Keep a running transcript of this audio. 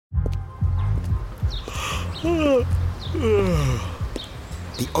The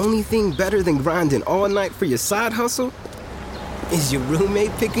only thing better than grinding all night for your side hustle is your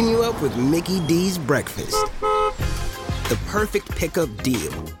roommate picking you up with Mickey D's breakfast. The perfect pickup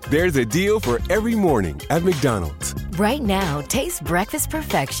deal. There's a deal for every morning at McDonald's. Right now, taste breakfast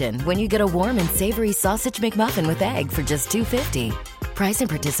perfection when you get a warm and savory sausage McMuffin with egg for just $2.50. Price and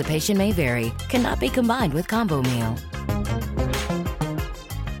participation may vary. Cannot be combined with combo meal.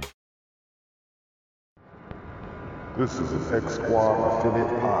 This is an X Squad affiliate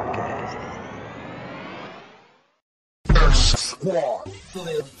podcast. X Squad.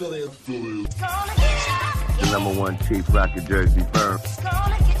 The number one cheap rocket jersey firm.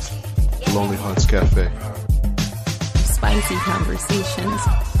 Lonely Hearts Cafe. Spicy conversations.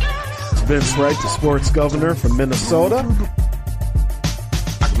 It's Vince Wright, the sports governor from Minnesota.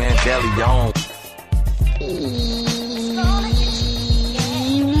 Man, DeLeon.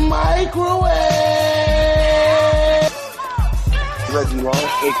 Microwave. Reggie Long,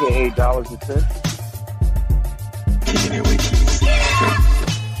 a.k.a. Dollars and Cents.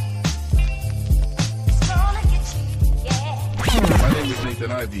 My name is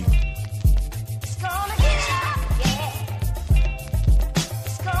Nathan Ivey.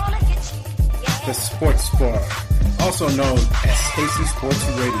 The Sports Bar, also known as Stacy Sports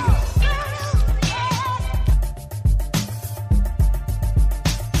Radio.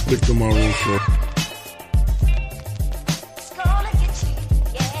 Victor Maroon Show.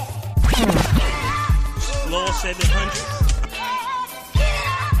 Law 700.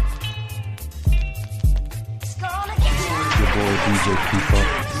 Your boy DJ P-Funk.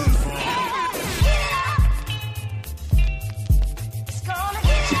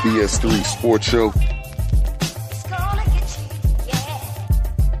 The BS3 Sports Show.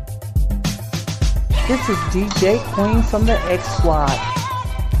 This is DJ Queen from the X Squad.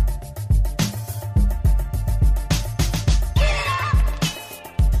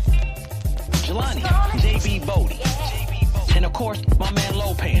 Jelani, JB Bodie, and of course, my man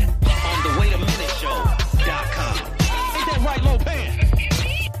Lopan on the Wait a Minute Show.com. Ain't that right, Lopan?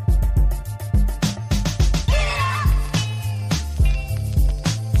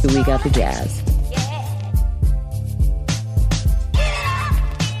 We got the jazz.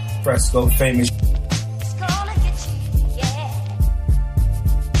 Fresco famous.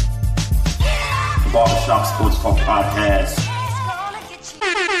 Barbershop Sports Talk Podcast.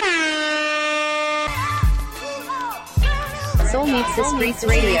 Soul Meets the Streets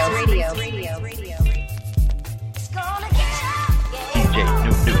Radio. DJ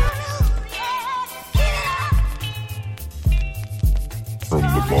New. From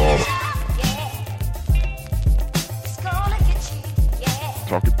the bottom.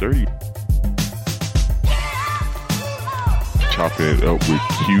 Talking 30. Chopping it up with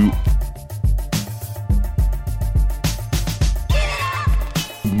Q.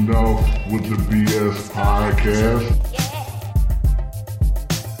 Enough with the BS podcast.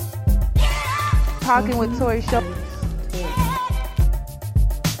 Talking with Tori Show.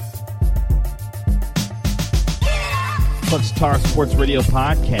 Star Sports Radio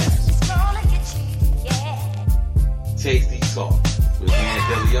Podcast. Tasty Talk with man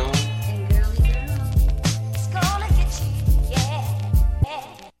DeLeon.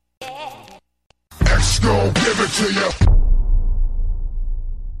 X gon' give it to you.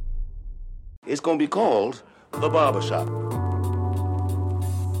 It's gonna be called The Barbershop.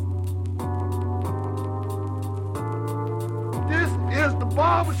 This is the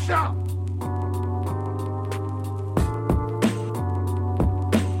barbershop.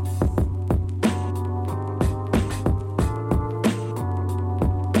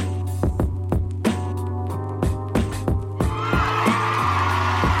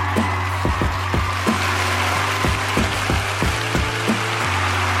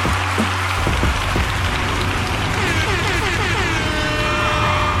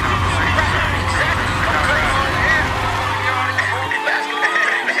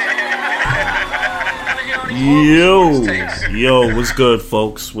 Yo, what's good,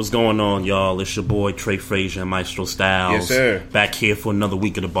 folks? What's going on, y'all? It's your boy Trey Frazier and Maestro Styles. Yes, sir. Back here for another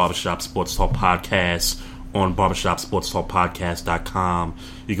week of the Barbershop Sports Talk Podcast on barbershopsportstalkpodcast.com.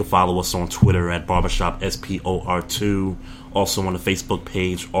 You can follow us on Twitter at barbershopspor2. Also on the Facebook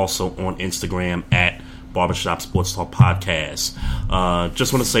page. Also on Instagram at Barbershop Sports Talk Podcast.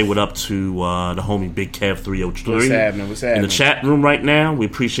 Just want to say what up to the homie Big Kev 303. What's happening? In the chat room right now. We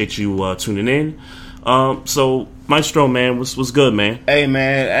appreciate you tuning in. So Maestro, man, what's good, man? Hey,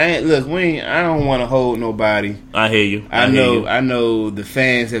 man, I don't want to hold nobody. I hear you. I know the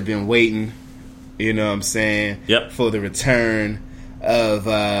fans have been waiting, you know what I'm saying? Yep. For the return of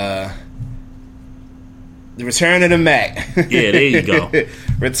The Return of the Mac. Yeah, there you go.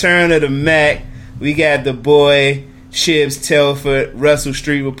 Return of the Mac. We got the boy Chibs Telford, Russell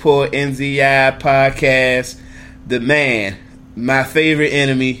Street Report, NZI Podcast. The man, my favorite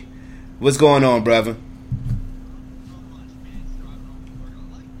enemy. What's going on, brother?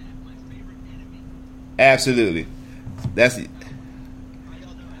 Absolutely. That's it.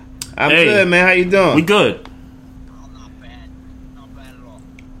 I'm good, man. How you doing? We good.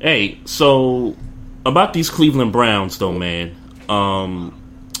 Hey, so about these Cleveland Browns, though, man.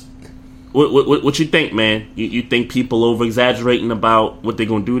 What you think, man? You think people over exaggerating about what they're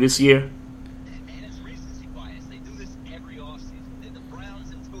gonna do this year?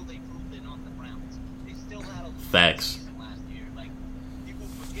 Facts.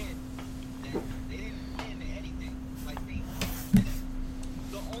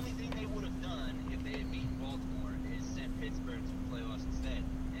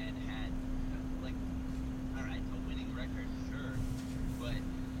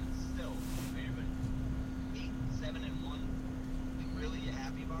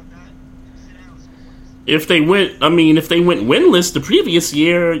 If they went winless the previous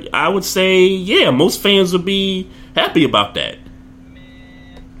year, I would say, yeah, most fans would be happy about that.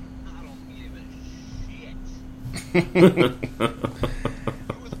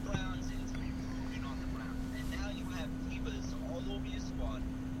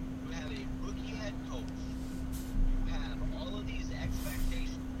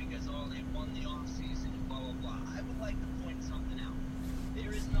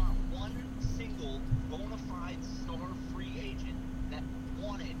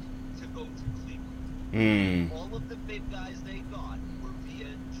 All of the big guys they got were via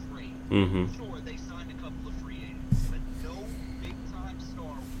trade. Sure, they signed a couple of free agents, but no big-time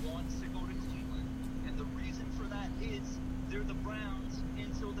star wants to go to Cleveland. And the reason for that is they're the Browns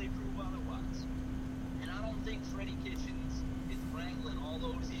until they prove otherwise. And I don't think Freddie Kitchens is wrangling all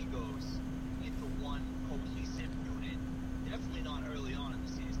those egos into one cohesive unit. Definitely not early on in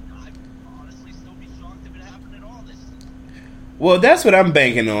the season. I'd honestly still be shocked if it happened at all this season. Well, that's what I'm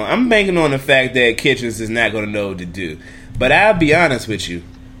banking on. I'm banking on the fact that Kitchens is not going to know what to do. But I'll be honest with you.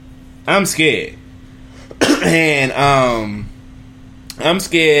 I'm scared. And I'm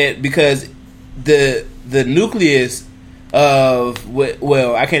scared because the nucleus of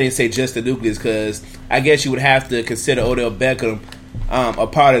well, I can't even say just the nucleus because I guess you would have to consider Odell Beckham a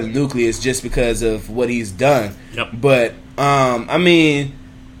part of the nucleus just because of what he's done. Yep. But I mean,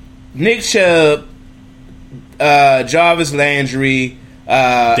 Nick Chubb, Jarvis Landry,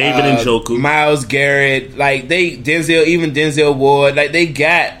 David Njoku, Myles Garrett, like Denzel Ward, like they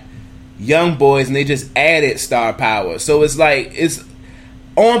got young boys and they just added star power. So it's like it's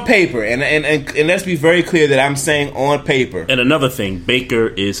on paper, and let's be very clear that I'm saying on paper. And another thing, Baker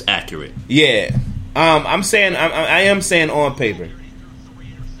is accurate. Yeah, I'm saying I am saying on paper.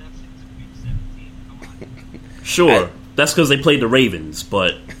 Sure, that's because they played the Ravens,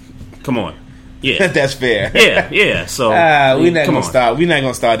 but come on. Yeah, that's fair. Yeah. So we're not gonna start. We're not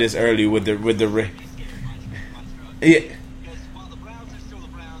gonna start this early with the. Yeah. While the Browns are still the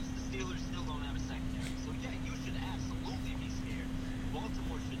Browns, the Steelers still don't have a secondary. So yeah, you should absolutely be scared.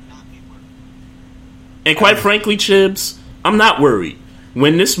 Baltimore should not be worried. And quite frankly, Chibs, I'm not worried.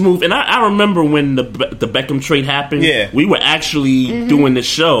 When this move, and I remember when the Beckham trade happened. Yeah. We were actually doing this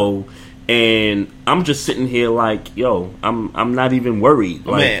show. And I'm just sitting here like, yo, I'm not even worried.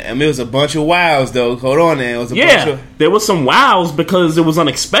 Like, man, I mean, it was a bunch of wows, though. Hold on, there. It was a bunch of... there was some wows because it was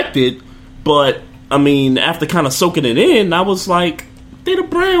unexpected. But I mean, after kind of soaking it in, I was like, they're the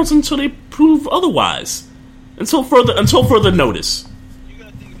Browns until they prove otherwise. Until further notice. You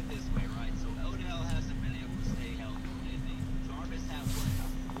gotta think of it this way, right? So Odell hasn't been able to stay healthy lately. Jarvis had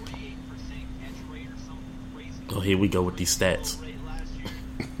what, a 48% catch rate or something crazy. Oh, here we go with these stats.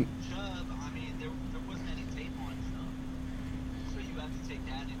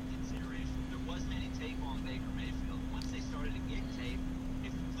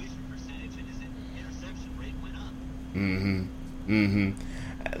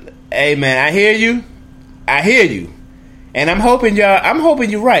 Hey man, I hear you, and I'm hoping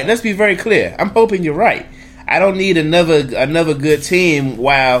you're right. Let's be very clear. I'm hoping you're right. I don't need another good team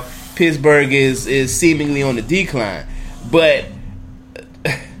while Pittsburgh is seemingly on the decline. But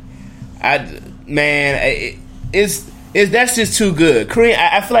that's just too good.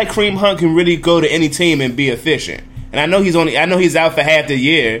 I feel like Kareem Hunt can really go to any team and be efficient. And I know he's out for half the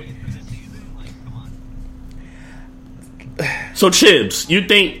year. So Chibs, you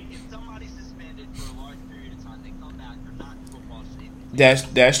think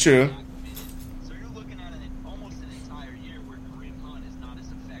that's true? So you're looking at almost an entire year where Kareem Hunt is not as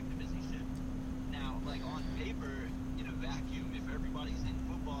effective as he should. Now, like on paper, in a vacuum, if everybody's in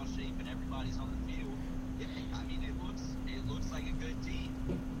football shape and everybody's on the field, it looks like a good team.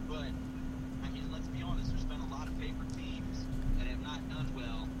 But I mean, let's be honest. There's been a lot of paper teams that have not done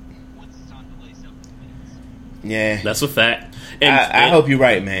well once it's time to lace up the pants. Yeah, that's a fact. I hope you're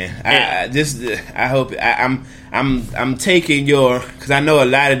right, man. I'm taking your, because I know a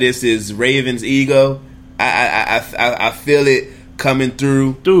lot of this is Ravens' ego. I feel it coming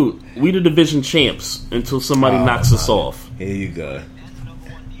through, dude. We the division champs until somebody knocks us off. Here you go.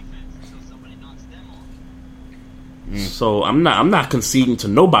 So I'm not conceding to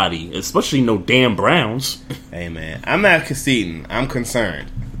nobody, especially no damn Browns. Hey man, I'm not conceding. I'm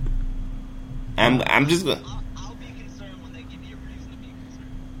concerned. I'm just gonna. I'll be concerned when they give me a reason to be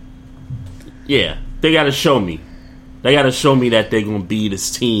concerned. Yeah, they got to show me. They got to show me that they're gonna be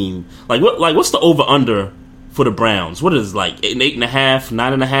this team. What's the over under for the Browns? What is it, like 8.5,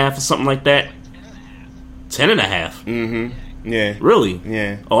 9.5, or something like that? 10.5. Mm-hmm. Yeah. Really?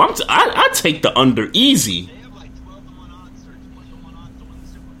 Yeah. Oh, I take the under easy.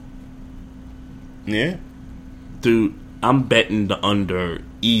 Yeah. Dude, I'm betting the under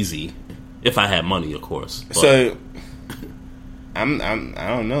easy. If I had money, of course. But so, I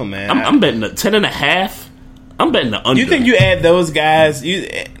don't know, man. I'm betting the 10.5. I'm betting the under. You think you add those guys? You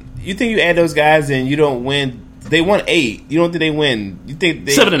think you add those guys and you don't win? They won 8. You don't think they win? You think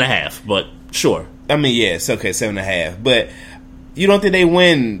they 7.5? But sure. I mean, yeah, it's okay, 7.5. But you don't think they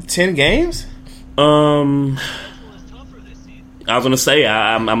win 10 games? I was gonna say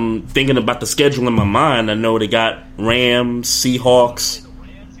I'm thinking about the schedule in my mind. I know they got Rams, Seahawks,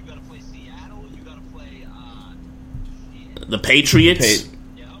 the Patriots.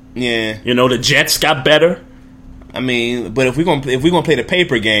 Yeah, you know the Jets got better. I mean, but if we're gonna play the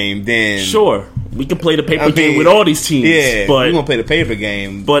paper game, then sure we can play the paper game with all these teams. Yeah, but we're gonna play the paper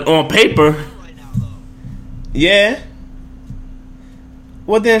game. But on paper, yeah.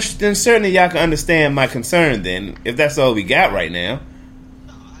 Well, then certainly y'all can understand my concern. Then, if that's all we got right now.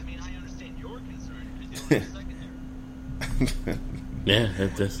 No, I mean I understand your concern because you're secondary. Yeah,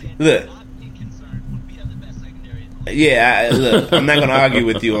 that's look. Yeah, look. I'm not going to argue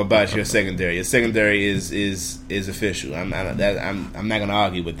with you about your secondary. Your secondary is official. I'm not going to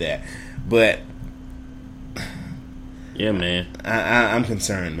argue with that. But yeah, man, I'm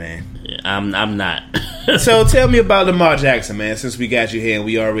concerned, man. Yeah, I'm not. So tell me about Lamar Jackson, man. Since we got you here and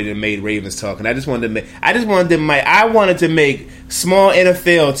we already made Ravens talk, and I wanted to make small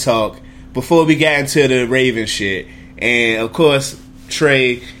NFL talk before we got into the Ravens shit, and of course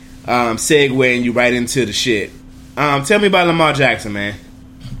Trey segueing you right into the shit. Tell me about Lamar Jackson, man.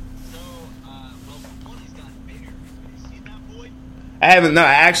 I haven't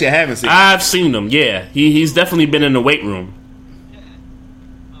seen him. I've seen him, yeah. He's definitely been in the weight room.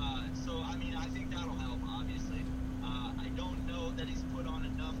 So, I mean, I think that'll help, obviously. I don't know that he's put on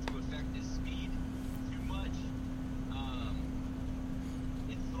enough to affect his speed too much.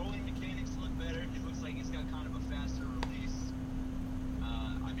 His throwing mechanics look better. It looks like he's got kind of a faster release.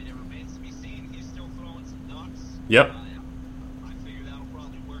 I mean, it remains to be seen. He's still throwing some ducks. Yep. I figure that'll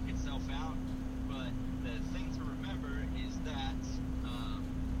probably work itself out. But the thing to remember is that,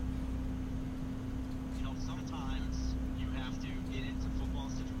 sometimes you have to get into football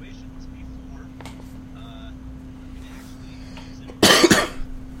situations before you can actually use it.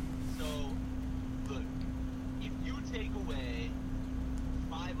 So, look, if you take away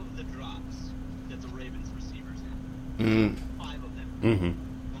 5 of the drops that the Ravens receivers had, 5 of them,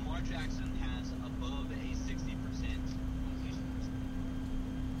 Lamar Jackson has above a 60% completion percentage,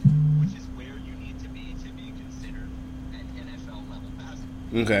 which is where you need to be considered an NFL level passer.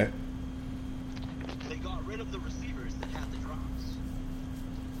 Okay. They got rid of the receivers that had the drops.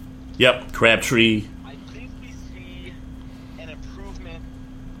 Yep, Crabtree. I think we see an improvement.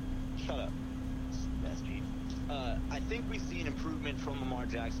 Shut up. That's Chief. I think we see an improvement from Lamar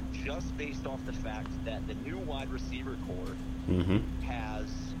Jackson just based off the fact that the new wide receiver core has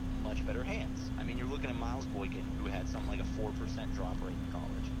much better hands. I mean, you're looking at Miles Boykin, who had something like a 4% drop rate in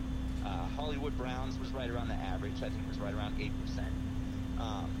college. Hollywood Browns was right around the average. I think it was right around 8%.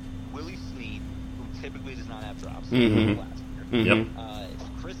 Willie Snead, who typically does not have drops last year. Yep.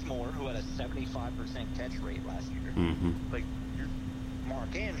 Chris Moore, who had a 75% catch rate last year. Like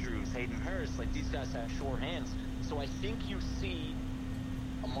Mark Andrews, Hayden Hurst, like these guys have sure hands. So I think you see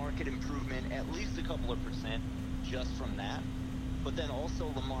a market improvement, at least a couple of percent, just from that. But then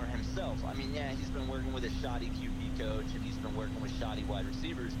also Lamar himself. I mean, yeah, he's been working with a shoddy QB coach and he's been working with shoddy wide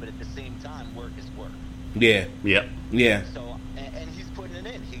receivers, but at the same time, work is work. Yeah. Yep. Yeah. So, and he's putting it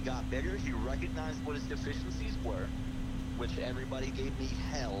in. He got bigger. He recognized what his deficiencies were, which everybody gave me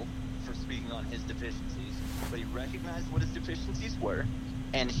hell for speaking on his deficiencies, but he recognized what his deficiencies were,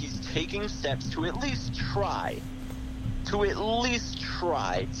 and he's taking steps to at least try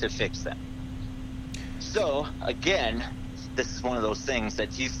to fix them. So, again, this is one of those things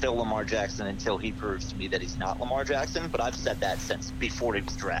that he's still Lamar Jackson until he proves to me that he's not Lamar Jackson, but I've said that since before he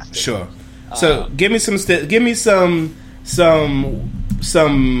was drafted. Sure. So give me some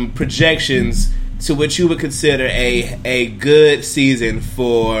projections to what you would consider a good season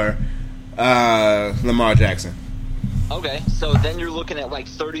for Lamar Jackson. Okay, so then you're looking at like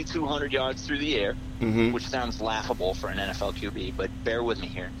 3,200 yards through the air, which sounds laughable for an NFL QB, but bear with me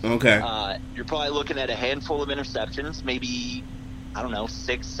here. Okay. You're probably looking at a handful of interceptions, maybe,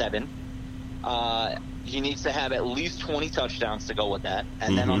 6, 7. He needs to have at least 20 touchdowns to go with that.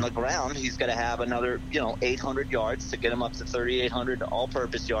 And then on the ground, he's going to have another, 800 yards to get him up to 3,800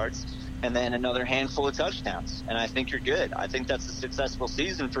 all-purpose yards, and then another handful of touchdowns. And I think you're good. I think that's a successful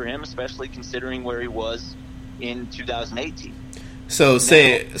season for him, especially considering where he was in 2018. So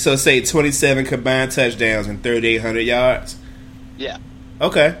say 27 combined touchdowns and 3,800 yards. Yeah.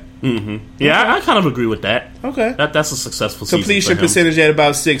 Okay. Yeah, I kind of agree with that. Okay. That's a successful season completion for him. percentage at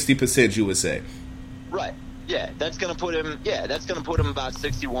about 60%, you would say. Right. Yeah, that's going to put him about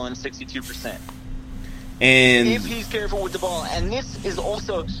 61, 62%. And if he's careful with the ball, and this is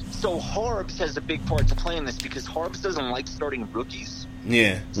also so Harbs has a big part to play in this because Harbs doesn't like starting rookies.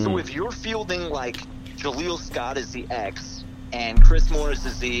 Yeah. So if you're fielding like Jaleel Scott as the X and Chris Moore as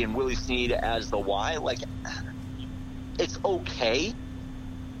the Z and Willie Snead as the Y, like it's okay.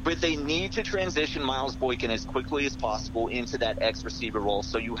 But they need to transition Miles Boykin as quickly as possible into that X receiver role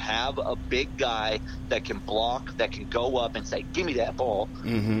so you have a big guy that can block, that can go up and say, give me that ball,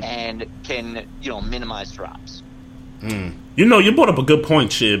 and can, minimize drops. You brought up a good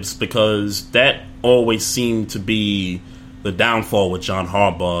point, Chibs, because that always seemed to be the downfall with John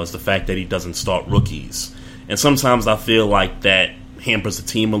Harbaugh is the fact that he doesn't start rookies. And sometimes I feel like that hampers the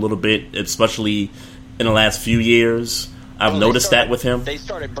team a little bit, especially in the last few years. I've noticed that with him. They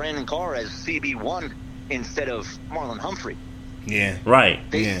started Brandon Carr as CB1 instead of Marlon Humphrey. Yeah. Right.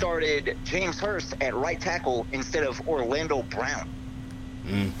 They started James Hurst at right tackle instead of Orlando Brown.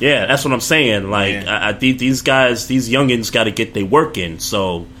 Yeah, that's what I'm saying. Like, these guys, these youngins got to get their work in.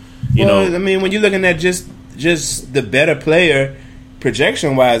 So, you know. I mean, when you're looking at just the better player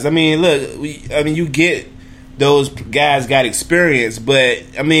projection-wise, I mean, look, you get those guys got experience, but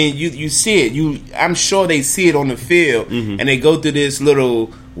I mean, you see it. I'm sure they see it on the field, and they go through this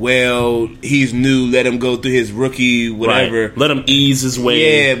little. Well, he's new. Let him go through his rookie, whatever. Right. Let him ease his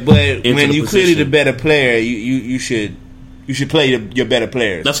way. Yeah, but when you clearly the position. better player, you should play your better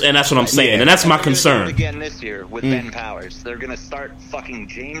players. That's what I'm saying, and that's my concern. Again this year with Ben Powers, they're gonna start fucking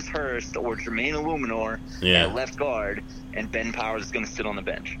James Hurst or Jermaine Illuminor at left guard, and Ben Powers is gonna sit on the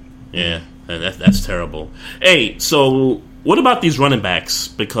bench. Yeah, that's terrible. Hey, so what about these running backs?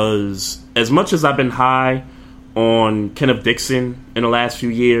 Because as much as I've been high on Kenneth Dixon in the last few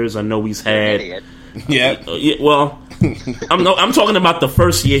years, I know he's had. Well, I'm talking about the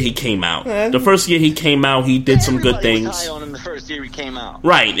first year he came out. The first year he came out, he did some good things. Was high on him the first year he came out.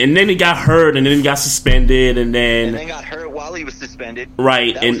 Right, and then he got hurt, and then he got suspended, and then got hurt while he was suspended.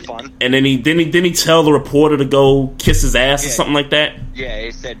 Right, that was fun. And then he tell the reporter to go kiss his ass or something like that. Yeah,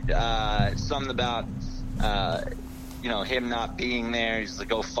 he said something about him not being there. He's like,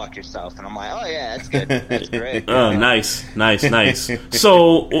 "Go fuck yourself," and I'm like, "Oh yeah, that's good, that's great." Oh, nice.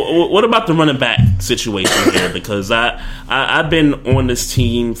 So, what about the running back situation here? Because I've been on this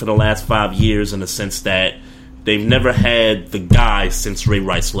team for the last 5 years in the sense that they've never had the guy since Ray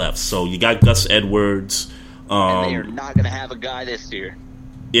Rice left. So you got Gus Edwards. And they are not going to have a guy this year.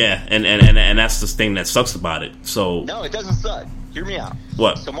 Yeah, and that's the thing that sucks about it. So no, it doesn't suck. Hear me out.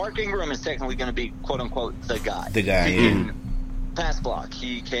 What? So Mark Ingram is technically going to be quote unquote the guy. The guy. He can pass block.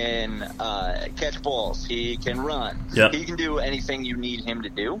 He can catch balls. He can run. Yep. He can do anything you need him to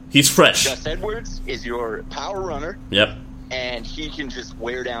do. He's fresh. Gus Edwards is your power runner. Yep. And he can just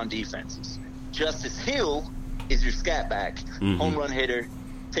wear down defenses. Justice Hill is your scat back, home run hitter,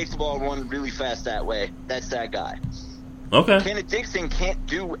 takes the ball, run really fast that way. That's that guy. Okay. Kenneth Dixon can't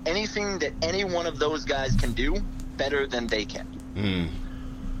do anything that any one of those guys can do better than they can.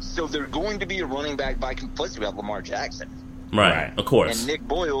 So they're going to be a running back by plus you have Lamar Jackson. Right, of course. And Nick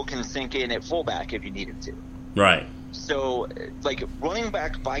Boyle can sink in at fullback if you need him to. Right. So, running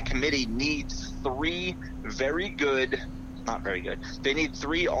back by committee needs three not very good. They need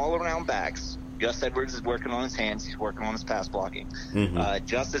three all-around backs. Gus Edwards is working on his hands. He's working on his pass blocking.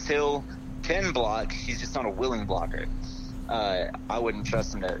 Justice Hill can block. He's just not a willing blocker. I wouldn't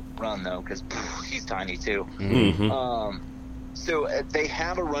trust him to run, though, because he's tiny, too. So they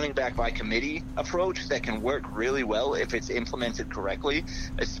have a running back by committee approach that can work really well if it's implemented correctly,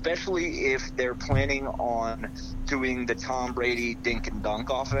 especially if they're planning on doing the Tom Brady dink and dunk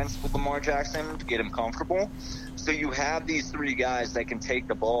offense with Lamar Jackson to get him comfortable. So you have these three guys that can take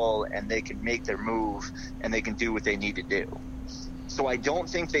the ball and they can make their move and they can do what they need to do. So I don't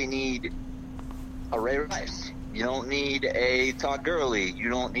think they need a Ray Rice. You don't need a Todd Gurley. You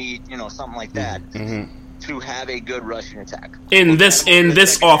don't need, something like that. Mm-hmm. To have a good rushing attack. In this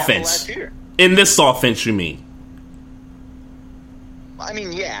offense. In this offense, you mean? I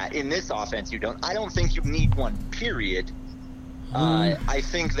mean, yeah, in this offense you don't. I don't think you need one, period. I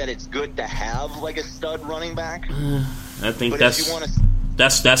think that it's good to have like a stud running back. I think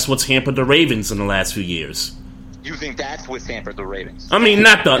that's what's hampered the Ravens in the last few years. You think that's what's hampered the Ravens? I mean,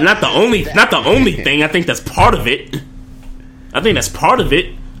 not the only thing. I think that's part of it.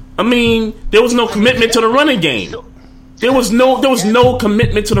 I mean, there was no commitment to the running game. There was no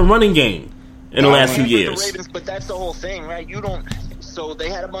commitment to the running game in the last few years. The Ravens, but that's the whole thing, right? So they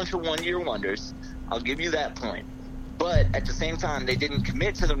had a bunch of one-year wonders. I'll give you that point. But at the same time, they didn't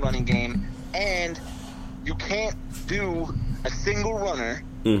commit to the running game, and you can't do a single runner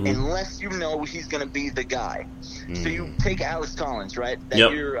unless you know he's going to be the guy. So you take Alex Collins, right?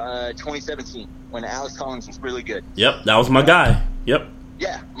 That year, 2017, when Alex Collins was really good. Yep, that was my guy. Yep.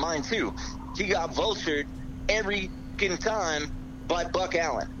 Yeah, mine too. He got vultured every time by Buck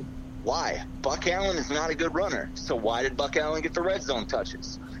Allen. Why? Buck Allen is not a good runner. So why did Buck Allen get the red zone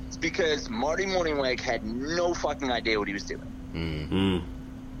touches? It's because Marty Mornhinweg had no fucking idea what he was doing. Mm-hmm.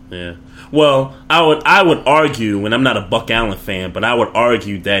 Yeah. Well, I would argue, and I'm not a Buck Allen fan, but I would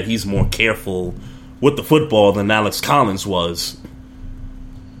argue that he's more careful with the football than Alex Collins was.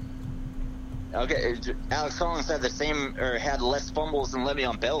 Okay, Alex Collins had less fumbles than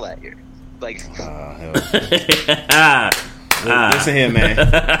Le'Veon Bell that year. Listen here, man.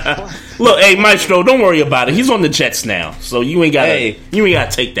 Look, hey Maestro, don't worry about it. He's on the Jets now, so you ain't got to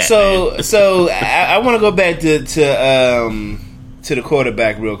take that. So I want to go back to the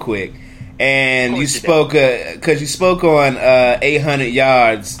quarterback real quick, and you spoke on 800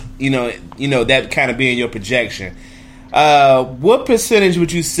 yards. You know that kind of being your projection. What percentage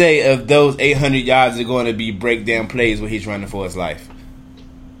would you say of those 800 yards are going to be breakdown plays where he's running for his life?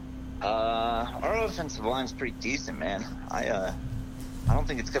 Our offensive line's pretty decent, man. I don't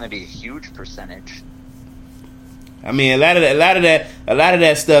think it's going to be a huge percentage. I mean, a lot of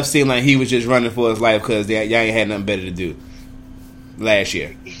that stuff seemed like he was just running for his life because y'all ain't had nothing better to do last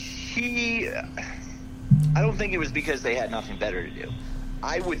year. I don't think it was because they had nothing better to do.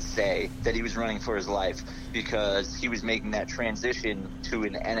 I would say that he was running for his life because he was making that transition to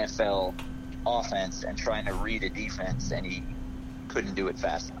an NFL offense and trying to read a defense, and he couldn't do it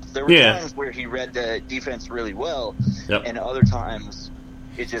fast enough. There were times where he read the defense really well, and other times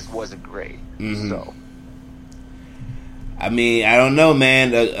it just wasn't great. Mm-hmm. So, I mean, I don't know,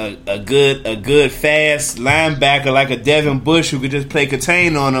 man. A good fast linebacker like a Devin Bush who could just play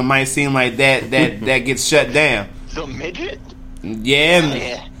contain on him might seem like that gets shut down. The midget?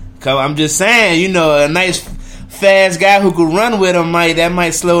 Yeah. I'm just saying, a nice fast guy who could run with him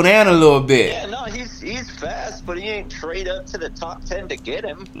might slow down a little bit. Yeah, no, he's fast, but he ain't trade up to the top 10 to get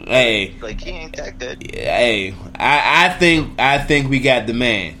him. Hey, he ain't that good. Hey, I think we got the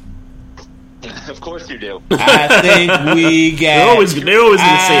man. Of course you do. I think we got. They're always gonna say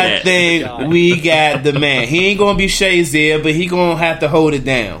that. I think we got the man. He ain't gonna be Shazier, but he gonna have to hold it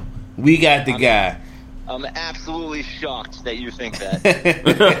down. We got the guy. I'm absolutely shocked that you think that.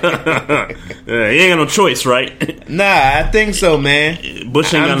 You ain't got no choice, right? Nah, I think so, man.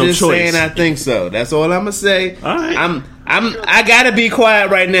 Bush ain't got no choice. I'm just saying I think so. That's all I'm gonna say. All right. I gotta be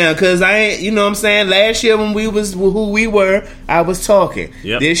quiet right now because I ain't. You know what I'm saying? Last year when we was who we were, I was talking.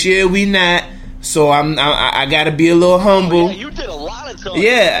 Yep. This year we not. So I gotta be a little humble. Oh, yeah, you did a lot of talking.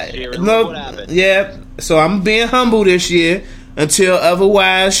 Yeah. This year. No. What happened? Yeah. So I'm being humble this year until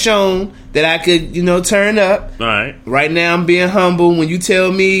otherwise shown that I could, turn up. All right. Right now I'm being humble. When you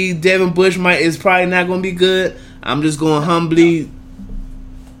tell me Devin Bush is probably not going to be good, I'm just going humbly.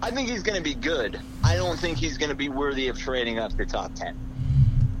 I think he's going to be good. I don't think he's going to be worthy of trading up to top 10.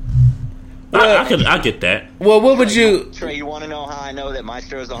 I get that. Well, what would you... Trey, you want to know how I know that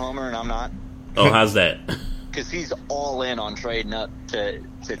Maestro's a homer and I'm not? Oh, how's that? Because he's all in on trading up to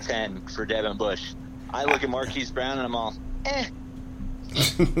 10 for Devin Bush. I look at Marquise Brown and I'm all,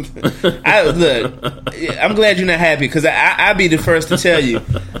 I'm glad you're not happy because I'll be the first to tell you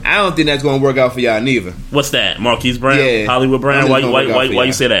I don't think that's going to work out for y'all neither. What's that? Marquise Brown? Yeah, Hollywood Brown? Why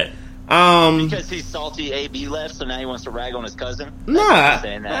you say that? Because he's salty AB left, so now he wants to rag on his cousin? Nah.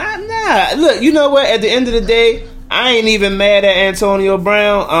 Look, you know what? At the end of the day, I ain't even mad at Antonio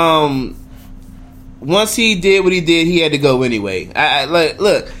Brown. Once he did what he did, he had to go anyway.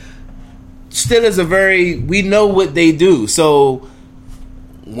 Look, Steelers we know what they do. So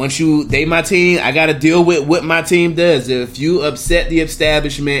once they my team, I got to deal with what my team does. If you upset the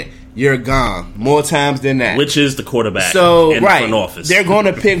establishment, you're gone more times than that. Which is the quarterback so, in the front office. They're going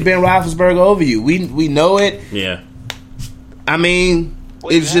to pick Ben Roethlisberger over you. We know it. Yeah. I mean,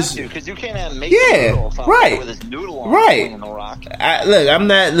 it's just because you can't have Mason Rudolph out there with his noodle on right. The rock.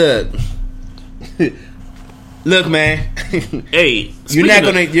 Look, man. Hey, you're not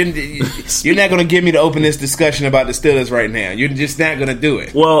gonna get me to open this discussion about the Steelers right now. You're just not gonna do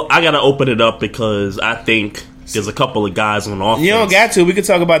it. Well, I gotta open it up because I think there's a couple of guys on offense. You don't got to. We could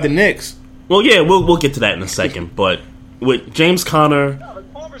talk about the Knicks. Well, yeah, we'll get to that in a second. But with James Conner, the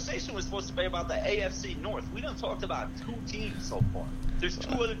conversation was supposed to be about the AFC North. We done talked about 2 teams so far. There's 2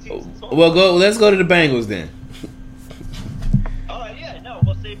 other teams. Well, let's go to the Bengals then.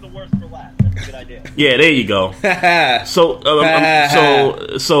 We'll save the worst for last. That's a good idea. Yeah, there you go. So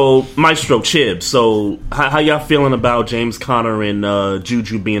Maestro Chib. So how y'all feeling about James Conner and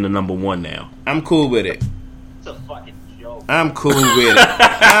Juju being the number 1 now? I'm cool with it. It's a fucking joke. I'm cool with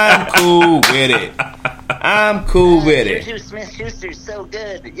it. Juju Smith-Schuster's so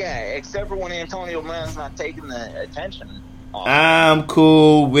good. Yeah, except for when Antonio Brown's not taking the attention off. I'm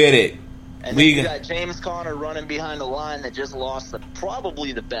cool with it. And then you got James Conner running behind a line that just lost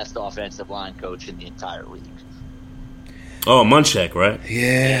probably the best offensive line coach in the entire league. Oh, Munchak, right?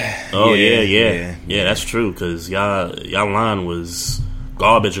 Yeah. Oh, yeah. That's true, because y'all line was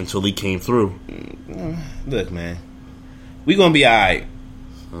garbage until he came through. Look, man. We going to be all right.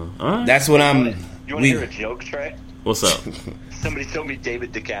 All right. That's what I'm... You want to hear a joke, Trey? What's up? Somebody told me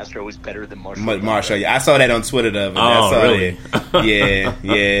David DeCastro was better than Marshall. Yeah. I saw that on Twitter, though. Really?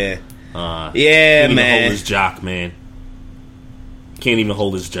 Yeah. Can't man. Even hold his jock, man. Can't even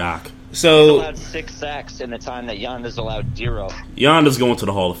hold his jock. So he's allowed 6 sacks in the time that Yonda's allowed 0. Yonda's going to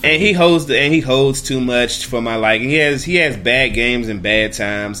the Hall of Fame, and he holds too much for my liking. He has bad games and bad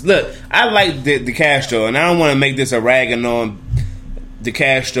times. Look, I like DeCastro, and I don't want to make this a ragging on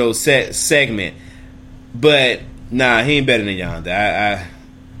DeCastro segment, but nah, he ain't better than Yonda.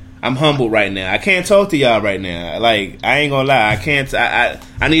 I'm humbled right now. I can't talk to y'all right now. Like, I ain't gonna lie. I can't. I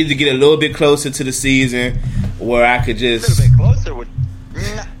need to get a little bit closer to the season where I could just a little bit closer. With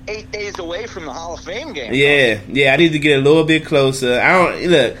 8 days away from the Hall of Fame game. Yeah. I need to get a little bit closer. I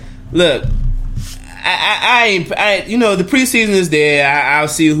don't look. I ain't. You know, the preseason is there. I'll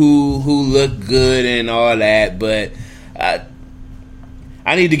see who look good and all that, but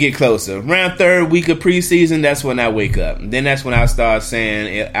I need to get closer. Around 3rd week of preseason, that's when I wake up. Then that's when I start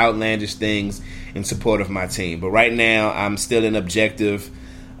saying outlandish things in support of my team. But right now, I'm still in objective,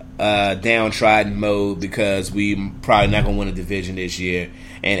 downtrodden mode because we probably not going to win a division this year.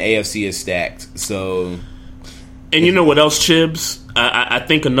 And AFC is stacked. So, and you know what else, Chibs? I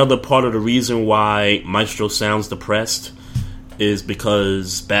think another part of the reason why Maestro sounds depressed is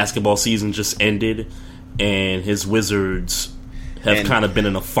because basketball season just ended and his Wizards have kind of been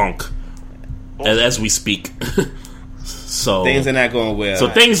in a funk as we speak. So things are not going well. So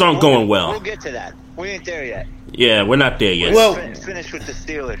things aren't going well. We'll get to that. We ain't there yet. Yeah, we're not there yet. Well, finish with the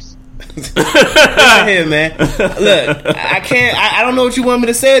Steelers. Listen here, man. Look, I can't. I don't know what you want me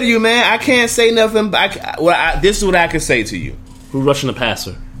to say to you, man. I can't say nothing. This is what I can say to you. Who's rushing the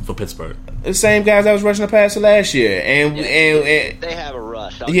passer for Pittsburgh? The same guys that was rushing the passer last year, and they have a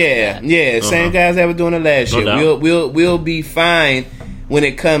rush. Same guys that were doing it last year. We'll be fine when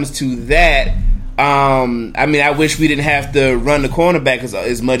it comes to that. I mean, I wish we didn't have to run the cornerback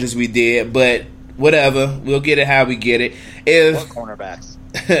as much as we did, but whatever. We'll get it how we get it. What cornerbacks?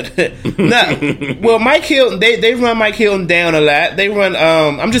 Well, Mike Hilton, they run Mike Hilton down a lot. They run.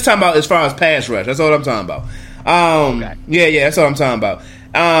 I'm just talking about as far as pass rush. That's all I'm talking about. Yeah, that's all I'm talking about.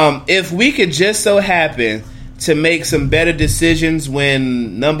 If we could just so happen to make some better decisions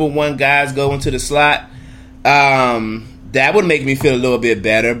when number 1 guys go into the slot, that would make me feel a little bit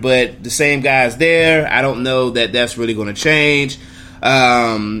better. But the same guys there, I don't know that that's really going to change.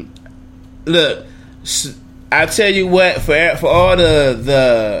 Look, I tell you what, for all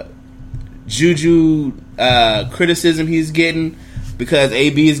the Juju criticism he's getting because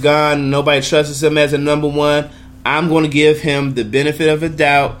AB is gone and nobody trusts him as a number 1, I'm going to give him the benefit of a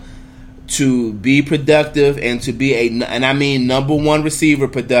doubt to be productive and to be and I mean number 1 receiver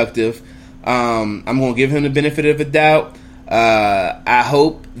productive. I'm going to give him the benefit of a doubt. I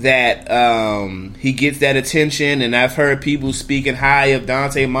hope that he gets that attention, and I've heard people speaking high of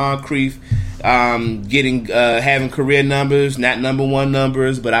Dante Moncrief having career numbers, not number 1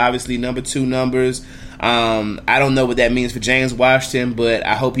 numbers, but obviously number 2 numbers. I don't know what that means for James Washington, but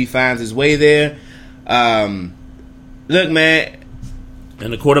I hope he finds his way there. Look, man.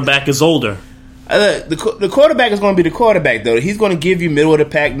 And the quarterback is older. The quarterback is going to be the quarterback, though. He's going to give you middle of the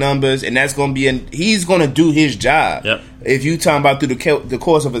pack numbers, and that's going to be he's going to do his job. Yep. If you talking about through the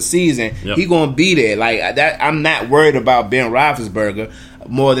course of a season, yep, he's going to be there. Like that, I'm not worried about Ben Roethlisberger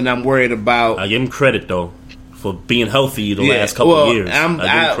more than I'm worried about. I give him credit though for being healthy the last couple of years. I give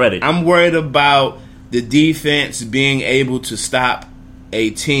him credit. I'm worried about the defense being able to stop a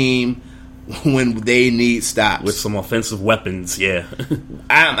team when they need stops with some offensive weapons. Yeah.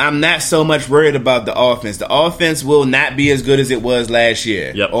 I'm not so much worried about the offense. The offense will not be as good as it was last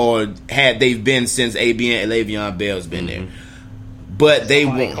year, yep, or had they been since AB and Le'Veon Bell's been there. But they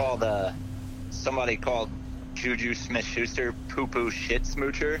won't. Somebody called Juju Smith-Schuster poo-poo shit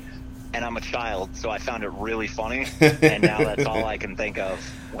smoocher, and I'm a child, so I found it really funny, and now that's all I can think of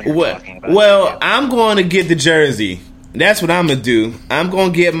when you're talking about it. I'm going to get the jersey. That's what I'm going to do. I'm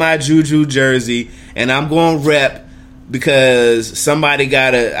going to get my Juju jersey, and I'm going to rep, because I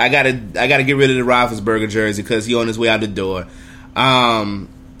gotta get rid of the Roethlisberger jersey because he's on his way out the door. Yeah,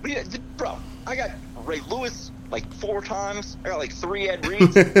 bro, I got Ray Lewis like 4 times. I got like 3 Ed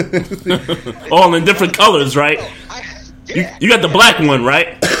Reeds. All in different colors, right? You got the black one,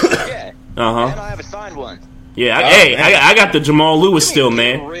 right? Yeah. Uh-huh. And I have a signed one. Yeah. I got the Jamal Lewis still,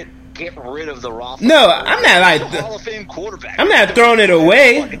 man. Get rid of the Roethlisberger. No, I'm not like Hall of Fame quarterback. I'm not throwing it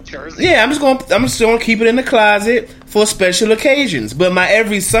away. Yeah, I'm just gonna keep it in the closet for special occasions. But my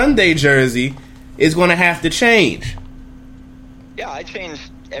every Sunday jersey is gonna have to change. Yeah, I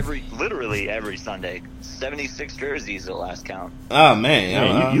changed literally every Sunday. 76 jerseys at last count. Oh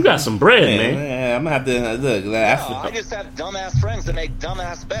man, you got some bread, man. Yeah, I'm gonna have to look. I just have dumbass friends that make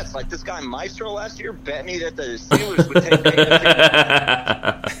dumbass bets. Like this guy Maestro last year bet me that the Steelers would take.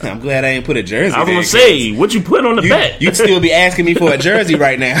 I'm glad I ain't put a jersey. I was gonna say, what'd you put on the bet? You'd still be asking me for a jersey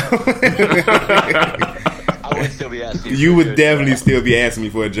right now. I would still be asking. You would definitely still be asking me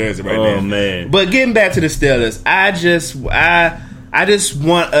for a jersey right now. Oh man! But getting back to the Steelers, I just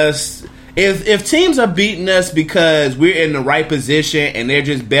want us. If teams are beating us because we're in the right position and they're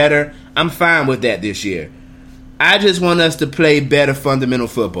just better, I'm fine with that this year. I just want us to play better fundamental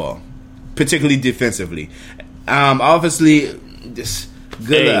football, particularly defensively. Obviously, just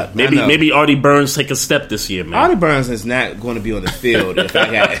good luck. Maybe Artie Burns take a step this year, man. Artie Burns is not going to be on the field.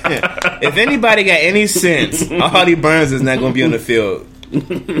 If anybody got any sense, Artie Burns is not going to be on the field.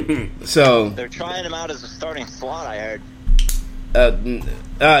 So they're trying him out as a starting slot, I heard.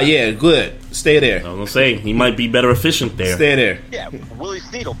 Yeah, good. Stay there. I was gonna say he might be better efficient there. Stay there. Yeah, Willie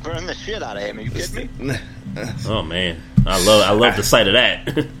Snead will burn the shit out of him. Are you kidding me? Oh man, I love the sight of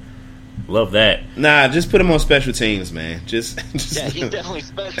that. Love that. Nah, just put him on special teams, man. Just yeah, he's definitely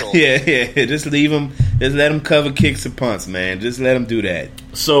special. Yeah. Just leave him. Just let him cover kicks and punts, man. Just let him do that.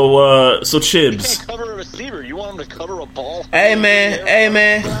 So Chibs, you can't cover a receiver. You want him to cover a ball? Hey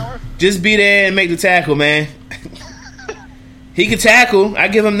man. Just be there and make the tackle, man. He could tackle. I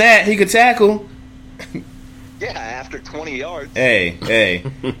give him that. He could tackle. Yeah, after 20 yards. Hey.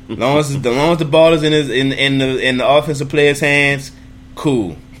 long as the ball is in the offensive player's hands,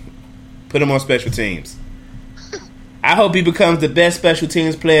 cool. Put him on special teams. I hope he becomes the best special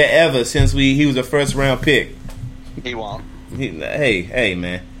teams player ever since he was a first round pick. He won't. Hey,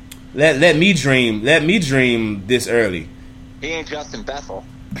 man. Let me dream. Let me dream this early. He ain't Justin Bethel.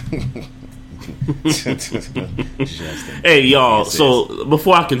 Hey y'all, so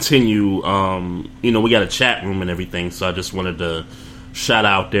before I continue, we got a chat room and everything, so I just wanted to shout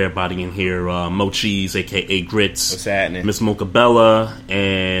out to everybody in here, Mo Cheese, aka Grits, what's happening, Miss Mocha Bella,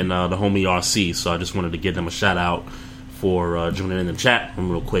 and the homie RC. So I just wanted to give them a shout out for joining in the chat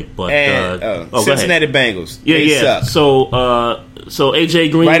room real quick. But Cincinnati Bengals, they suck. So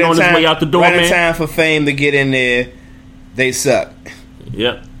AJ Green on his way out the door, right man. in time for fame to get in there. They suck.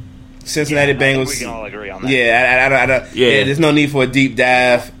 Yep. Cincinnati Bengals. I think we can all agree on that. Yeah, there's no need for a deep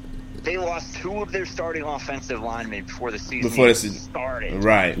dive. They lost 2 of their starting offensive linemen before the season started.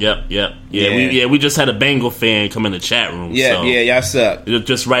 Right. Yep. Yeah. We just had a Bengal fan come in the chat room. Yeah, y'all suck.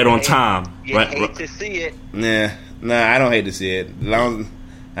 Just right on time. You hate to see it. Nah, I don't hate to see it.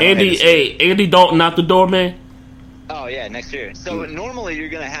 Andy Dalton out the door, man. Oh yeah, next year. So normally you're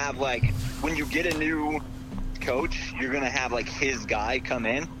gonna have when you get a new coach, you're gonna have his guy come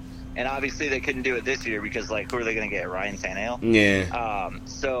in. And obviously they couldn't do it this year because, who are they going to get? Ryan Tannehill? Yeah.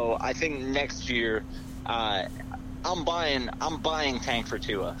 So I think next year I'm buying tank for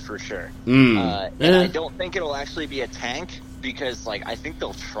Tua for sure. And I don't think it'll actually be a tank because, like, I think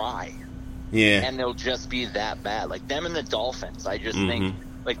they'll try. Yeah. And they'll just be that bad. Like, them and the Dolphins, I just think,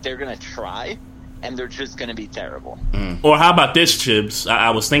 like, they're going to try, and they're just going to be terrible. Or how about this, Chibs?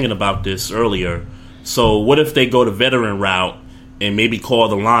 I was thinking about this earlier. So what if they go the veteran route and maybe call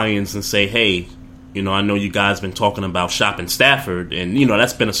the Lions and say, hey, you know, I know you guys been talking about shopping Stafford, and, you know,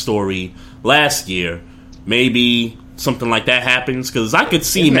 that's been a story last year. Maybe something like that happens, because I could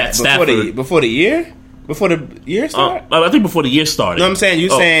see Matt Stafford... Before the year? Before the year started? I think before the year started. No, I'm saying, you're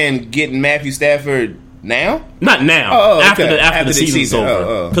saying getting Matthew Stafford now? Not now. After the season's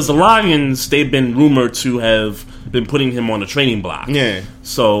over. Because the Lions, they've been rumored to have been putting him on the trading block. Yeah.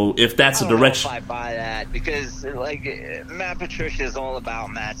 So if that's a direction... I don't know if I buy that, because, like, Matt Patricia is all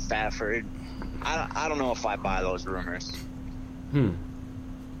about Matt Stafford. I don't know if I buy those rumors.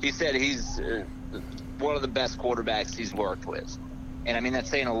 He said he's one of the best quarterbacks he's worked with. And, I mean, that's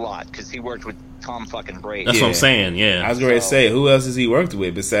saying a lot, because he worked with Tom fucking Brady. That's what I'm saying, yeah. I was going to say, who else has he worked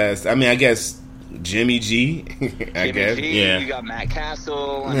with besides... I mean, I guess Jimmy G, I guess. Yeah. You got Matt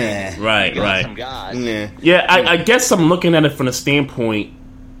Castle. I mean, right. Some guys. Yeah, I guess I'm looking at it from the standpoint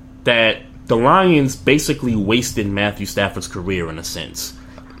that the Lions basically wasted Matthew Stafford's career in a sense.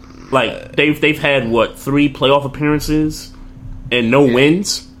 Like, they've had, 3 playoff appearances and no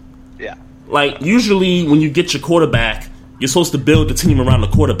wins? Yeah. Like, usually when you get your quarterback, you're supposed to build the team around the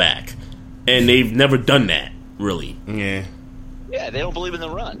quarterback. And they've never done that, really. Yeah. Yeah, they don't believe in the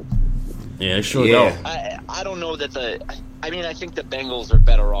run. Yeah, they sure don't. I don't know that I mean, I think the Bengals are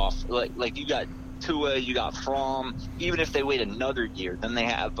better off. Like you got Tua, you got Fromm. Even if they wait another year, then they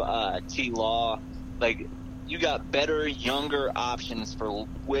have T-Law. Like, you got better, younger options for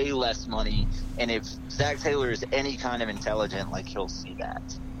way less money. And if Zach Taylor is any kind of intelligent, like, he'll see that.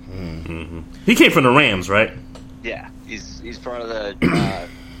 He came from the Rams, right? Yeah, he's part of the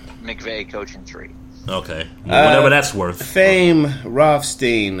McVay coaching tree. Okay, whatever that's worth. Fame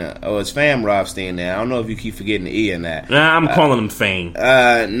Rothstein. Oh, it's Fam Rothstein now. I don't know if you keep forgetting the E in that. Nah, I'm calling him Fame.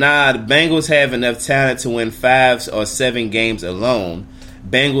 The Bengals have enough talent to win 5 or 7 games alone.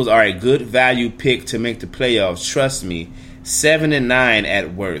 Bengals are a good value pick to make the playoffs. Trust me. 7-9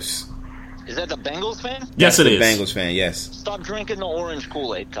 at worst. Is that the Bengals fan? Yes, it is. The Bengals fan, yes. Stop drinking the orange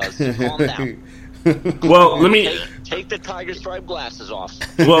Kool-Aid, cuz. Calm down. Well, let me take the tiger stripe glasses off.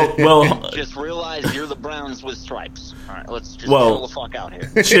 Well, just realize you're the Browns with stripes. All right, let's just chill the fuck out here.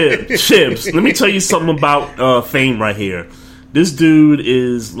 Chibs, let me tell you something about Fame right here. This dude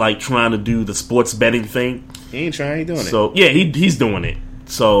is like trying to do the sports betting thing. He ain't trying, he's doing it. So yeah, he's doing it.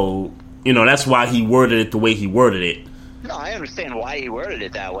 So that's why he worded it the way he worded it. No, I understand why he worded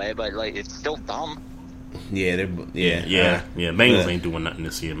it that way, but like it's still dumb. Yeah. Bengals ain't doing nothing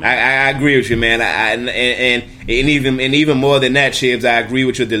this year, man. I agree with you, man. And even more than that, Chibs, I agree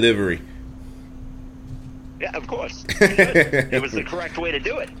with your delivery. Yeah, of course. It was the correct way to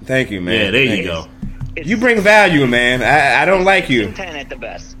do it. Thank you, man. Yeah, there you go. You bring value, man. I don't like you. 10 at the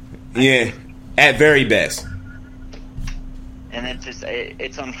best. Yeah, at very best. And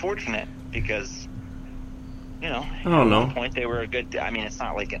it's unfortunate because, I don't know. At one point they were a good. I mean, it's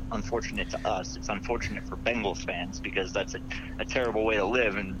not like unfortunate to us. It's unfortunate for Bengals fans because that's a terrible way to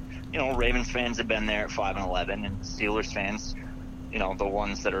live. And Ravens fans have been there at 5-11, and Steelers fans, the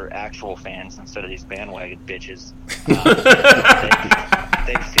ones that are actual fans instead of these bandwagon bitches,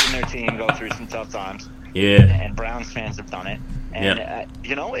 they've seen their team go through some tough times. Yeah. And Browns fans have done it. And,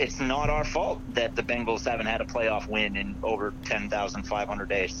 it's not our fault that the Bengals haven't had a playoff win in over 10,500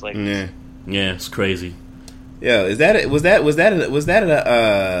 days. Like, yeah, it's crazy. Yeah, was that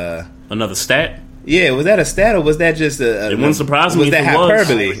another stat? Yeah, was that a stat or was that just it wouldn't surprise me. Was that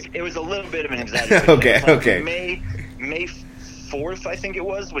hyperbole? It was a little bit of an exaggeration. Okay. May 4th, I think it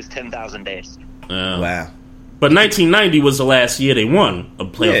was 10,000 days. Wow. But 1990 was the last year they won a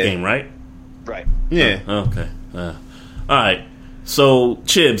playoff game, right? Right. Yeah. Okay. All right. So,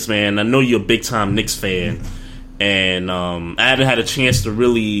 Chibs, man, I know you're a big-time Knicks fan, and I haven't had a chance to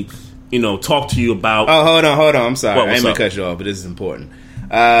really, talk to you about... Oh, hold on. I'm sorry. I ain't going to cut you off, but this is important.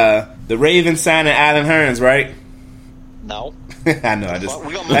 The Ravens signing Allen Hurns, right? No. I know. I just...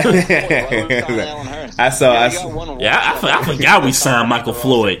 We got Michael Floyd. Allen Hurns. I forgot we signed Michael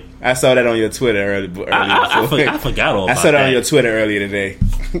Floyd. I saw that on your Twitter earlier. I forgot all about that. I saw that on your Twitter earlier today.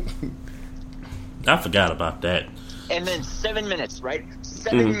 I forgot about that. And then 7 minutes, right?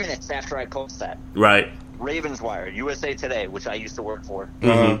 7 minutes after I post that. Right. Ravens Wire, USA Today, which I used to work for.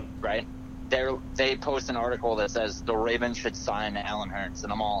 Right? They post an article that says the Ravens should sign Allen Hurns.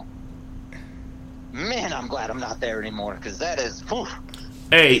 And I'm all, man, I'm glad I'm not there anymore because that is,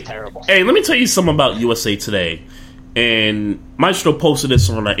 terrible. Hey, let me tell you something about USA Today. and Maestro posted this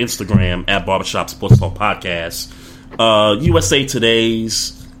on our Instagram at Barbershop Sports Talk Podcast. USA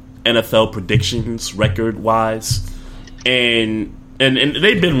Today's NFL predictions record-wise, and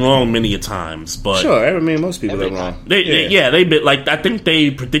they've been wrong many a times, but sure, I mean most people are wrong. They've been like, I think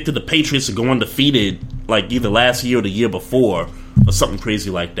they predicted the Patriots to go undefeated like either last year or the year before or something crazy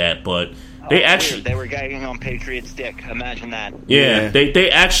like that. But they were gagging on Patriots' dick. Imagine that. Yeah,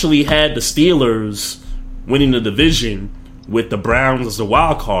 they actually had the Steelers winning the division with the Browns as the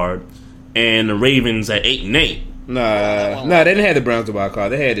wild card and the Ravens at 8-8. Nah, they didn't have the Browns as wild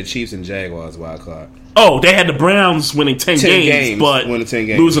card. They had the Chiefs and Jaguars wild card. Oh, they had the Browns winning 10 games, but losing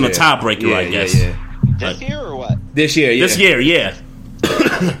a tiebreaker, I guess. This year or what? This year, yeah. This year, yeah.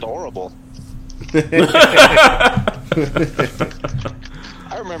 Adorable.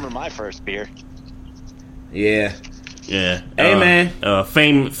 I remember my first beer. Yeah. Yeah. Hey, man.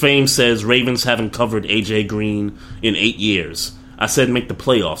 Fame says Ravens haven't covered AJ Green in 8 years. I said make the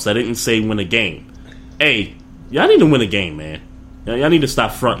playoffs. I didn't say win a game. Hey, y'all need to win a game, man. Y'all need to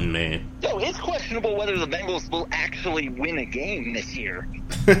stop fronting, man. Yo, it's questionable whether the Bengals will actually win a game this year.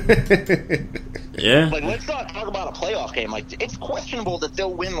 Yeah. Like, let's not talk about a playoff game. Like, it's questionable that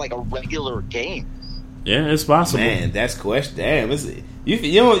they'll win, like, a regular game. Yeah, it's possible. Man, that's question. Damn, you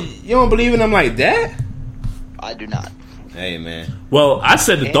don't believe in them like that? I do not. Hey, man. Well, I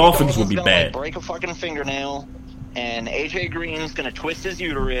said the Dolphins would be bad. Like, break a fucking fingernail, and AJ Green's gonna twist his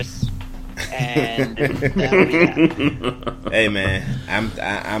uterus, and that'll be that. Hey, man,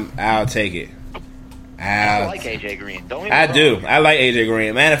 I'll take it. I like AJ Green. I do. I like AJ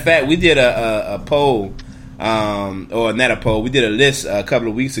Green. Matter of fact, we did a poll, or not a poll. We did a list a couple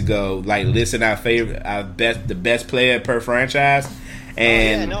of weeks ago, like listing the best player per franchise.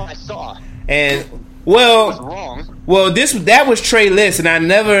 And I saw. And wrong. Well, that was Trey list, and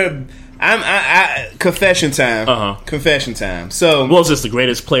I confession time. Confession time. So, was this the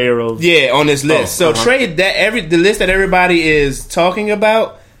greatest player of? on this list. Trey, the list that everybody is talking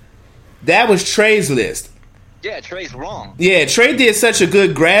about. That was Trey's list. Yeah, Trey's wrong. Yeah, Trey did such a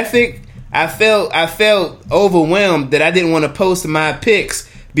good graphic. I felt overwhelmed that I didn't want to post my picks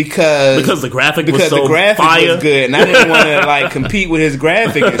because the graphic was good, and I didn't want to like compete with his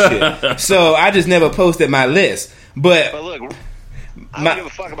graphic and shit. So I just never posted my list. But look, I don't give a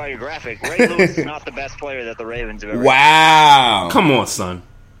fuck about your graphic. Ray Lewis is not the best player that the Ravens have ever. Wow! Come on, son.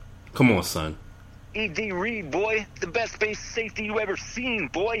 E.D. Reed, boy, the best base safety you ever seen,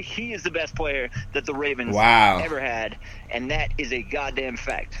 boy. He is the best player that the Ravens ever had, and that is a goddamn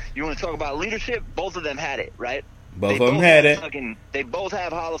fact. You want to talk about leadership? Both of them had it, right? Both of them had it. They both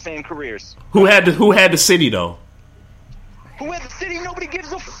have Hall of Fame careers. Who had the city though? Who had the city? Nobody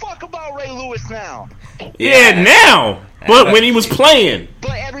gives a fuck about Ray Lewis now. Yeah, now. But when he was playing.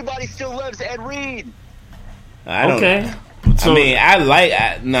 But everybody still loves Ed Reed. So, I mean,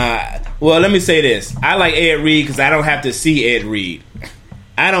 well, let me say this. I like Ed Reed because I don't have to see Ed Reed.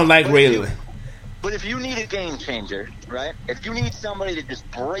 I don't like Ray Lewis. But if you need a game changer, right? If you need somebody to just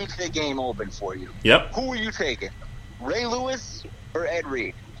break the game open for you, who are you taking? Ray Lewis or Ed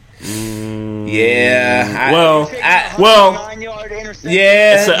Reed? Yeah. I was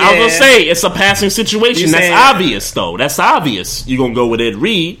gonna say it's a passing situation. That's obvious, though. That's obvious. You're gonna go with Ed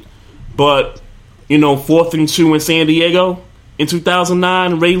Reed, but 4th and 2 in San Diego in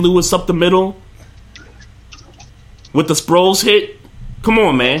 2009. Ray Lewis up the middle with the Sproles hit. Come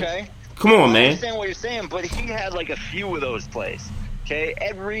on, man. Okay. Come on, man. I understand what you're saying, but he had like a few of those plays. Okay,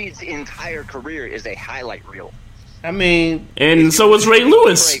 Ed Reed's entire career is a highlight reel. I mean, and so is Ray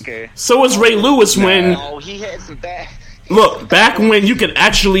Lewis. So is Ray Lewis when. No, he had some bad. Look, back when you could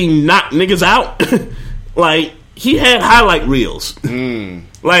actually knock niggas out, like he had highlight reels.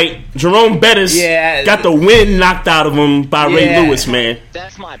 Like Jerome Bettis got the wind knocked out of him by Ray Lewis, man.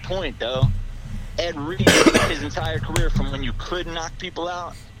 That's my point, though. Ed Reed, his entire career, from when you could knock people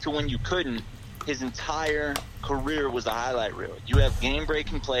out to when you couldn't, his entire career was a highlight reel. You have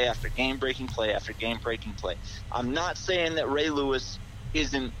game-breaking play after game-breaking play after game-breaking play. I'm not saying that Ray Lewis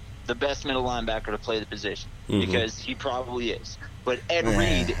isn't the best middle linebacker to play the position, because he probably is. But Ed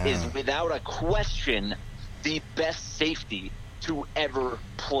Reed is, without a question, the best safety to ever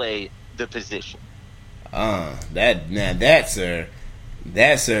play the position. That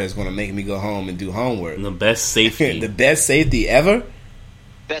sir is going to make me go home and do homework. The best safety. The best safety ever?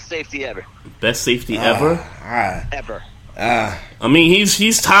 Best safety ever. Best safety ever? Ever. I mean,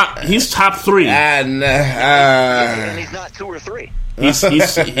 he's top 3. And he's not 2 or 3.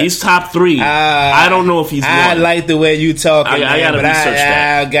 He's top 3. I don't know if he's one. I like the way you talking, I gotta research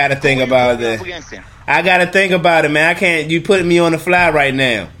that. I gotta think about it. I gotta think about it, man. I can't. You putting me on the fly right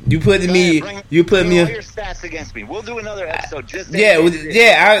now. You putting me. You putting me. All your stats against me. We'll do another episode.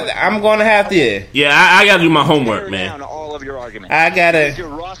 I'm gonna have to. Yeah, I gotta do my homework, man. Down all of your arguments. I gotta. Your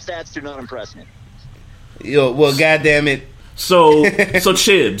raw stats do not impress me. Yo, well, goddamn it. So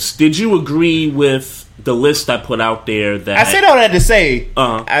Chibs, did you agree with the list I put out there? That I said all that to say.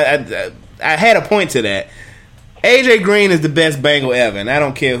 I had a point to that. AJ Green is the best Bengal ever, and I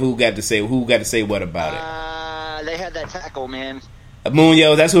don't care who got to say what about it. They had that tackle, man.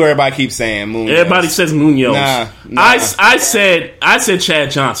 Munoz, that's who everybody keeps saying. Munoz. Everybody says Munoz. Nah. I said Chad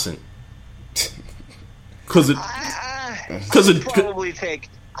Johnson.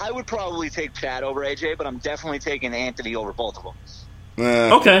 I would probably take Chad over AJ, but I'm definitely taking Anthony over both of them.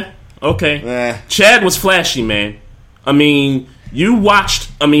 Okay. Chad was flashy, man. I mean,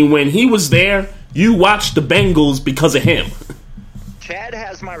 when he was there, you watched the Bengals because of him. Chad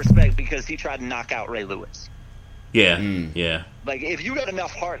has my respect because he tried to knock out Ray Lewis. Yeah, yeah. Like, if you got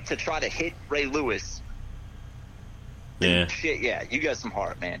enough heart to try to hit Ray Lewis, yeah, you got some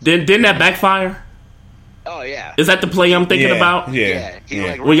heart, man. Didn't that backfire? Oh, yeah. Is that the play I'm thinking about? Yeah.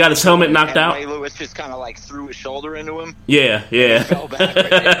 We got his helmet knocked out. Ray Lewis just kind of like threw his shoulder into him. Yeah. He fell back right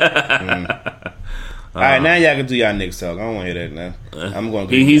there. All right, now y'all can do y'all Knicks talk. I don't want to hear that now. I'm going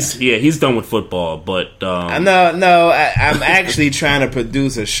to go. He's done with football, but no, I'm actually trying to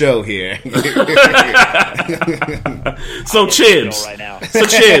produce a show here. So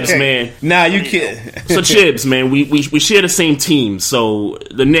Chibs, man. Nah, you can't. So Chibs, man, we share the same team. So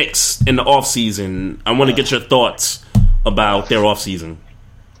the Knicks in the off season, I want to get your thoughts about their off season.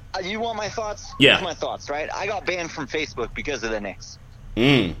 You want my thoughts? Yeah, here's my thoughts. Right, I got banned from Facebook because of the Knicks.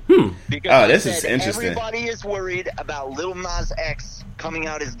 Because this is interesting. Everybody is worried about Lil Nas X coming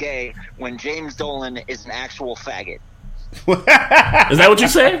out as gay when James Dolan is an actual faggot. Is that what you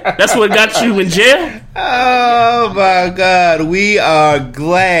said? That's what got you in jail? Oh my God. We are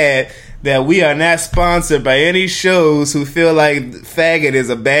glad that we are not sponsored by any shows who feel like faggot is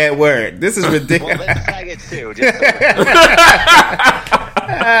a bad word. This is ridiculous. Well, that's faggot too.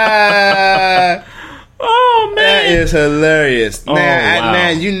 Oh man, that is hilarious. Oh, wow. Now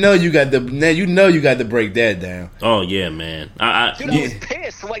you know you got to break that down. Oh yeah, man. I was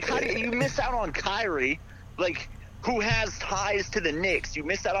pissed. Like, how did you miss out on Kyrie? Like, who has ties to the Knicks? You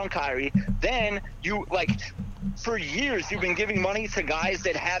missed out on Kyrie. Then you for years you've been giving money to guys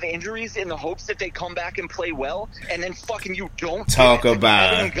that have injuries in the hopes that they come back and play well, and then fucking you don't talk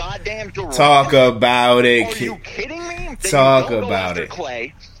about it. Goddamn Durant. Talk about it. Are you kidding me? Then talk you don't about go after it.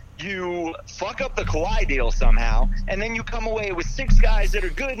 Clay. You fuck up the Kawhi deal somehow, and then you come away with 6 guys that are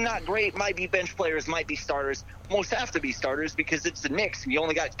good, not great, might be bench players, might be starters. Most have to be starters because it's the Knicks, and you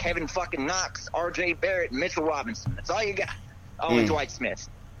only got Kevin fucking Knox, R.J. Barrett, and Mitchell Robinson. That's all you got. Oh, and Dwight Smith.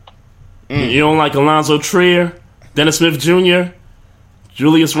 You don't like Alonzo Trier, Dennis Smith Jr.,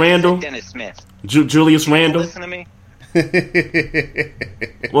 Julius Randle? Dennis Smith. Julius Randle? Listen to me.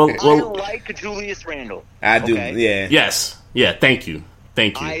 well, I like Julius Randle. I do, okay? yeah. Yes. Yeah, thank you.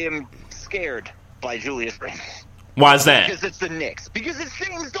 I am scared by Julius Randle. Why is that? Because it's the Knicks. Because it's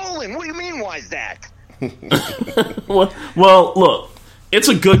James Dolan. What do you mean, why is that? well, look, it's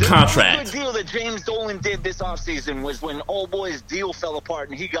a good contract. The deal that James Dolan did this offseason was when old boy's deal fell apart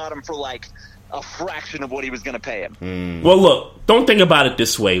and he got him for like a fraction of what he was going to pay him. Well, look, don't think about it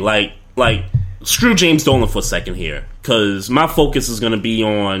this way. Like, screw James Dolan for a second here, because my focus is going to be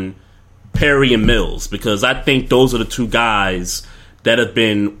on Perry and Mills, because I think those are the 2 guys that have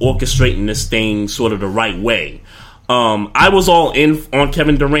been orchestrating this thing sort of the right way. I was all in on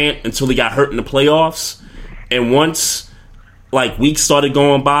Kevin Durant until he got hurt in the playoffs. And once, weeks started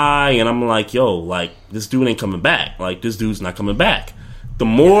going by, and I'm like, this dude ain't coming back. This dude's not coming back. The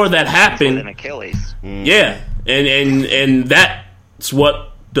more that happened... An Achilles. Yeah. And that's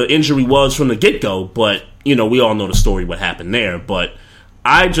what the injury was from the get-go. But, we all know the story, what happened there. But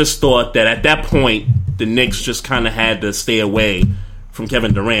I just thought that at that point, the Knicks just kind of had to stay away from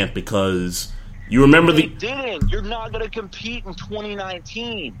Kevin Durant, because you remember they didn't. You're not going to compete in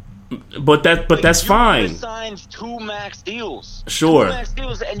 2019. But that's fine. You signed 2 max deals. Sure. 2 max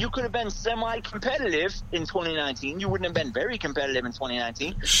deals, and you could have been semi-competitive in 2019. You wouldn't have been very competitive in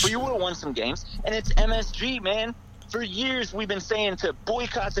 2019, but you would have won some games. And it's MSG, man. For years, we've been saying to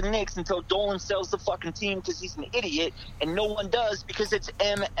boycott the Knicks until Dolan sells the fucking team because he's an idiot, and no one does because it's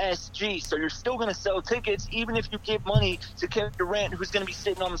MSG. So you're still going to sell tickets even if you give money to Kevin Durant, who's going to be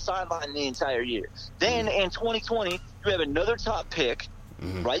sitting on the sideline the entire year. Then in 2020, you have another top pick,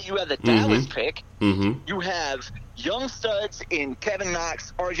 right? You have the Dallas pick. You have young studs in Kevin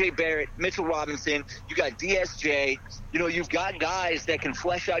Knox, RJ Barrett, Mitchell Robinson. You got DSJ. You know, you've got guys that can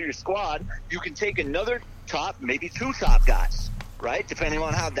flesh out your squad. You can take another top, maybe 2 top guys, right? Depending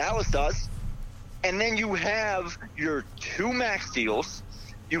on how Dallas does. And then you have your 2 max deals.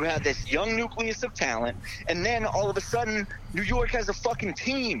 You have this young nucleus of talent. And then all of a sudden, New York has a fucking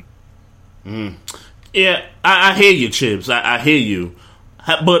team. Yeah, I hear you, Chibs. I hear you.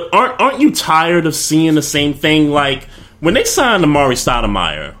 But aren't you tired of seeing the same thing? Like when they signed Amari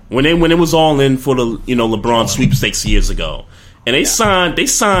Stoudemire, when it was all in for the LeBron sweepstakes years ago, and they signed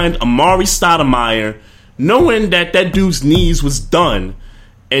Amari Stoudemire, knowing that dude's knees was done,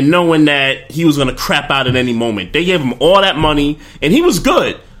 and knowing that he was going to crap out at any moment. They gave him all that money, and he was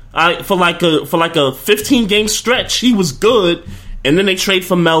good. For like a 15-game stretch, he was good. And then they trade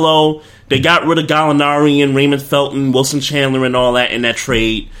for Melo. They got rid of Gallinari and Raymond Felton, Wilson Chandler, and all that in that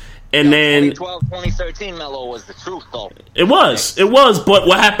trade. And then 2012, 2013, Melo was the truth, though. It was. But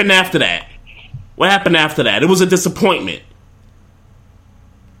what happened after that? It was a disappointment.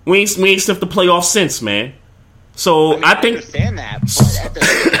 We ain't sniffed the playoffs since, man. So I think. I understand that, but at the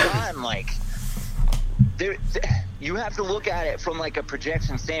same time, like, you have to look at it from like a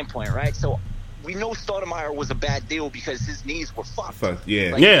projection standpoint, right? So. We know Stoudemire was a bad deal because his knees were fucked.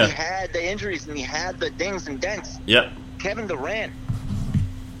 Yeah. He had the injuries and he had the dings and dents. Yep. Kevin Durant,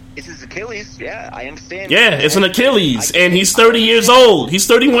 it's his Achilles. Yeah, I understand. Yeah, it's an Achilles, and he's 30 years old. He's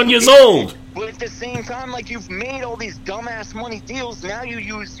 31 years old. But at the same time, like, you've made all these dumbass money deals. Now you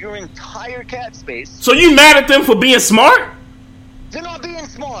use your entire cap space. So you mad at them for being smart? They're not being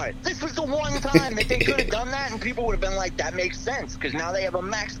smart. This was the one time that they could have done that, and people would have been like, "That makes sense," because now they have a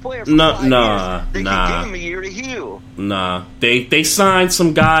max player for 5 years. They can give him a year to heal. Nah, they signed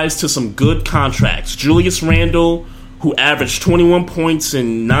some guys to some good contracts. Julius Randle, who averaged 21 points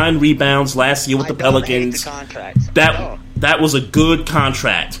and 9 rebounds last year with the Pelicans. That was a good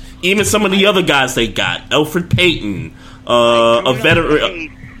contract. Even some of the other guys they got, Elfrid Payton, a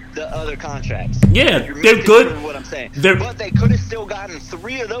veteran. The other contracts. Yeah, they're good. What I'm saying. But they could have still gotten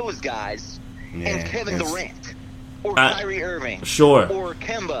 3 of those guys and Kevin Durant or Kyrie Irving. Sure. Or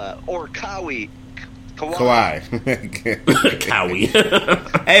Kemba or Kawhi. Kawhi.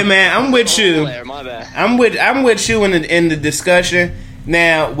 Hey man, I'm with you. My bad. I'm with you in the discussion.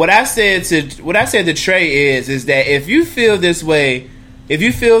 Now, what I said to Trey is that if you feel this way, if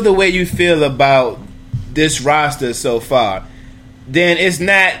you feel the way you feel about this roster so far, then it's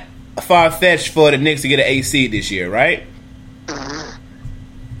not far-fetched for the Knicks to get an AC this year, right?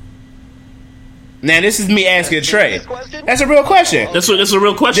 Now, this is me asking Trey. That's a real question. That's a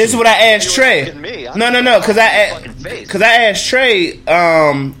real question. This is what I asked Trey. No, because I asked Trey,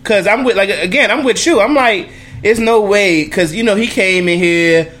 because I'm with you. I'm like, there's no way, because, he came in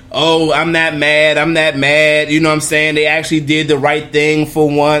here, I'm not mad, you know what I'm saying? They actually did the right thing for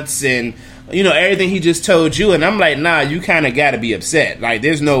once, and everything he just told you, and I'm like, nah, you kind of got to be upset. Like,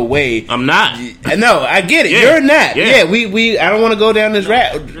 there's no way. I'm not. No, I get it. Yeah. You're not. Yeah, we. I don't want to go down this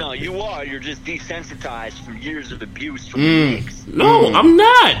route. No, you are. You're just desensitized from years of abuse from the Knicks. No, I'm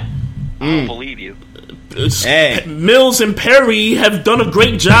not. I don't believe you. Hey. Mills and Perry have done a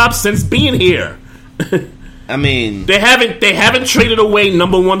great job since being here. I mean, they haven't traded away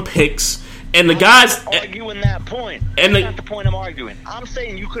number 1 picks. And the guys arguing that point. That's not the point I'm arguing. I'm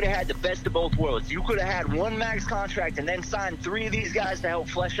saying you could have had the best of both worlds. You could have had 1 max contract and then signed 3 of these guys to help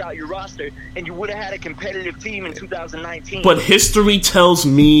flesh out your roster, and you would have had a competitive team in 2019. But history tells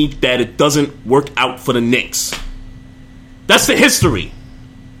me that it doesn't work out for the Knicks. That's the history.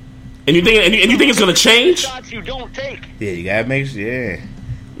 And you think it's going to change? Shots you don't take. Yeah, you gotta make sure.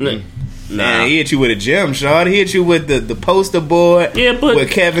 Yeah. Nah, he hit you with a gem shot. He hit you with the poster board. Yeah, but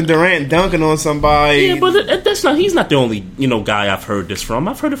with Kevin Durant dunking on somebody. Yeah, but that's not. He's not the only guy I've heard this from.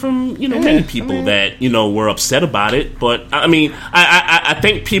 I've heard it from many people that were upset about it. But I mean, I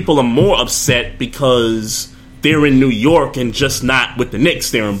think people are more upset because they're in New York and just not with the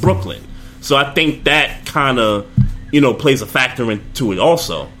Knicks. They're in Brooklyn. So I think that kind of plays a factor into it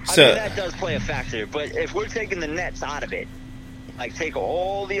also. I mean, that does play a factor. But if we're taking the Nets out of it. Like, take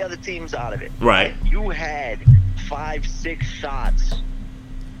all the other teams out of it. Right. You had 5-6 shots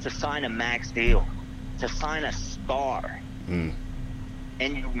to sign a max deal, to sign a star. And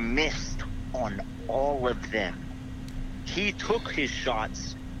you missed on all of them. He took his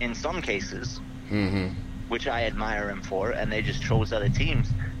shots in some cases, which I admire him for, and they just chose other teams.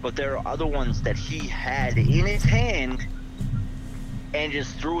 But there are other ones that he had in his hand and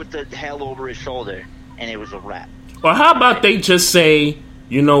just threw it the hell over his shoulder, and it was a wrap. Or how about they just say,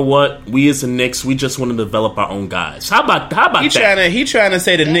 you know what? We as the Knicks, we just want to develop our own guys. How about that? He trying to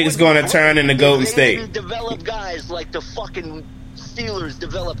say the Knicks going to turn into Golden State. They develop guys like the fucking Steelers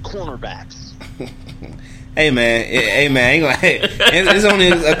develop cornerbacks. Hey man, ain't gonna. It's only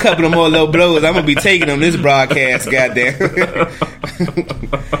a couple of more low blows. I'm gonna be taking on this broadcast. Goddamn.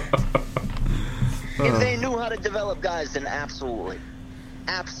 If they knew how to develop guys, then absolutely,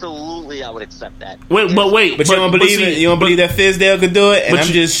 I would accept that. But you don't believe it. You don't believe that Fizdale could do it. And I'm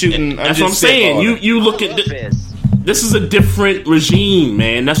just shooting. That's what I'm saying. You look at this is a different regime,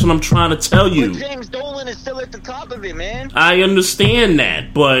 man. That's what I'm trying to tell you. But James Dolan is still at the top of it, man. I understand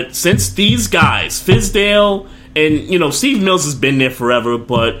that, but since these guys, Fizdale and Steve Mills has been there forever,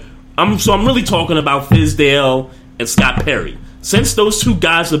 but I'm really talking about Fizdale and Scott Perry. Since those two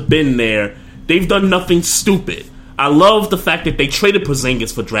guys have been there, they've done nothing stupid. I love the fact that they traded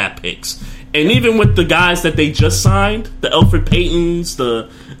Porzingis for draft picks, and even with the guys that they just signed, the Elfrid Paytons, the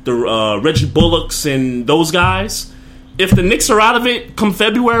Reggie Bullocks, and those guys. If the Knicks are out of it come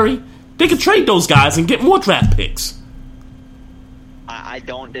February, they could trade those guys and get more draft picks. I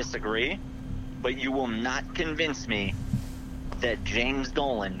don't disagree, but you will not convince me that James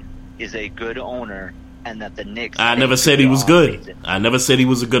Dolan is a good owner and that the Knicks... I never said he was good. I never said he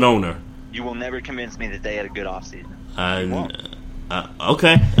was a good owner. You will never convince me that they had a good offseason.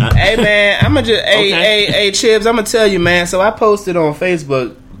 Okay. Hey, man, I'm going to just... Hey, Chibs, I'm going to tell you, man. So I posted on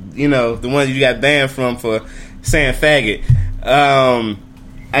Facebook, the ones you got banned from for... saying faggot.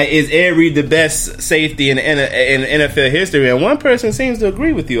 Is Ed Reed the best safety in NFL history? And one person seems to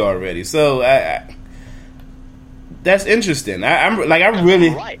agree with you already. So that's interesting. I'm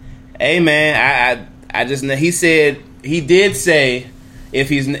really. Right. Hey man, I just know he did say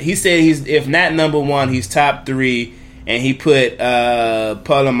if not number one, he's top 3. And he put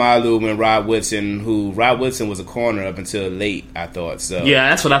Polamalu and Rod Woodson, Rod Woodson was a corner up until late, I thought. So yeah,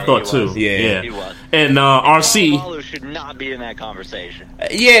 that's what I thought too. Yeah. He was. And RC Polamalu should not be in that conversation.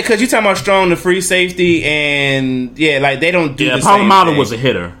 Yeah, because you're talking about strong to free safety, and they don't do the same thing. Polamalu was a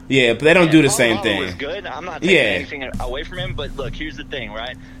hitter. Yeah, but they don't do the same thing. Was good. I'm not taking anything away from him, but look, here's the thing,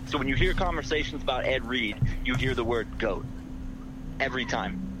 right? So when you hear conversations about Ed Reed, you hear the word GOAT every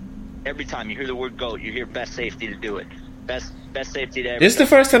time. Every time you hear the word GOAT, you hear best safety to do it. Best safety to ever. This is the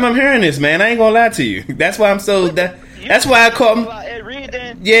first time I'm hearing this, man. I ain't gonna lie to you. That's why I'm so. That's why I call him. Ed Reed,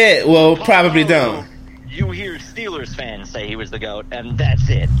 then? Yeah, well, probably don't. You hear Steelers fans say he was the GOAT, and that's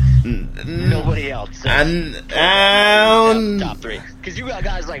it. Nobody else. Top 3. Because you got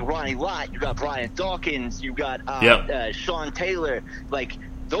guys like Ronnie Lott, you got Brian Dawkins, you got Sean Taylor. Like,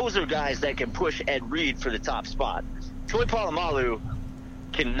 those are guys that can push Ed Reed for the top spot. Troy Polamalu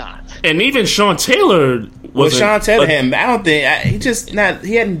cannot. And even Sean Taylor was. Sean Taylor, I don't think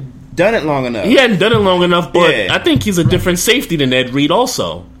he hadn't done it long enough. He hadn't done it long enough, but I think he's a different safety than Ed Reed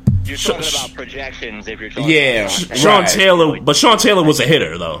also. You're talking about projections if you're talking about Sean Taylor, but Sean Taylor was a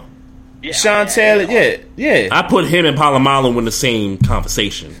hitter though. Yeah, Sean Taylor, yeah. I put him and Polamalu in the same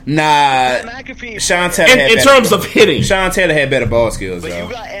conversation. Nah, Sean Taylor in terms of hitting, Sean Taylor had better ball skills. But though.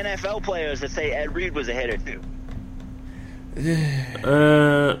 You got NFL players that say Ed Reed was a hitter too.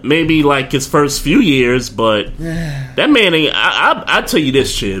 Maybe like his first few years, but that man ain't. I tell you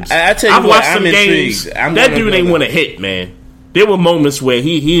this, Chibs. I tell you I've watched some games. Intrigued. That dude ain't want to hit, man. There were moments where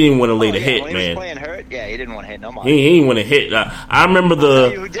he didn't want to lay the hit, when man. He was playing hurt. Yeah, he didn't want to hit no more. He didn't want to hit. I remember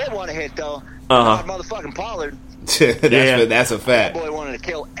who did want to hit though? Motherfucking Pollard. That's a fact. That boy wanted to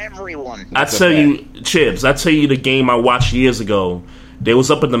kill everyone. I tell you, Chibs. I tell you the game I watched years ago. They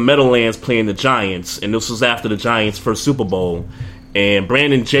was up in the Meadowlands playing the Giants, and this was after the Giants' first Super Bowl. And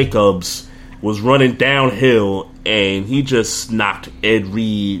Brandon Jacobs was running downhill, and he just knocked Ed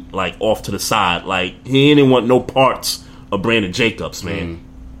Reed like off to the side. Like he didn't want no parts of Brandon Jacobs, man.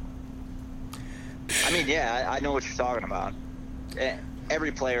 I mean, yeah, I know what you're talking about.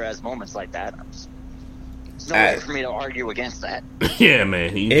 Every player has moments like that. There's no way for me to argue against that. Yeah,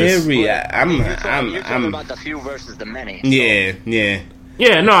 man. You're talking about the few versus the many. So. Yeah.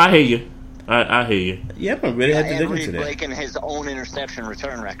 No, I hear you. I hear you. Yeah, I really have to look into that. Breaking his own interception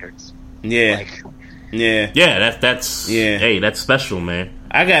return records. Yeah. That's Hey, that's special, man.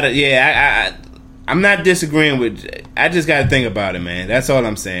 I gotta. Yeah, I'm not disagreeing with. I just gotta think about it, man. That's all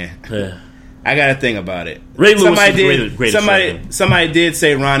I'm saying. Yeah. I gotta think about it. Ray Lewis somebody did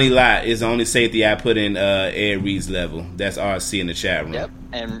say Ronnie Lott is the only safety I put in Ed Reed's level. That's RC in the chat room. Yep,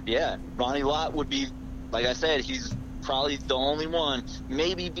 and Ronnie Lott would be, like I said, he's probably the only one.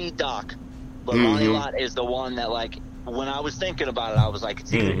 Maybe be Doc, but Ronnie Lott is the one that, like, when I was thinking about it, I was like,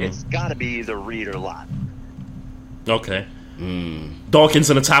 it's got to be either Reed or Lott. Okay. Dawkins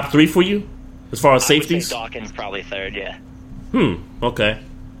in the top 3 for you as far as safeties? I would say Dawkins probably third. Yeah. Okay.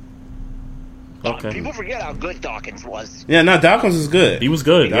 People forget how good Dawkins was. Yeah, no, Dawkins was good. He was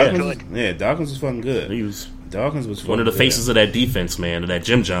good. Dawkins was fucking good. Dawkins was one of the faces of that defense, man, of that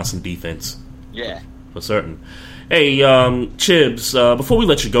Jim Johnson defense. Yeah, for certain. Hey, Chibs, before we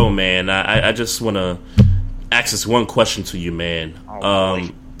let you go, man, I just want to ask this one question to you, man.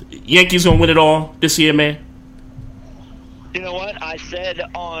 Yankees gonna win it all this year, man? You know what? I said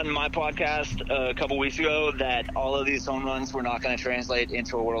on my podcast a couple weeks ago that all of these home runs were not going to translate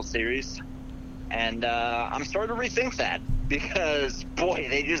into a World Series. And I'm starting to rethink that because, boy,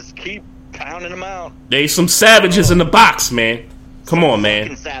 they just keep pounding them out. There's some savages in the box, man. Come on, man.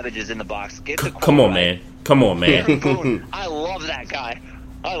 Fucking savages in the box. Get the Come on, man. Come on, man. Aaron Boone, I love that guy.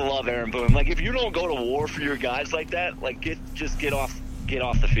 I love Aaron Boone. Like, if you don't go to war for your guys like that, like, get off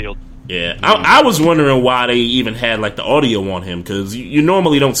the field. Yeah, I was wondering why they even had like the audio on him because you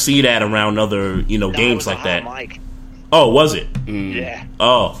normally don't see that around other games like that. Mic. Oh, was it? Yeah.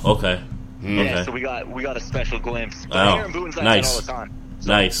 Oh, okay. Yeah, okay. So we got a special glimpse. But Aaron Boone's like that all the time. So.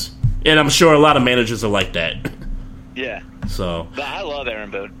 Nice. And I'm sure a lot of managers are like that. Yeah. So. But I love Aaron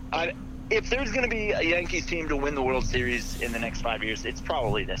Boone. If there's going to be a Yankees team to win the World Series in the next 5 years, it's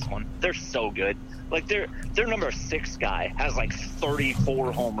probably this one. They're so good. Like their number 6 guy has like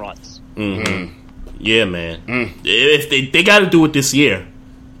 34 home runs. Mm-hmm. Yeah, man. If they got to do it this year,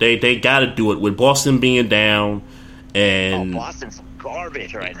 they got to do it with Boston being down and Boston's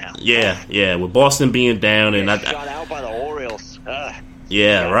garbage right now. Yeah. With Boston being down and shot out by the Orioles.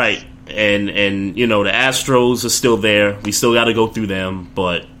 Yeah, right. And the Astros are still there. We still got to go through them,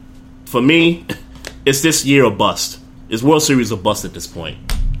 but for me, it's this year or bust. It's World Series or bust at this point.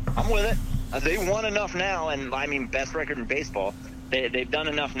 I'm with it. They won enough now, and I mean, best record in baseball. They've done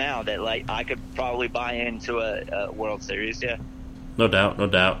enough now that like I could probably buy into a World Series. Yeah, no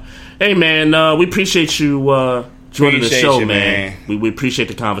doubt. Hey, man, we appreciate you joining the show, man. We appreciate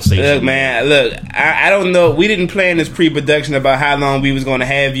the conversation. Look, man. I don't know. We didn't plan this pre-production about how long we was going to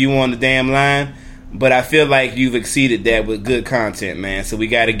have you on the damn line. But I feel like you've exceeded that with good content, man. So we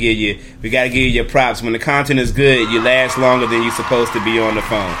got to give you your props. When the content is good, you last longer than you're supposed to be on the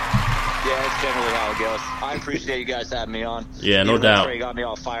phone. Yeah, that's generally how it goes. I appreciate you guys having me on. Yeah, no doubt. Trey got me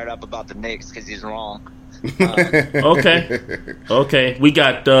all fired up about the Knicks because he's wrong. Okay. We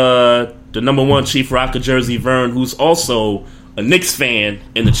got the number 1 Chief Rocker Jersey Vern, who's also a Knicks fan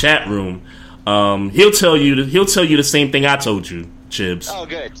in the chat room. He'll tell you the same thing I told you, Chibs. Oh,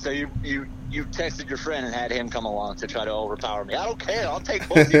 good. So you texted your friend and had him come along to try to overpower me. I don't care. I'll take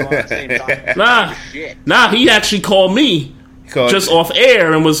both of you on at the same time. Nah. He actually called me just off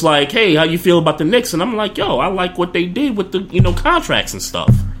air and was like, "Hey, how you feel about the Knicks?" And I'm like, "Yo, I like what they did with the contracts and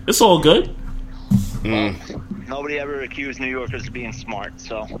stuff. It's all good." Well, nobody ever accused New Yorkers of being smart,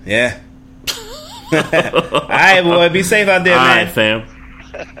 so yeah. All right, boy, be safe out there, man. All right, fam.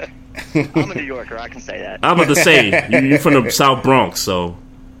 I'm a New Yorker. I can say that. I'm about to say you're from the South Bronx, so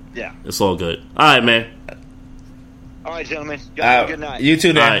yeah, it's all good. All right, man. All right, gentlemen. Y'all have a good night. You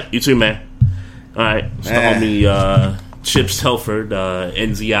too, man. All right, you too, man. All right, it's the homie Chips Telford,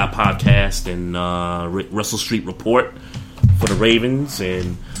 NZI podcast and Russell Street Report for the Ravens,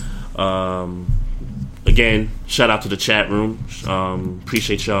 and again, shout out to the chat room.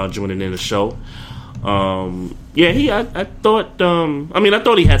 Appreciate y'all joining in the show. I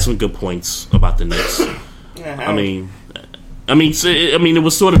thought he had some good points about the Knicks. I mean, it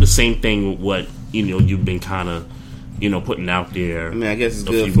was sort of the same thing with what you've been kind of putting out there. I mean, I guess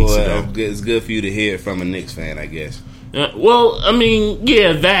it's good for you to hear it from a Knicks fan, I guess. That,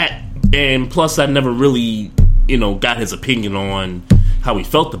 and plus I never really got his opinion on how he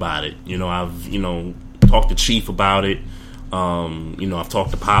felt about it. I've talked to Chief about it. I've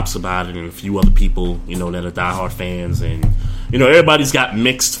talked to Pops about it and a few other people, that are diehard fans, and everybody's got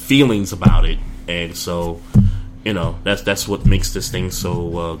mixed feelings about it, and so that's what makes this thing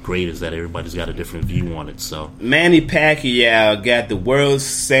so great, is that everybody's got a different view on it. So Manny Pacquiao got the world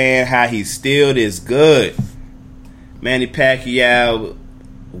saying how he's still this good. Manny Pacquiao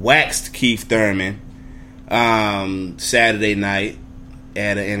waxed Keith Thurman Saturday night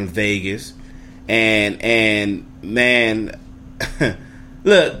in Vegas, and man,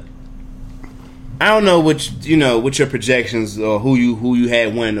 look, I don't know what your projections or who you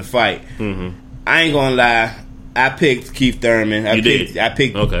had winning the fight. Mm-hmm. I ain't gonna lie, I picked Keith Thurman. I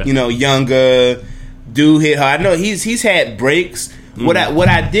picked okay. Younger dude, hit hard. I know he's had breaks. Mm-hmm.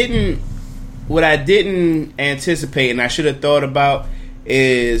 What I didn't anticipate, and I should have thought about,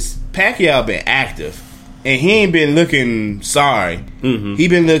 is Pacquiao been active. and he ain't been looking sorry. Mm-hmm. He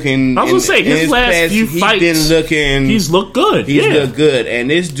been looking. I was gonna say his last few fights, he's looked good. He's looked good, and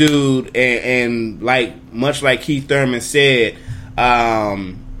this dude, and like much like Keith Thurman said,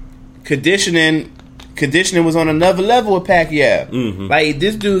 conditioning was on another level with Pacquiao. Mm-hmm. Like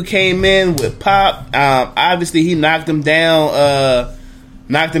this dude came in with pop. Obviously, he knocked him down.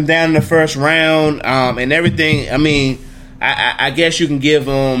 Knocked him down in the first round, and everything. I mean, I guess you can give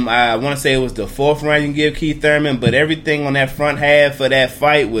him. I want to say it was the fourth round you can give Keith Thurman, but everything on that front half of that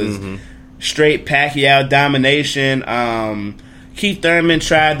fight was straight Pacquiao domination. Keith Thurman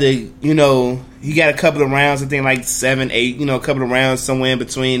tried to, he got a couple of rounds. I think like 7, 8. A couple of rounds somewhere in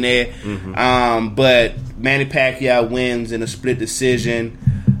between there. But Manny Pacquiao wins in a split decision.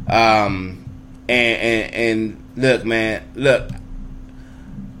 And look, man, look.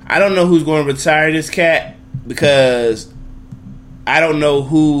 I don't know who's going to retire this cat because I don't know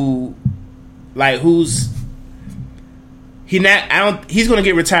he's going to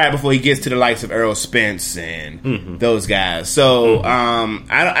get retired before he gets to the likes of Errol Spence and those guys. So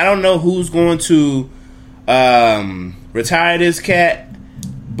I don't know who's going to retire this cat,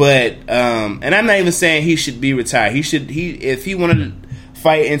 but and I'm not even saying he should be retired. If he wanted to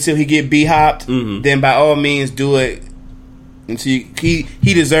fight until he get b-hopped, then by all means do it. Until he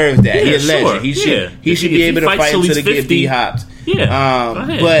deserves that. He's a legend. He should be able to fight until he get b-hopped.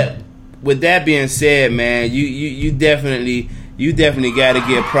 But with that being said, man, you definitely got to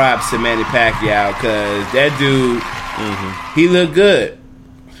give props to Manny Pacquiao because that dude, he looked good.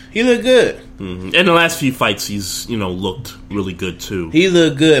 He looked good. In the last few fights, he's looked really good too. He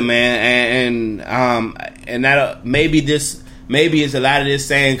looked good, man, and that maybe it's a lot of this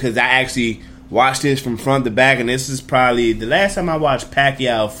saying because I actually watched this from front to back, and this is probably the last time I watched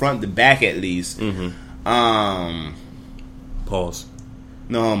Pacquiao front to back at least. Pause.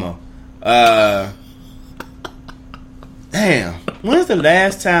 No homo. Damn. When's the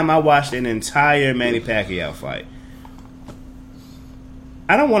last time I watched an entire Manny Pacquiao fight?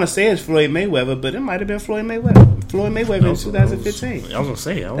 I don't want to say it's Floyd Mayweather, but it might have been Floyd Mayweather. Floyd Mayweather in 2015. I was going to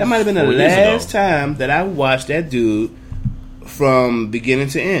say. That might have been the last time that I watched that dude from beginning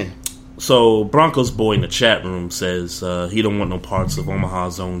to end. So, Broncos boy in the chat room says he don't want no parts of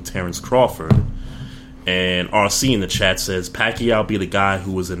Omaha's own Terrence Crawford. And RC in the chat says Pacquiao be the guy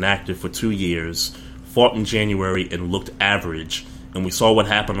who was inactive for 2 years, fought in January and looked average, and we saw what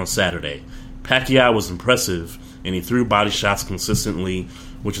happened on Saturday. Pacquiao was impressive, and he threw body shots consistently,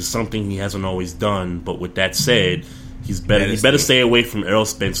 which is something he hasn't always done. But with that said, he better stay away from Errol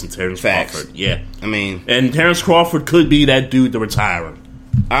Spence and Terrence Crawford. Yeah, I mean, and Terrence Crawford could be that dude to retire him.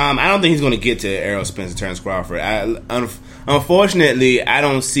 I don't think he's going to get to Errol Spence and Terrence Crawford. Unfortunately, I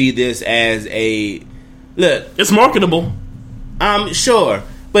don't see this as a look. It's marketable. Sure,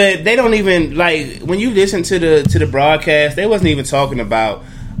 but they don't even when you listen to the broadcast. They wasn't even talking about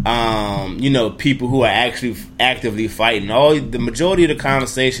people who are actually actively fighting. The majority of the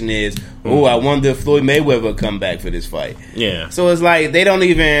conversation is, I wonder if Floyd Mayweather will come back for this fight. Yeah. So it's like they don't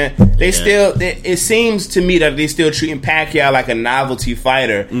even. It seems to me that they're still treating Pacquiao like a novelty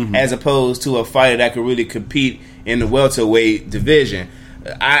fighter as opposed to a fighter that could really compete in the welterweight division.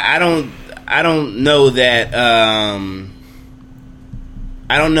 I don't know that.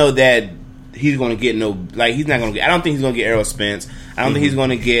 I don't know that he's going to get he's not going to get. I don't think he's going to get Errol Spence. I don't think he's going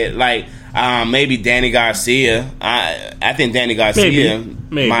to get maybe Danny Garcia. I think Danny Garcia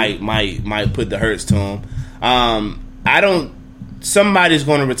might put the hurts to him. Somebody's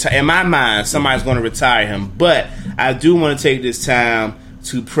going to retire. In my mind, somebody's going to retire him. But I do want to take this time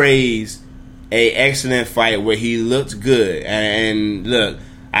to praise a excellent fight where he looked good. And look,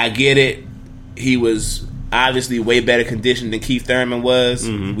 I get it. He was obviously way better conditioned than Keith Thurman was.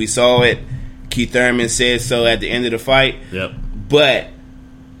 We saw it. Keith Thurman said so at the end of the fight. Yep. But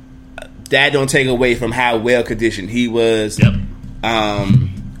that don't take away from how well conditioned he was. Yep.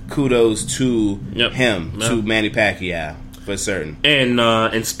 Kudos to him, to Manny Pacquiao, for certain.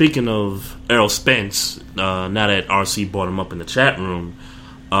 And speaking of Errol Spence, now that RC brought him up in the chat room,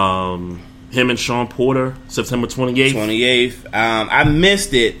 him and Sean Porter, September 28th. I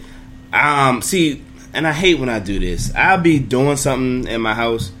missed it. See, and I hate when I do this. I'll be doing something in my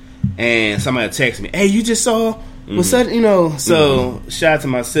house, and somebody will text me, "Hey, you just saw what's up?" So shout out to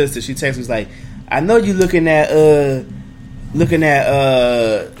my sister. She texted me like, "I know you looking at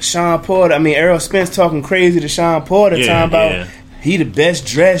Sean Porter. I mean, Errol Spence talking crazy to Sean Porter, talking about he the best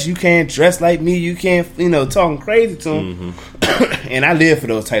dressed. You can't dress like me. You can't, talking crazy to him." And I live for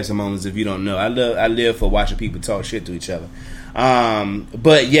those types of moments. If you don't know, I live for watching people talk shit to each other.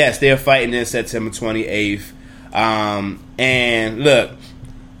 But yes, they're fighting in September 28th. And look,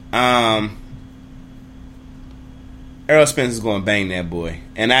 Errol Spence is going to bang that boy.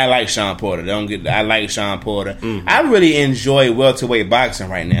 And I like Sean Porter. I like Sean Porter. Mm-hmm. I really enjoy welterweight boxing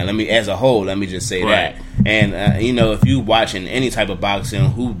right now. Let me just say that. And if you watching any type of boxing,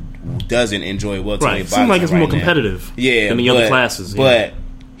 who doesn't enjoy welterweight boxing? Seems like it's right more now? competitive than the other classes. But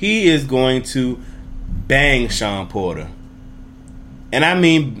he is going to bang Sean Porter. And I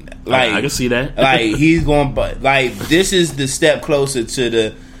mean, like, I can see that. Like, he's going, like, this is the step closer to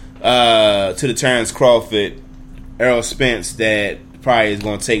the Terrence Crawford, Errol Spence that probably is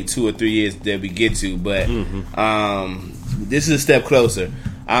going to take 2 or 3 years that we get to. But this is a step closer.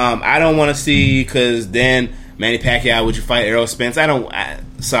 I don't want to see, because then Manny Pacquiao, would you fight Errol Spence? I don't want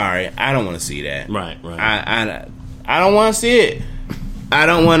to see that. Right. I don't want to see it. I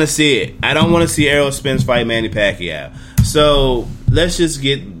don't want to see it. I don't want to see Errol Spence fight Manny Pacquiao. So let's just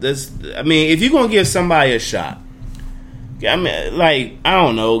get this. I mean, if you're gonna give somebody a shot, I mean, like, I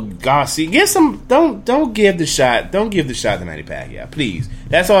don't know, Garcia, get some. Don't give the shot. Don't give the shot to Manny Pacquiao, please.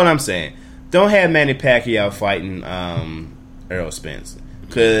 That's all I'm saying. Don't have Manny Pacquiao fighting Errol Spence,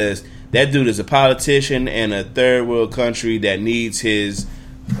 because that dude is a politician in a third world country that needs his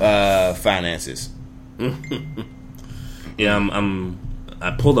finances. Yeah, I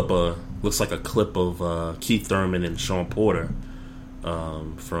pulled up looks like a clip of Keith Thurman and Sean Porter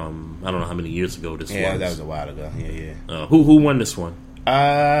from, I don't know how many years ago this was. Yeah, that was a while ago. Yeah. Who won this one?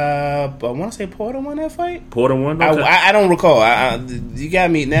 I want to say Porter won that fight. Porter won? Okay. I don't recall. You got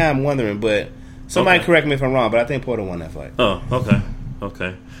me now. I'm wondering, but somebody correct me if I'm wrong. But I think Porter won that fight. Oh,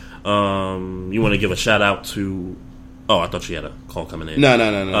 okay. You want to give a shout out to? Oh, I thought you had a call coming in.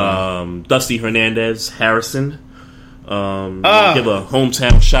 No. Dusty Hernandez Harrison. Give a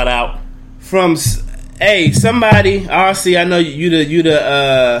hometown shout out from somebody. RC, I know you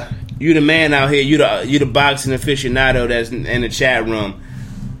the man out here. You the boxing aficionado that's in the chat room.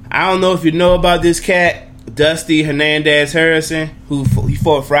 I don't know if you know about this cat, Dusty Hernandez Harrison, he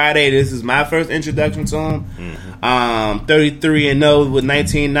fought Friday. This is my first introduction to him. 33-0 with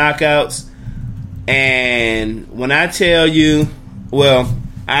 19 knockouts. And when I tell you, well,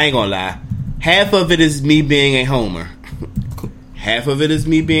 I ain't gonna lie, half of it is me being a homer.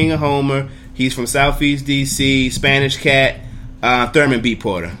 He's from Southeast DC, Spanish cat. Thurman beat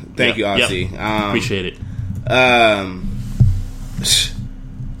Porter. Thank you, RC. Appreciate it.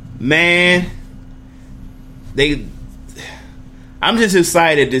 Man, I'm just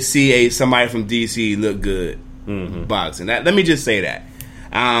excited to see somebody from DC look good boxing. Let me just say that.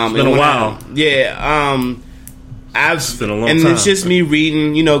 It's been a while. It's been a long time. It's just me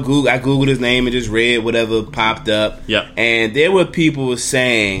reading, Google. I Googled his name and just read whatever popped up. Yep. And there were people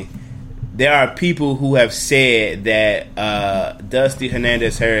saying, there are people who have said that Dusty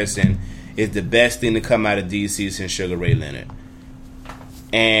Hernandez Harrison is the best thing to come out of DC since Sugar Ray Leonard.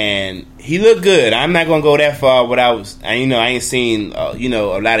 And he looked good. I'm not gonna go that far without, I ain't seen a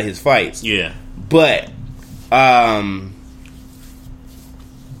lot of his fights. Yeah. But and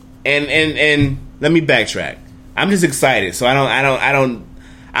let me backtrack. I'm just excited. So I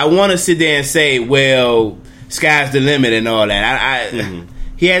want to sit there and say, well, sky's the limit and all that.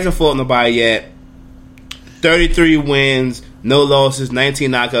 He hasn't fought nobody yet. 33 wins, no losses, 19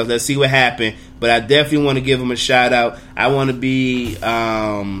 knockouts. Let's see what happened. But I definitely want to give him a shout out. I want to be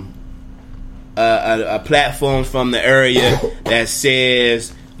a platform from the area that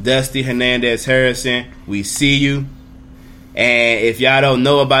says, Dusty Hernandez Harrison, we see you. And if y'all don't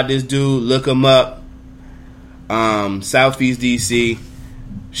know about this dude, look him up. Southeast DC,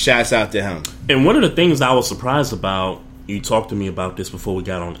 shouts out to him. And one of the things I was surprised about, you talked to me about this before we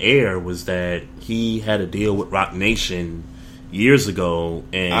got on air, was that he had a deal with Rock Nation years ago,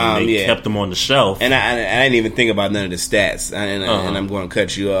 and they kept him on the shelf. And I didn't even think about none of the stats, and I'm going to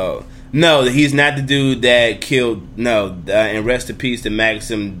cut you off. No, he's not the dude that killed. No, and rest in peace to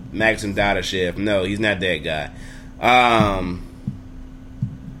Maxim Dadashev. No, he's not that guy.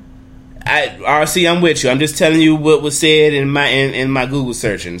 RC, I'm with you. I'm just telling you what was said in my Google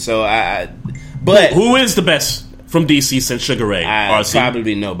searching. So but who is the best from DC since SugarRay? RC?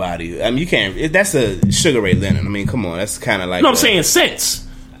 Probably nobody. I mean, you can't. That's a Sugar Ray Leonard. I mean, come on. That's kind of like. No, I'm saying since.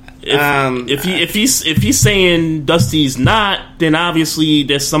 If he's saying Dusty's not, then obviously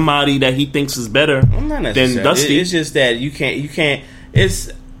there's somebody that he thinks is better than Dusty. It's just that you can't.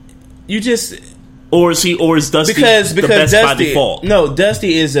 Or is Dusty because the best Dusty, by default? No,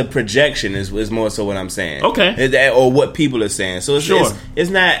 Dusty is a projection. Is more so what I'm saying. Okay, or what people are saying. So it's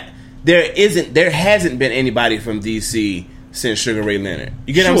not. There hasn't been anybody from DC since Sugar Ray Leonard.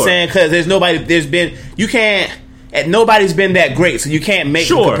 You get what I'm saying? Because there's nobody. Nobody's been that great, so you can't make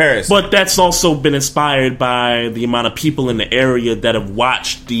a comparison. But that's also been inspired by the amount of people in the area that have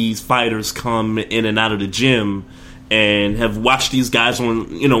watched these fighters come in and out of the gym and have watched these guys on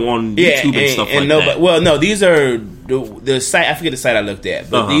YouTube and stuff like that. Well, no, these are the site. I forget the site I looked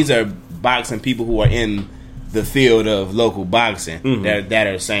at, but these are boxing people who are in the field of local boxing that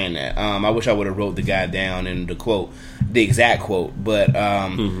are saying that. I wish I would have wrote the guy down in the exact quote. But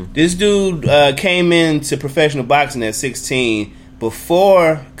this dude came into professional boxing at 16.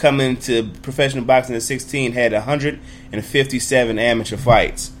 Before coming to professional boxing at 16, had 157 amateur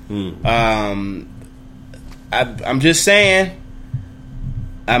fights. I'm just saying,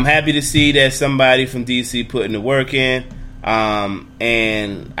 I'm happy to see that somebody from DC putting the work in.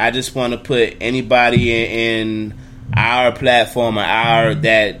 And I just want to put anybody in our platform or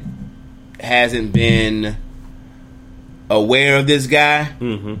that hasn't been aware of this guy,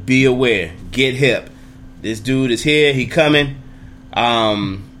 be aware. Get hip. This dude is here. He coming.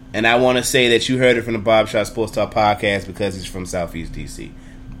 And I want to say that you heard it from the Barbershop Sports Talk podcast because he's from Southeast DC.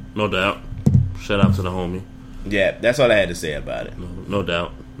 No doubt. Shout out to the homie. Yeah, that's all I had to say about it. No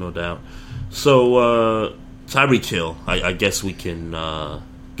doubt. So, Tyreek Hill, I guess we can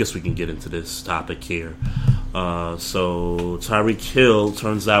get into this topic here. So Tyreek Hill,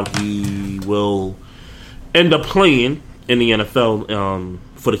 turns out he will end up playing in the NFL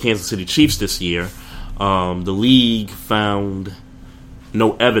for the Kansas City Chiefs this year. The league found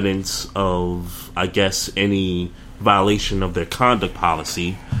no evidence of, I guess, any violation of their conduct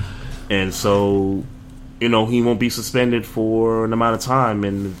policy, and so he won't be suspended for an amount of time,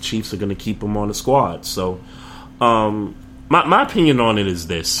 and the Chiefs are going to keep him on the squad. So my opinion on it is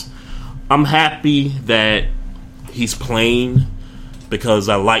this: I'm happy that he's playing because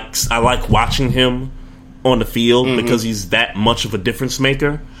I like watching him on the field because he's that much of a difference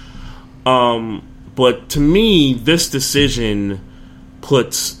maker. But to me, this decision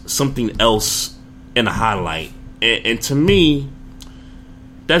puts something else in a highlight, and to me,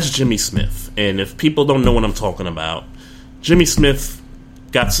 that's Jimmy Smith. And if people don't know what I'm talking about, Jimmy Smith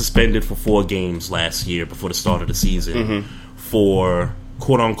got suspended for 4 games last year before the start of the season for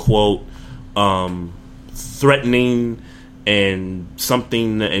quote-unquote threatening and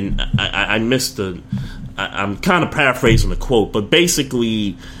something, and I missed I'm kind of paraphrasing the quote, but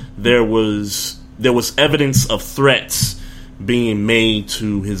basically there was evidence of threats being made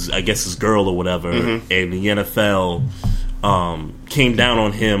to his girl or whatever, and the NFL came down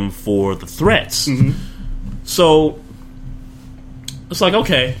on him for the threats. So it's like,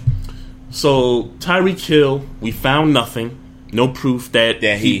 okay, so Tyreek Hill, we found nothing, no proof that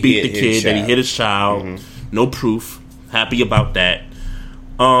he beat the kid, that he hit his child, no proof. Happy about that.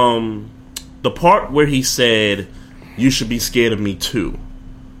 The part where he said, "You should be scared of me too."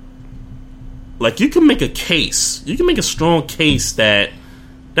 Like, you can make a case. You can make a strong case that's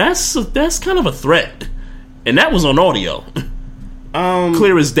kind of a threat. And that was on audio.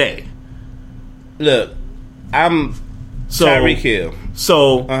 Clear as day. Look, I'm Tyreek Hill.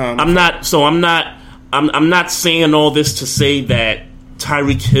 So I'm not saying all this to say that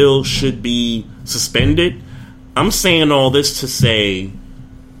Tyreek Hill should be suspended. I'm saying all this to say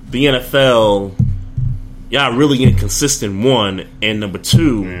the NFL, y'all really inconsistent, one, and number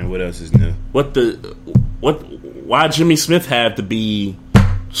two. Man, what else is new? Why Jimmy Smith had to be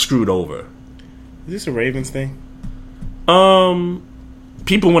screwed over? Is this a Ravens thing?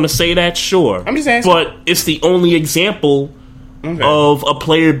 People want to say that, sure. I'm just asking. But it's the only example of a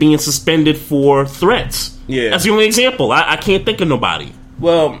player being suspended for threats. Yeah. That's the only example. I can't think of nobody.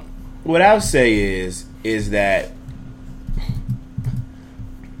 Well, what I'll say is that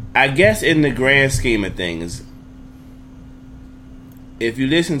I guess in the grand scheme of things, if you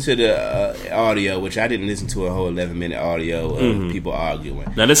listen to the audio, which I didn't listen to a whole 11-minute audio of people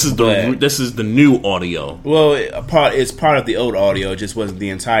arguing. Now this is the new audio. Well, it's part of the old audio. It just wasn't the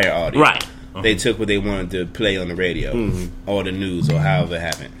entire audio. Right. They took what they wanted to play on the radio or the news or however it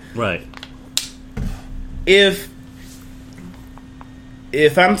happened. Right. If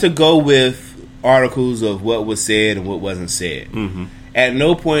I'm to go with articles of what was said and what wasn't said, at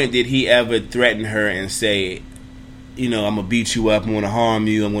no point did he ever threaten her and say, I'm going to beat you up, I'm going to harm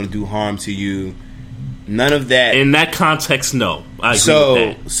you, I'm going to do harm to you. None of that. In that context, no. I agree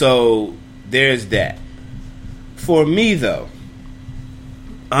with that. So there's that. For me, though,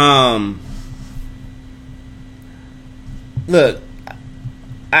 look,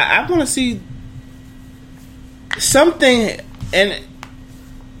 I want to see something, and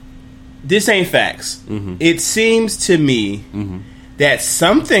this ain't facts. It seems to me that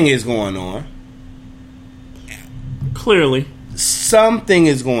something is going on. Clearly. Something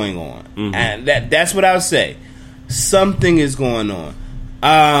is going on. And that's what I would say. Something is going on.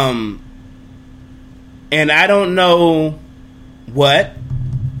 And I don't know what.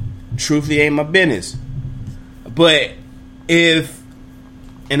 Truthfully, ain't my business. But if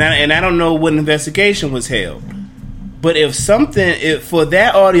and I don't know what investigation was held, but if for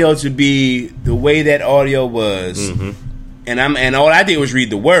that audio to be the way that audio was, and all I did was read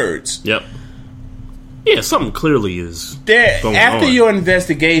the words. Yep. Yeah, something clearly is going after on. Your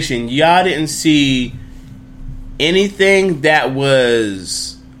investigation, y'all didn't see anything that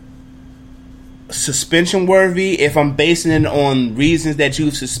was suspension worthy. If I'm basing it on reasons that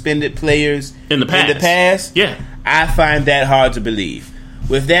you've suspended players in the past, yeah, I find that hard to believe.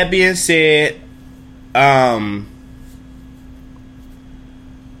 With that being said,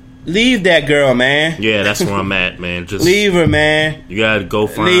 leave that girl, man. Yeah, that's where I'm at, man. Just leave her, man. You gotta go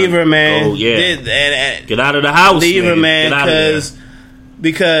find. Leave her, man. Get out of the house. Leave her, man.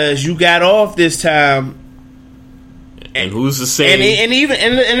 Because you got off this time. And who's to say?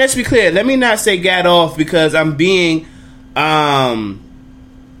 And let's be clear. Let me not say got off because I'm being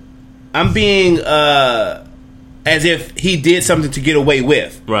as if he did something to get away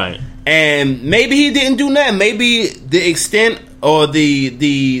with. Right. And maybe he didn't do nothing. Maybe the extent or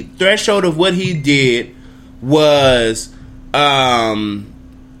the threshold of what he did was the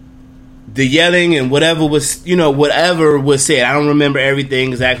yelling and whatever was said. I don't remember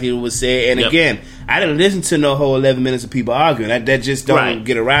everything exactly what was said. And again, I didn't listen to no whole 11 minutes of people arguing. That just don't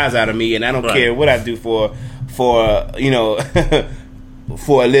get a rise out of me. And I don't care what I do for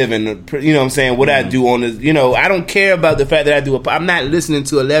for a living, you know what I'm saying? What I do on this, I don't care about the fact that I do I'm not listening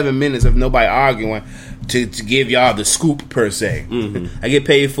to 11 minutes of nobody arguing to give y'all the scoop per se. I get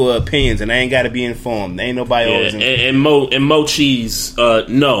paid for opinions, and I ain't got to be informed. Ain't nobody always. And Mo Cheese,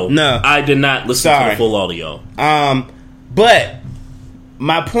 no, I did not listen to the full audio. But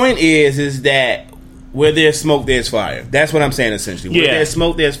my point is that where there's smoke, there's fire. That's what I'm saying essentially. Where there's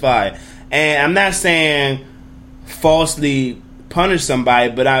smoke, there's fire. And I'm not saying falsely punish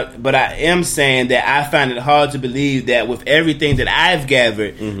somebody, but I am saying that I find it hard to believe that with everything that I've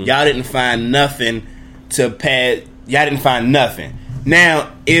gathered, y'all didn't find nothing to pass. Y'all didn't find nothing.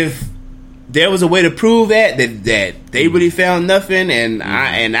 Now, if there was a way to prove that they really found nothing, and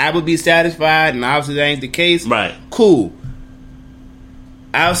I would be satisfied, and obviously that ain't the case. Right? Cool.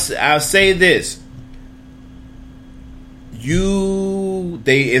 I'll say this.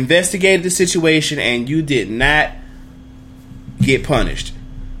 They investigated the situation, and you did not get punished.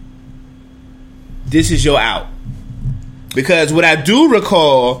 This is your out. Because what I do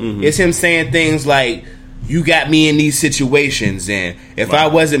recall is him saying things like, you got me in these situations, and if I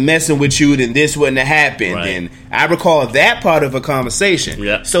wasn't messing with you, then this wouldn't have happened. And I recall that part of a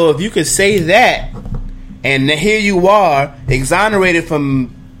conversation. So if you could say that, and here you are, exonerated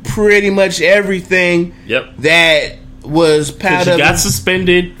from pretty much everything that was piled up. You got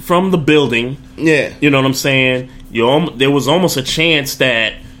suspended from the building. Yeah. You know what I'm saying? There was almost a chance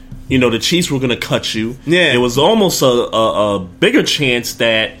that the Chiefs were going to cut you. Yeah. There was almost a bigger chance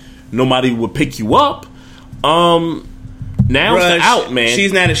that nobody would pick you up. Now's the out, man.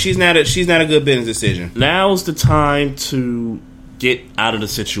 She's not a good business decision. Now's the time to get out of the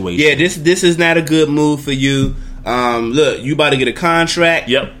situation. Yeah, this is not a good move for you. Look, you about to get a contract.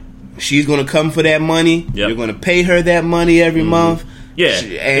 Yep. She's going to come for that money. Yep. You're going to pay her that money every month. Yeah,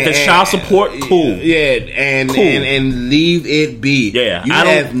 if it's child support, cool. Yeah, and leave it be. Yeah, you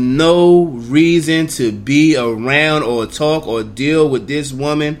have no reason to be around or talk or deal with this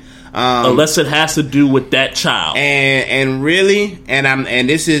woman unless it has to do with that child. And really, and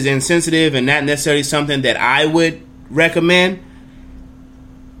this is insensitive and not necessarily something that I would recommend.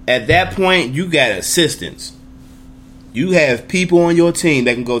 At that point, you got assistance. You have people on your team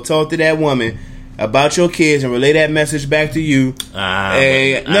that can go talk to that woman about your kids and relay that message back to you.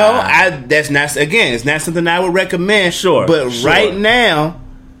 That's not, again, it's not something I would recommend. Sure. But right now,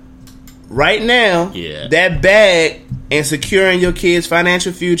 that bag and securing your kids'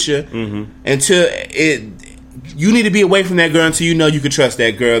 financial future until you need to be away from that girl until you can trust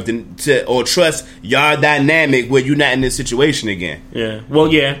that girl or trust your dynamic where you're not in this situation again. Yeah.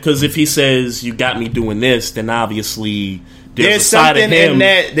 Well, yeah, because if he says you got me doing this, then obviously there's something in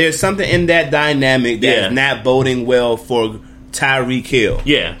that. There's something in that dynamic that's not boding well for Tyreek Hill.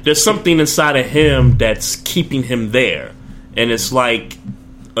 Yeah, there's something inside of him that's keeping him there, and it's like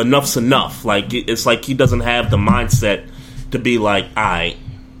enough's enough. Like it's like he doesn't have the mindset to be like, all right,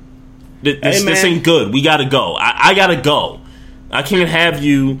 this ain't good. We gotta go. I gotta go. I can't have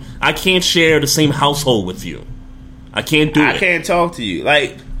you. I can't share the same household with you. I can't do it. I can't talk to you.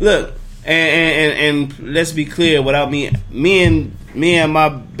 Like, look. And let's be clear. Without me and my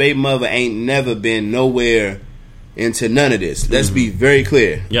baby mother ain't never been nowhere into none of this. Let's be very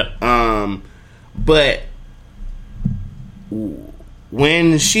clear. Yep. But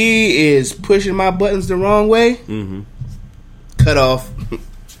when she is pushing my buttons the wrong way, cut off.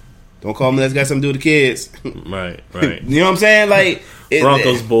 Don't call me. That's got something to do with the kids. Right. You know what I'm saying? Like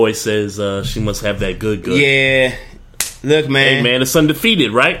Broncos boy says she must have that good. Yeah. Look, man. Hey, man, it's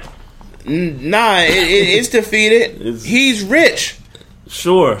undefeated, right? Nah, it's defeated. He's rich.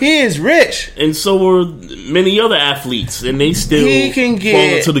 Sure, he is rich, and so are many other athletes, and they still fall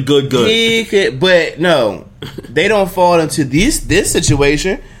into the good. He could, but no, they don't fall into this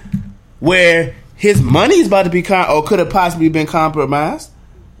situation where his money is about to be or could have possibly been compromised.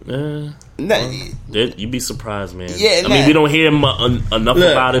 You'd be surprised, man. I mean, we don't hear enough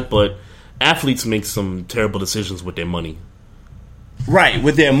about it, but athletes make some terrible decisions with their money. Right,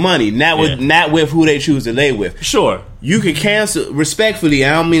 with their money, not with who they choose to lay with. Sure. You can cancel, respectfully,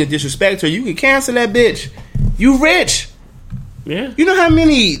 I don't mean to disrespect her, you can cancel that bitch. You rich. Yeah. You know how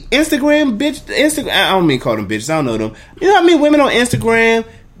many Instagram, I don't mean call them bitches, I don't know them. You know how many women on Instagram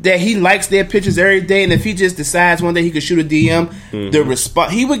that he likes their pictures every day, and if he just decides one day he could shoot a DM,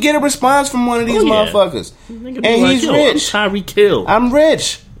 he would get a response from one of these motherfuckers. And he's rich. I'm Tyreek Hill. I'm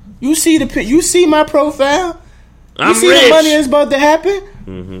rich. You see my profile? You see rich. The money that's about to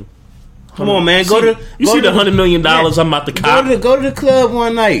happen? Come on, man. See the $100 million I'm about to cop. Go to the club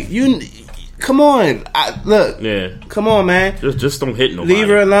one night. Come on. Come on, man. Just don't hit nobody. Leave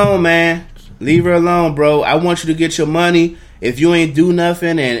her alone, man. Leave her alone, bro. I want you to get your money. If you ain't do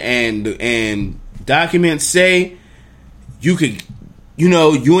nothing and documents say you could,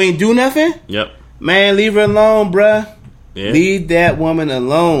 you ain't do nothing. Yep. Man, leave her alone, bruh. Yeah. Leave that woman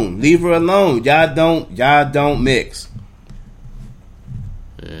alone. Leave her alone. Y'all don't mix.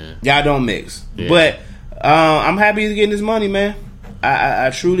 Yeah. Y'all don't mix. Yeah. But I'm happy he's getting his money, man. I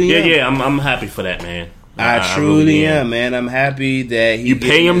truly am. Yeah, I'm happy for that, man. I truly really am, man. I'm happy that you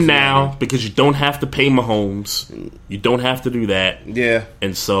pay him now because you don't have to pay Mahomes. You don't have to do that. Yeah.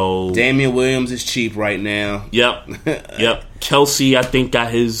 And so Damian Williams is cheap right now. Yep. Kelsey, I think,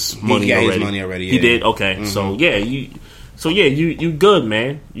 got his money he got already. His money already. Yeah. He did. Okay. So you good,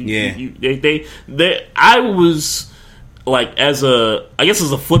 man. I was like, as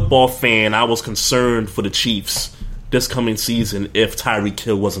a football fan, I was concerned for the Chiefs this coming season if Tyreek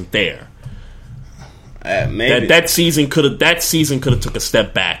Hill wasn't there. Maybe that season could have took a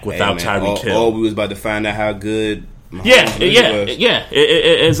step back without Tyreek Hill. Oh, we was about to find out how good. Exactly. Yeah,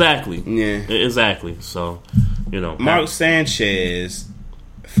 exactly. So, Mark Sanchez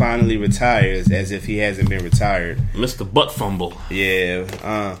finally retires as if he hasn't been retired. Mr. Butt Fumble.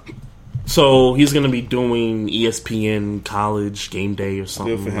 Yeah. So he's going to be doing ESPN College Game Day or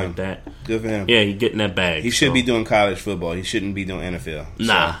something like that. Good for him. Yeah, he's getting that bag. He should be doing college football. He shouldn't be doing NFL.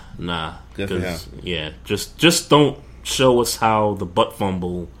 Nah. Good for him. Yeah, just don't show us how the Butt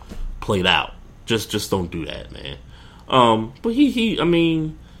Fumble played out. Just don't do that, man. But he I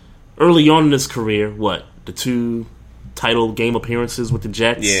mean, early on in his career, the 2 title game appearances with the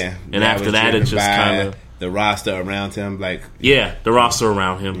Jets? Yeah. And after that, it just kind of... The roster around him, the roster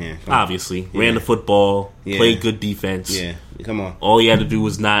around him, obviously. Ran the football, played good defense. Yeah, come on. All he had to do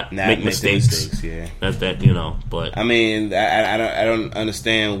was not make mistakes. Yeah. But... I mean, I don't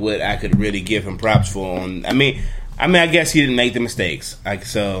understand what I could really give him props for. I mean, I guess he didn't make the mistakes. I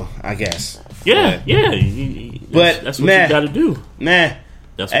guess. Yeah. But that's what you got to do. Man,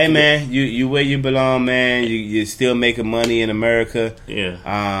 man, you where you belong, man. You're still making money in America.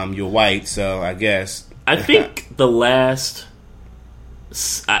 Yeah. You're white, so I guess. I think the last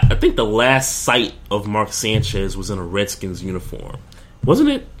sight of Mark Sanchez was in a Redskins uniform. Wasn't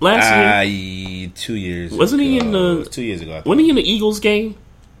it last year? 2 years. Wasn't he in the 2 years ago? Wasn't he in the Eagles game?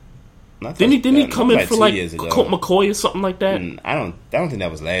 Didn't he come in for Colt McCoy or something like that? I don't think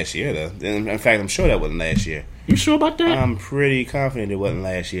that was last year though. In fact, I'm sure that wasn't last year. You sure about that? I'm pretty confident it wasn't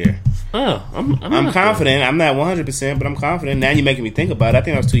last year. Oh, I'm confident. I'm not 100%, but I'm confident. Now you're making me think about it. I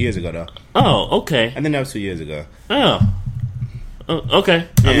think that was 2 years ago though. Oh, okay. I think that was 2 years ago. Oh, okay.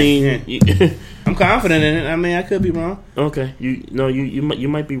 Yeah, I mean, I'm confident in it. I mean, I could be wrong. Okay, you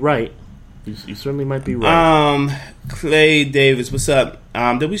might be right. You certainly might be right. Clay Davis, what's up?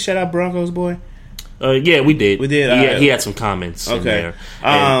 Did we shout out Broncos boy? Yeah, we did. We did. Yeah, he had some comments in there.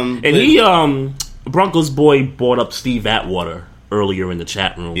 And he Broncos boy brought up Steve Atwater earlier in the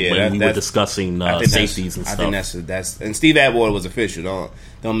chat room when we were discussing safeties and stuff. I think that's and Steve Atwater was official.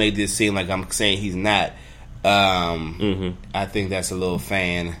 Don't make this seem like I'm saying he's not. I think that's a little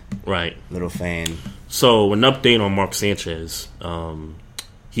fan. Right. Little fan. So an update on Mark Sanchez.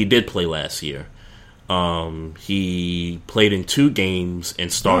 He did play last year. He played in 2 games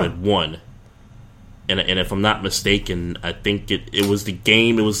and started 1. And if I'm not mistaken, I think it was the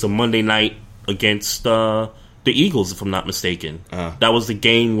game. It was the Monday night against the Eagles, if I'm not mistaken. That was the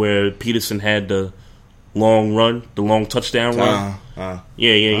game where Peterson had the long run, the long touchdown run. Yeah.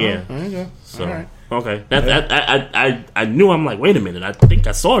 There you go. So, all right. Okay. I knew, I'm like, wait a minute, I think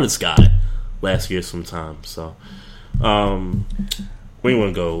I saw this guy last year sometime. So, where you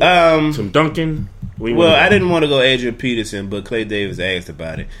want to go? Tim Duncan? Well, I didn't want to go Adrian Peterson, but Clay Davis asked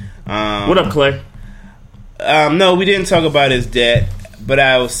about it. What up, Clay? No, we didn't talk about his debt, but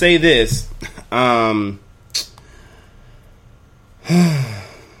I will say this.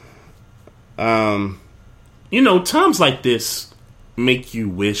 Times like this make you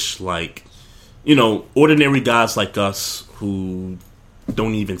wish, like, ordinary guys like us who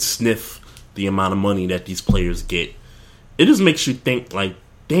don't even sniff the amount of money that these players get. It just makes you think, like,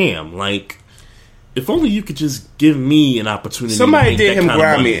 damn, like, if only you could just give me an opportunity. Somebody did him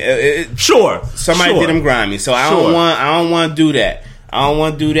grimy. Sure. Somebody did him grimy. So I don't want to do that. I don't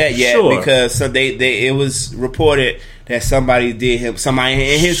want to do that yet because it was reported that somebody did him. Somebody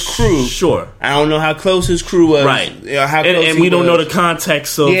in his crew. Sure. I don't know how close his crew was. Right. How close and we don't know the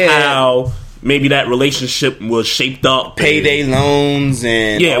context of how maybe that relationship was shaped up. Payday loans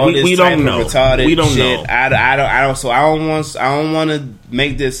and all this we type don't of know. retarded We don't shit. know. I don't. So I don't want to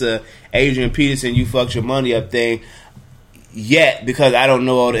make this a Adrian Peterson, you fucked your money up thing yet because I don't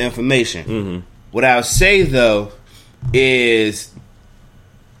know all the information. Mm-hmm. What I'll say though is,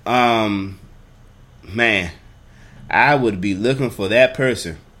 man, I would be looking for that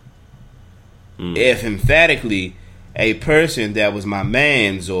person if emphatically a person that was my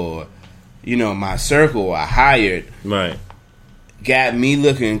man's or my circle I hired got me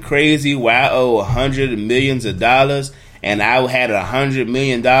looking crazy while I owe $100 million and I had $100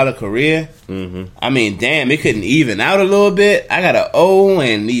 million career. Mm-hmm. I mean, damn, it couldn't even out a little bit. I got an O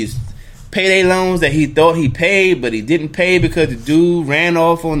and these payday loans that he thought he paid, but he didn't pay because the dude ran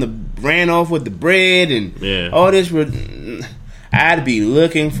off with the bread and all this. I'd be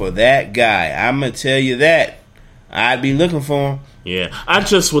looking for that guy. I'm gonna tell you that. I'd be looking for him. Yeah, I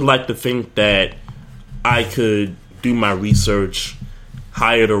just would like to think that I could do my research,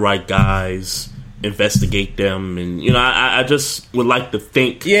 hire the right guys, investigate them, and I just would like to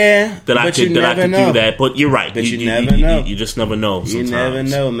think that I could do that. But you're right. But you never know. You just never know. Sometimes. You never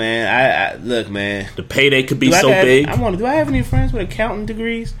know, man. I look, man. The payday could be so big. Do I have any friends with accounting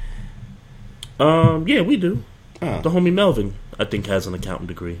degrees? Yeah, we do. The homie Melvin, I think, has an accounting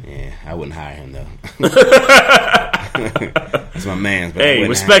degree. Yeah, I wouldn't hire him though. That's my man. Hey,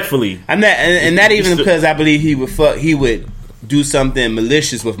 respectfully, and not even because I believe he would do something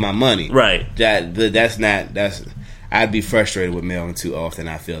malicious with my money. Right. That's I'd be frustrated with Melvin too often,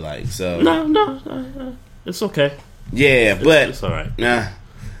 I feel like. So No. It's okay. Yeah, but it's all right. Nah.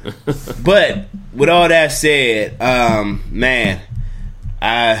 But with all that said, man,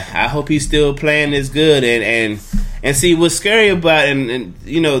 I hope he's still playing this good and see what's scary about and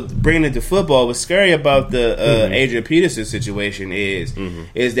bringing it to football. What's scary about the Adrian Peterson situation is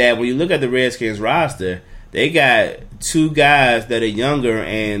that when you look at the Redskins roster, they got two guys that are younger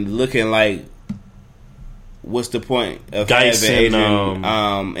and looking like, what's the point of having Adrian?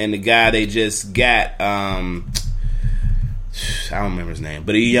 And the guy they just got, I don't remember his name,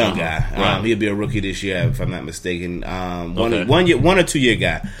 but he's a young guy. Right. He'll be a rookie this year, if I'm not mistaken. 1 or 2 year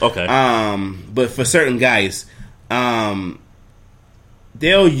guy. Okay. But for certain guys, they'll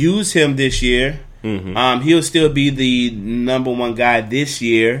use him this year. Mm-hmm. He'll still be the number one guy this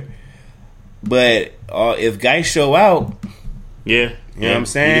year. But if guys show out, you know what I'm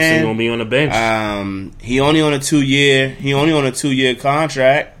saying? Peterson gonna be on the bench. He only on a 2-year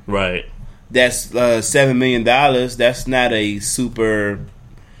contract. Right. That's $7 million. That's not a super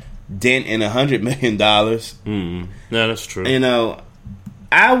dent in $100 million. No, that's true.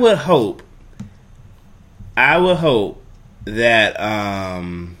 I would hope that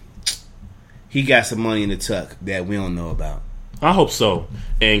he got some money in the tuck that we don't know about. I hope so.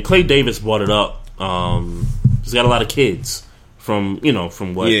 And Clay Davis brought it up. He's got a lot of kids from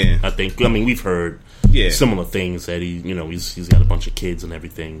what I think. I mean, we've heard similar things that he's got a bunch of kids and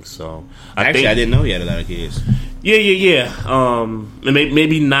everything. So I didn't know he had a lot of kids. Yeah.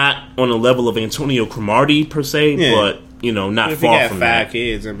 Maybe not on the level of Antonio Cromartie per se, but not far from that. 5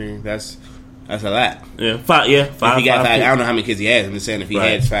 kids, I mean that's a lot. Yeah, 5. Yeah, 5. If he got 5, I don't know how many kids he has. I'm just saying if he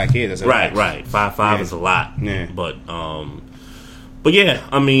had 5 kids, that's a lot. Right. 5 is a lot. Yeah. But yeah,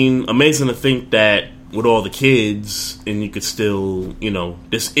 I mean, amazing to think that with all the kids, and you could still,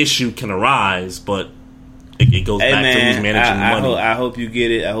 this issue can arise, but it goes back to who's managing money. I hope you get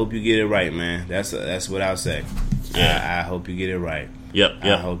it. I hope you get it right, man. That's what I'll say. Yeah. I hope you get it right. Yep.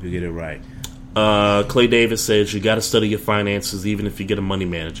 I hope you get it right. Clay Davis says you got to study your finances even if you get a money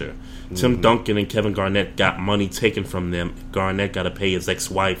manager. Tim Duncan and Kevin Garnett got money taken from them. Garnett got to pay his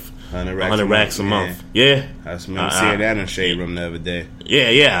ex-wife 100 racks a month. Yeah. I was seeing that in the shade room the other day.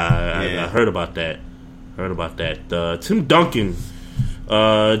 I heard about that. Tim Duncan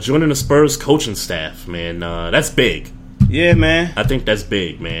joining the Spurs coaching staff, man. That's big. Yeah, man. I think that's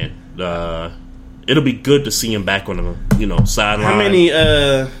big, man. It'll be good to see him back on the sideline. How many?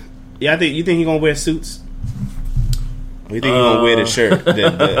 You think he gonna wear suits? Or you think he gonna wear the shirt?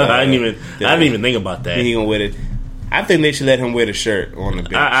 I didn't even think about that. Think he gonna wear it? I think they should let him wear the shirt on the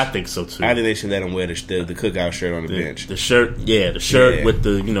bench. I think so too. I think they should let him wear the cookout shirt on the bench. The shirt, with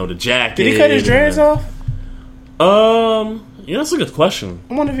the jacket. Did he cut his dreads off? That's a good question.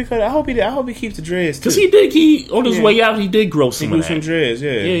 I wonder if he cut. I hope he keeps the dreads because he did. He on his way out, he did grow some. He grew some dreads.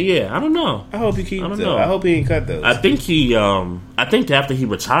 Yeah. I don't know. I hope he keeps. I don't know. I hope he ain't cut those. I think he. I think after he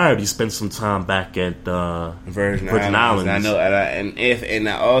retired, he spent some time back at Virgin Islands. I know, and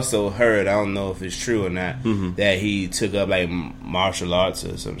I also heard. I don't know if it's true or not that he took up like martial arts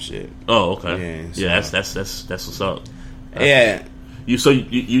or some shit. Oh, okay. That's what's up. Yeah. You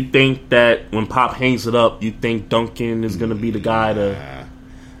think that when Pop hangs it up, you think Duncan is going to be the guy to?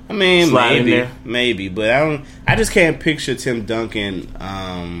 I mean, maybe, but I just can't picture Tim Duncan.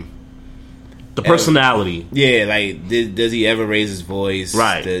 The personality, like does he ever raise his voice?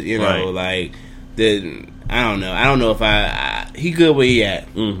 Right, I don't know. I don't know if he good where he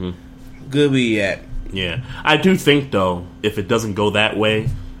at. Good where he at. Yeah, I do think though, if it doesn't go that way,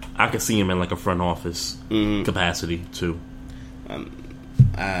 I could see him in like a front office capacity too.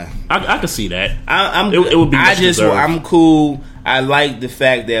 I could see that. It would be. I'm cool. I like the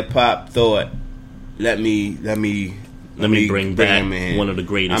fact that Pop thought, let me bring back him in. One of the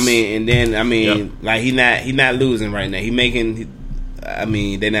greatest. Like he not losing right now. He making.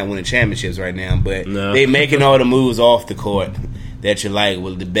 They're not winning championships right now, but they making all the moves off the court that you like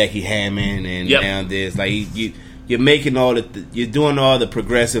with the Becky Hammond and now this. Like you're making you're doing all the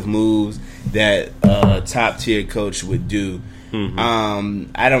progressive moves that a top tier coach would do.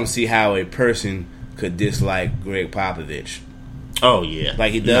 I don't see how a person could dislike Greg Popovich. Oh yeah,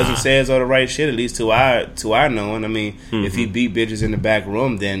 like he does and says all the right shit. At least to our knowing. I mean, if he beat bitches in the back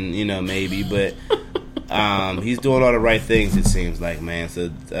room, then maybe. But he's doing all the right things. It seems like, man.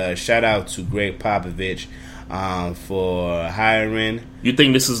 So shout out to Greg Popovich for hiring. You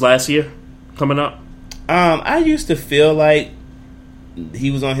think this is last year coming up? I used to feel like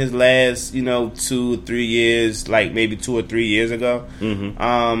he was on his last, 2 or 3 years, like maybe 2 or 3 years ago.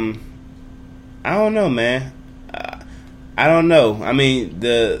 I don't know, man. I don't know. I mean,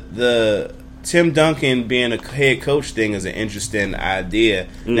 the Tim Duncan being a head coach thing is an interesting idea.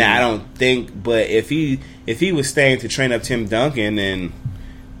 Now, I don't think, but if he was staying to train up Tim Duncan, then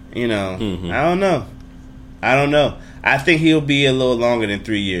I don't know. I think he'll be a little longer than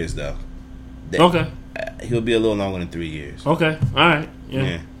 3 years, though. Okay. He'll be a little longer than 3 years. Okay, all right.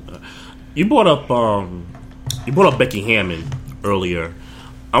 Yeah. You brought up Becky Hammond earlier.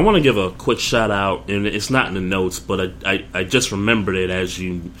 I want to give a quick shout out, and it's not in the notes, but I just remembered it as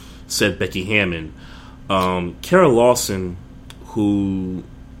you said Becky Hammond. Kara Lawson, who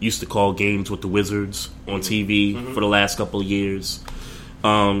used to call games with the Wizards on TV for the last couple of years,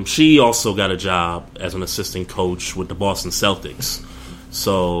 she also got a job as an assistant coach with the Boston Celtics.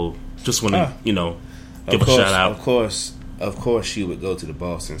 So just want to give a shout out. Of course, she would go to the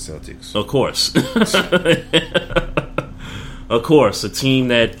Boston Celtics. Of course. Of course, a team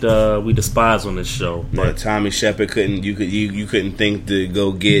that we despise on this show. But Tommy Shepard couldn't think to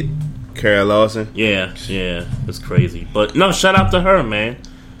go get Kara Lawson? Yeah, it's crazy. But no, shout out to her, man.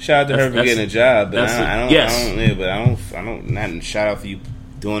 Shout out to her for getting a job. But I don't shout out for you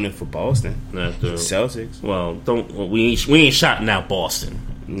doing it for Boston. Celtics. Well, we ain't shouting out Boston.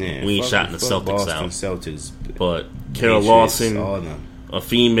 Yeah, we ain't shouting the Celtics Boston out. Celtics, but Kara Lawson, a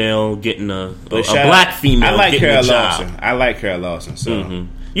female getting a black female. I like Kara Lawson. I like Kara Lawson. So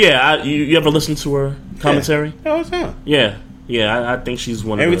yeah, you ever listen to her commentary? Yeah, all the time. Yeah, I think she's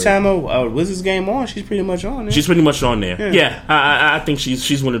one. Every of time a Wizards game on, she's pretty much on there. She's pretty much on there. Yeah, I think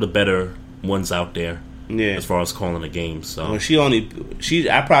she's one of the better ones out there. Yeah, as far as calling a game. So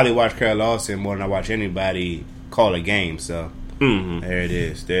I probably watch Kara Lawson more than I watch anybody call a game. So. There it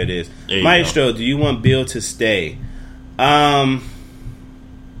is. Maestro, do you want Bill to stay? That's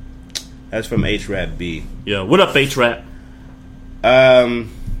from H-Rap B. Yeah, what up, H-Rap? No,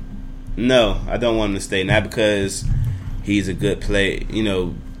 I don't want him to stay. Not because he's a good player.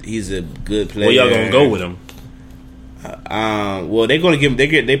 He's a good player. Well, y'all gonna go with him? Well, they're gonna give him.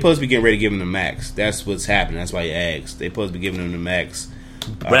 They're supposed to be getting ready to give him the max. That's what's happening. That's why you asked. They're supposed to be giving him the max.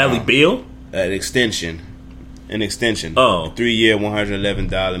 Bradley Beal? an extension. Oh, 3-year,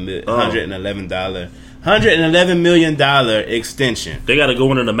 $111 million extension. They got to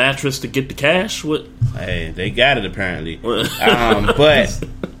go into the mattress to get the cash. What? Hey, they got it apparently. But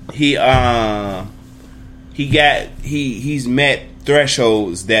he's met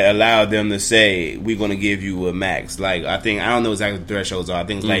thresholds that allow them to say we're going to give you a max. Like I don't know exactly what the thresholds are. I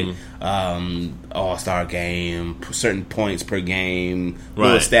think it's like All-Star game, certain points per game,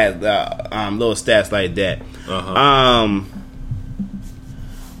 little stats like that.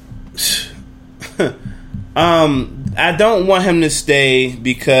 I don't want him to stay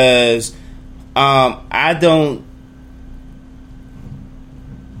because I don't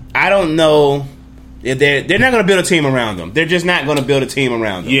know. They're not going to build a team around them. They're just not going to build a team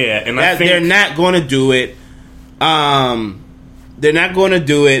around them. Yeah, and I think they're not going to do it. They're not going to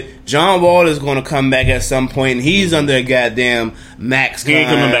do it. John Wall is going to come back at some point, and he's under a goddamn max contract. He ain't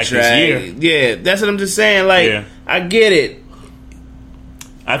coming back this year. Yeah, that's what I'm just saying. Like, I get it.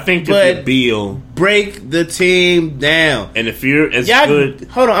 I think if you're Beal, break the team down. And if you're as good...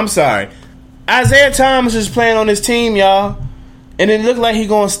 Hold on, I'm sorry. Isaiah Thomas is playing on this team, y'all, and it looked like he's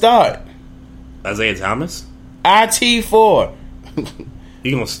going to start. Isaiah Thomas? IT4.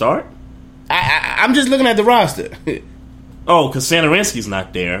 He gonna start? I'm just looking at the roster. Oh, because Satoransky's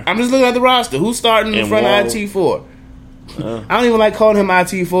not there. I'm just looking at the roster. Who's starting in front of IT4? I don't even like calling him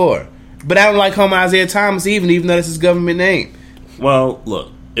IT4. But I don't like calling him Isaiah Thomas even though that's his government name. Well,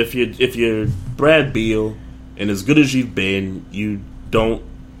 look, if you're Brad Beal, and as good as you've been, you don't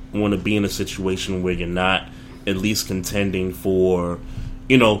want to be in a situation where you're not at least contending for...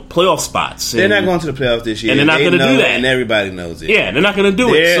 playoff spots. They're not going to the playoffs this year, and they're not going to do that, and everybody knows it. Yeah, they're not going to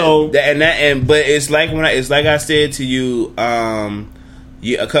do it. So, but it's like I said to you, a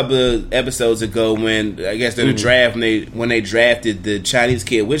couple of episodes ago when I guess the draft when they drafted the Chinese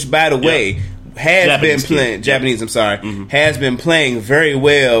kid, which by the way has been playing has been playing very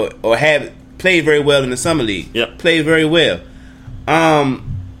well or have played very well in the summer league. Yep, played very well.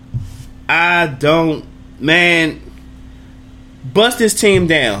 Bust this team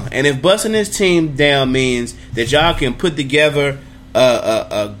down, and if busting this team down means that y'all can put together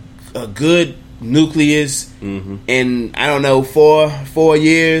a good nucleus in 4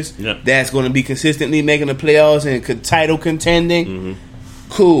 years that's going to be consistently making the playoffs and title contending,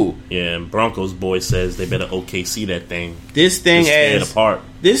 cool. Yeah, and Broncos boy says they better OKC that thing. This thing apart.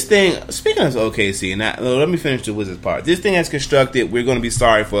 This thing. Speaking of OKC, let me finish the Wizards part. This thing as constructed, we're going to be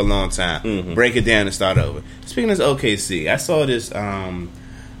sorry for a long time. Break it down and start over. Speaking of OKC, I saw this. I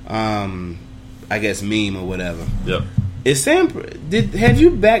guess meme or whatever. Yep. Have you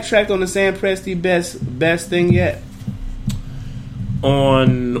backtracked on the Sam Presti best thing yet?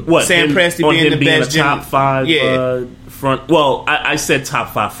 On what? Sam Presti being the best top 5 front. Well, I said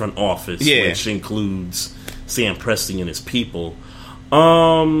top 5 front office, which includes Sam Presti and his people.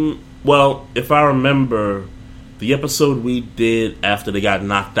 Well, if I remember the episode we did after they got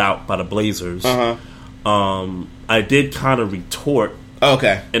knocked out by the Blazers, I did kind of retort.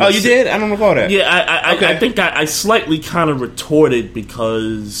 Okay. Oh, you did? I don't recall that. Yeah, I think I slightly kind of retorted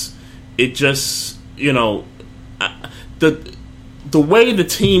because it just, the way the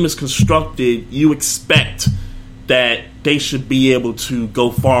team is constructed, you expect that they should be able to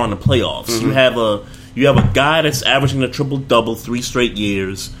go far in the playoffs. You have a guy that's averaging a triple-double 3 straight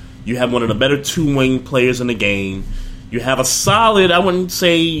years. You have one of the better two-wing players in the game. You have a solid, I wouldn't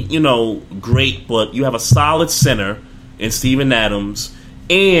say, great, but you have a solid center in Steven Adams.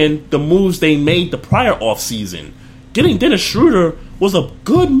 And the moves they made the prior offseason. Getting Dennis Schroeder was a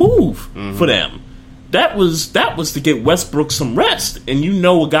good move for them. That was to get Westbrook some rest. And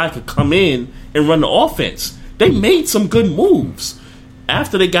a guy could come in and run the offense. They made some good moves.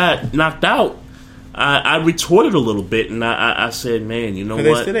 After they got knocked out, I retorted a little bit, and I said, man, you know what?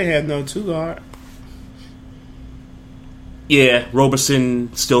 They still didn't have no 2-guard. Yeah,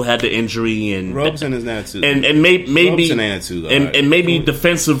 Roberson still had the injury, and Roberson is not 2. And maybe Roberson ain't a 2-guard. And maybe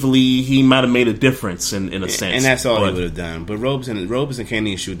defensively he might have made a difference in a sense. And that's all he would have done. But Roberson can't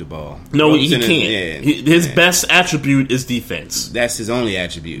even shoot the ball. No, Roberson he can't. His best attribute is defense. That's his only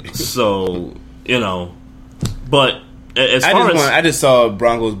attribute. So but. I just saw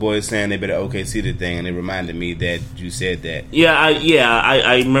Broncos boys saying they better OKC the thing, and it reminded me that you said that.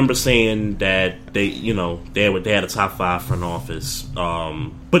 I remember saying that they had a top 5 front office.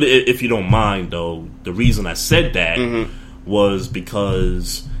 But if you don't mind, though, the reason I said that was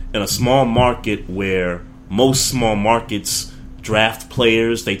because in a small market where most small markets draft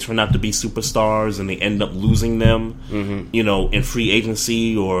players, they turn out to be superstars, and they end up losing them, in free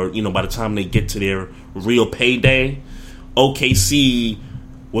agency or by the time they get to their real payday. OKC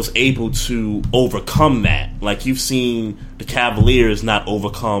was able to overcome that. Like, you've seen the Cavaliers not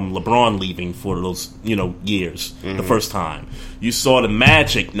overcome LeBron leaving for those, years, the first time. You saw the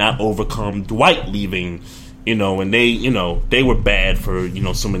Magic not overcome Dwight leaving, and they were bad for,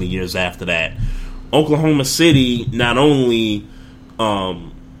 so many years after that. Oklahoma City not only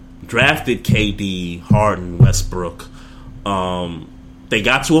drafted KD, Harden, Westbrook, they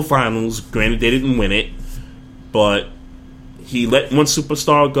got to a finals. Granted, they didn't win it, but he let one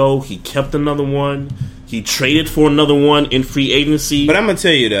superstar go. He kept another one. He traded for another one in free agency. But I'm going to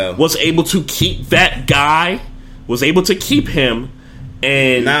tell you, though. Was able to keep that guy. Was able to keep him.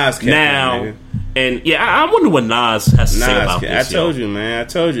 And Nas kept now... him, and, I wonder what Nas has to say about this. I told you, man. I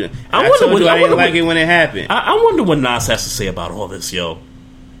told you. I didn't like it when it happened. I wonder what Nas has to say about all this, yo.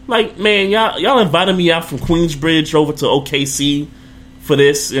 Like, man, y'all invited me out from Queensbridge over to OKC for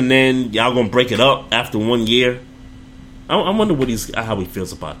this, and then y'all gonna break it up after 1 year. I wonder how he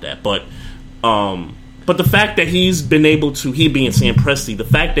feels about that. But the fact that he's been able to, he being Sam Presti, the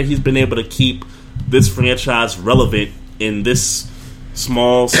fact that he's been able to keep this franchise relevant in this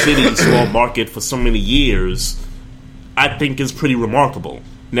small city, small market for so many years, I think is pretty remarkable.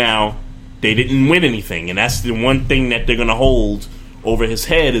 Now, they didn't win anything, and that's the one thing that they're going to hold over his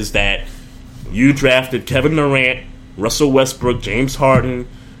head, is that you drafted Kevin Durant, Russell Westbrook, James Harden.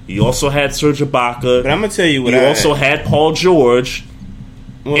 You also had Serge Ibaka. But I'm going to tell you what you also had Paul George,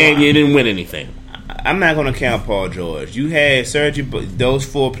 and you didn't win anything. I'm not going to count Paul George. You had those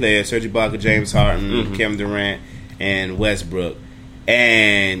 4 players, Serge Ibaka, James Harden, Kevin Durant, and Westbrook.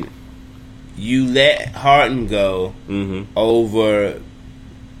 And you let Harden go over...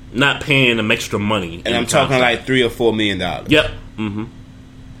 Not paying them extra money. And I'm talking like $3 or $4 million. Yep.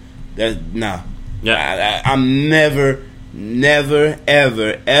 No. Yeah. I'm never,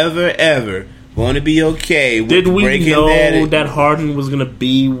 ever going to be okay with Did we breaking know that Harden was going to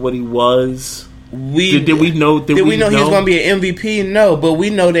be what he was? Did we know? Did we know he was going to be an MVP? No, but we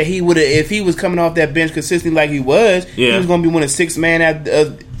know that he would have, if he was coming off that bench consistently like he was, he was going to be one of 6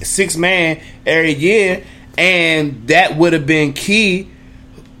 man every year, and that would have been key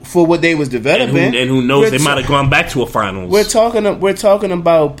for what they was developing. And who knows, they might have gone back to a finals. We're talking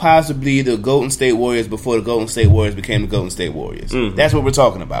about possibly the Golden State Warriors before the Golden State Warriors became the Golden State Warriors. That's what we're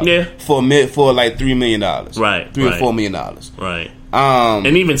talking about. Yeah, for like $3 million, right? $3 or $4 million, right?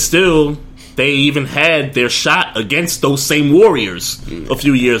 And even still, they even had their shot against those same Warriors a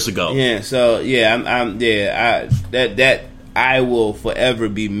few years ago. Yeah, so I will forever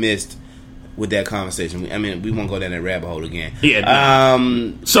be missed with that conversation. I mean, we won't go down that rabbit hole again. Yeah.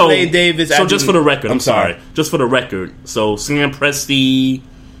 So Clay Davis. Just for the record, I'm sorry. Just for the record. So Sam Presti.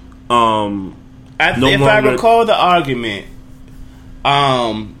 If I recall the argument,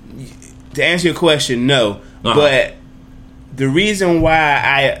 to answer your question, no. But the reason why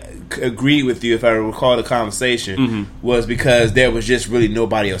I agreed with you, if I recall the conversation, was because there was just really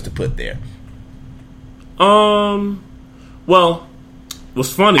nobody else to put there. Well,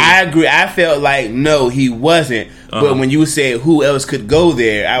 what's funny, I agree. I felt like no, he wasn't. But when you said who else could go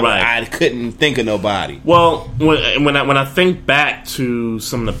there, I couldn't think of nobody. Well, when I think back to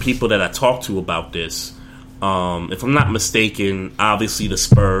some of the people that I talked to about this, if I'm not mistaken, obviously the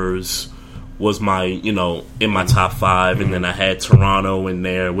Spurs was my in my top 5, and then I had Toronto in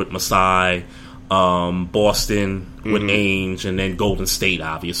there with Masai, Boston with Ainge, and then Golden State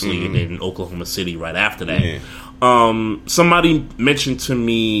obviously, and then Oklahoma City right after that. Somebody mentioned to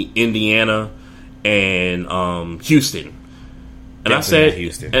me Indiana and Houston, and Definitely I said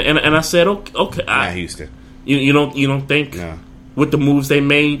Houston. And I said okay, not Houston. You don't think with the moves they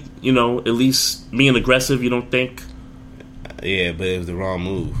made, at least being aggressive, you don't think? Yeah, but it was the wrong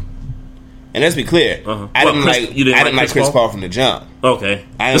move. And let's be clear, I didn't like Chris Paul from the jump. Okay,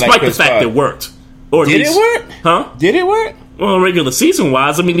 despite the fact it worked. Or did it work? Huh? Did it work? Well, regular season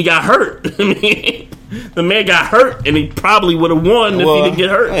wise, I mean, he got hurt. I mean, the man got hurt, and he probably would have won if he didn't get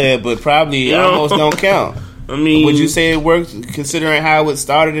hurt. Yeah, but probably almost don't count. I mean, would you say it worked considering how it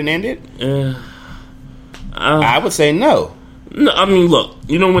started and ended? I would say no. No, I mean, look,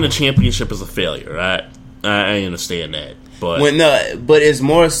 when a championship is a failure, right? I understand that. But but it's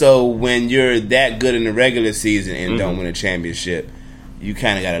more so when you're that good in the regular season and don't win a championship, you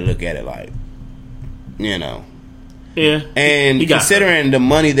kind of got to look at it like, Yeah. And considering the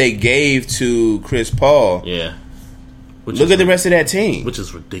money they gave to Chris Paul, look at the rest of that team. Which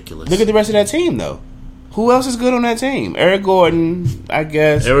is ridiculous. Look at the rest of that team, though. Who else is good on that team? Eric Gordon, I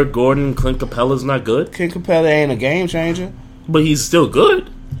guess. Eric Gordon, Clint Capella's not good. Clint Capella ain't a game changer. But he's still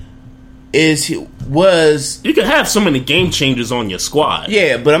good. You can have so many game changers on your squad.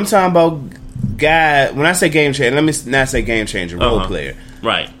 Yeah, but I'm talking about guy. When I say game changer, let me not say game changer, role player.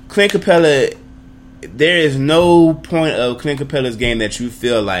 Right. Clint Capella, there is no point of Clint Capella's game that you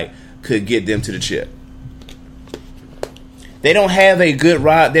feel like could get them to the chip. They don't have a good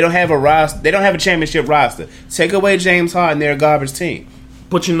they don't have a roster. They don't have a championship roster. Take away James Harden, they're a garbage team.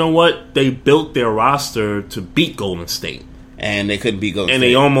 But you know what? They built their roster to beat Golden State. And they couldn't beat Golden State. And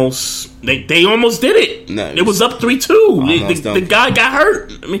they almost did it. No, it was up 3-2. The guy got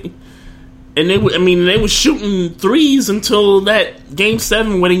hurt. I mean, and they were shooting threes until that Game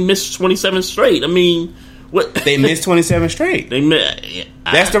 7 when he missed 27 straight. I mean, what? They missed 27 straight.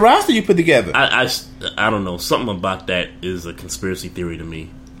 That's the roster you put together. I don't know. Something about that is a conspiracy theory to me.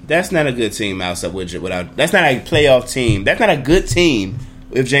 That's not a good team outside without. That's not a playoff team. That's not a good team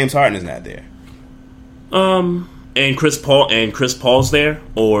if James Harden is not there. And Chris Paul's there,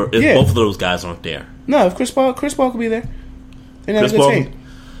 or if both of those guys aren't there. No, if Chris Paul could be there. They're not a good team.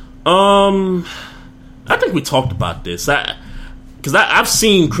 I think we talked about this. Because I've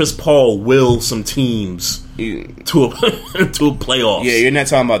seen Chris Paul will some teams to a playoffs. Yeah, you're not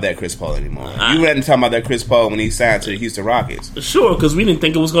talking about that Chris Paul anymore. You weren't talking about that Chris Paul when he signed to the Houston Rockets. Sure, because we didn't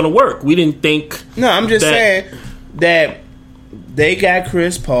think it was going to work. We didn't think. No, I'm just saying that they got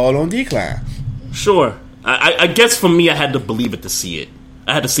Chris Paul on decline. Sure. I guess for me, I had to believe it to see it.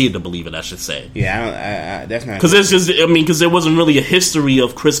 I had to see it to believe it, I should say. Yeah, that's not... Because there wasn't really a history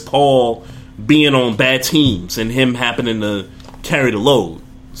of Chris Paul being on bad teams and him happening to carry the load.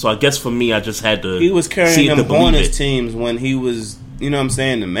 So I guess for me, I just had to. He was carrying them on his teams when he was, you know what I'm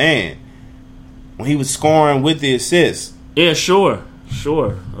saying, the man. When he was scoring with the assists. Yeah, sure.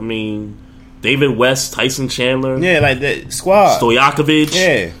 I mean, David West, Tyson Chandler. Yeah, like that squad. Stojakovic.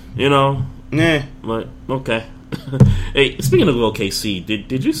 Yeah. You know? Yeah. But, okay. Hey, speaking of OKC,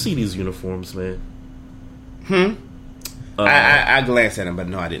 did you see these uniforms, man? I glanced at them, but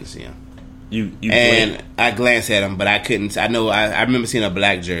no, I didn't see them. I glanced at them, but I couldn't. I know. I remember seeing a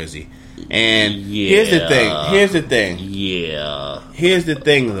black jersey. And here's the thing. Yeah. Here's the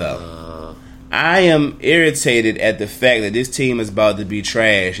thing, though. I am irritated at the fact that this team is about to be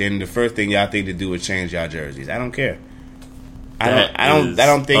trash, and the first thing y'all think to do is change y'all jerseys. I don't care. I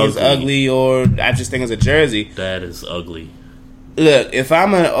don't think it's ugly, or I just think it's a jersey. That is ugly. Look, if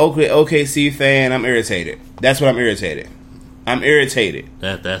I'm an OKC fan, I'm irritated. That's what I'm irritated. I'm irritated.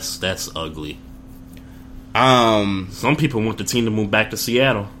 That's ugly. Some people want the team to move back to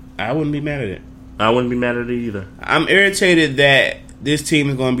Seattle. I wouldn't be mad at it. I wouldn't be mad at it either. I'm irritated that this team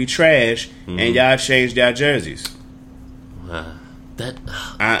is going to be trash and y'all changed y'all jerseys. That's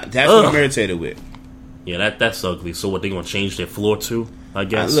what I'm irritated with. Yeah, that's ugly. So what, they going to change their floor too, I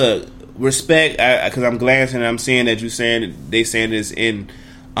guess? Look, respect, because I'm glancing and I'm seeing that they saying this in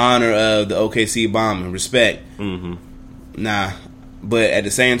honor of the OKC bombing. Respect. Nah. But at the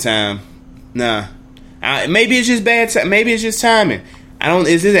same time, nah. Maybe it's just bad time. Maybe it's just timing.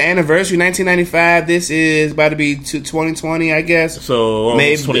 Is this an anniversary? 1995. This is about to be 2020, I guess. So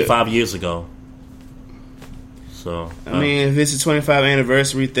almost 25 years ago. So I mean, if it's a 25th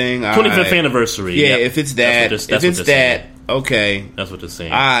anniversary thing, 25th anniversary. Yeah, if it's that, okay, that's what they're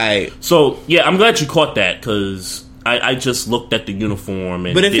saying. All right. So yeah, I'm glad you caught that because I just looked at the uniform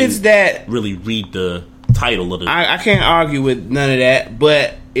and it's that, really read the title of the. I can't argue with none of that,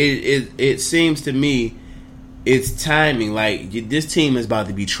 but it seems to me it's timing. Like this team is about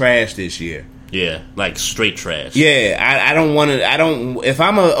to be trash this year. Yeah, like straight trash. Yeah, I don't want to. I don't. If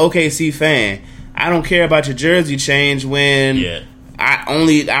I'm a OKC fan, I don't care about your jersey change when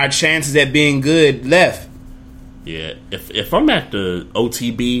our chances at being good left. Yeah, if I'm at the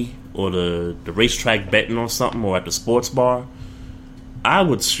OTB or the racetrack betting on something or at the sports bar, I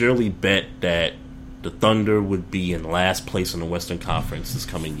would surely bet that the Thunder would be in last place in the Western Conference this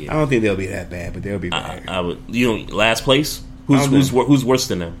coming year. I don't think they'll be that bad, but they'll be bad. I would. Last place? Who's worse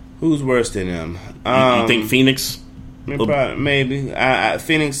than them? Who's worse than them? You think Phoenix? Maybe.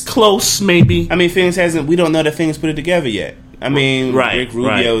 Phoenix. Close, maybe. I mean, Phoenix hasn't. We don't know that Phoenix put it together yet. I mean, Rick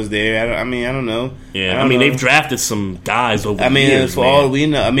Rubio is there. I don't know. Yeah, they've drafted some guys over the years. For all we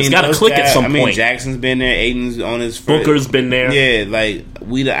know, it's got to click at some point. Jackson's been there. Aiden's on his first. Booker's been there. Yeah, like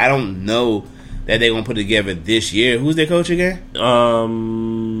I don't know that they're gonna put it together this year. Who's their coach again?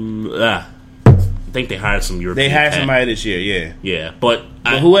 I think they hired some European. They hired somebody this year. Yeah, yeah, but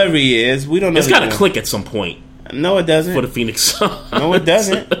whoever he is, we don't know. It's got to click at some point. No, it doesn't. For the Phoenix. No, it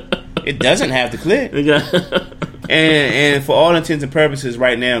doesn't. It doesn't have to click. And for all intents and purposes,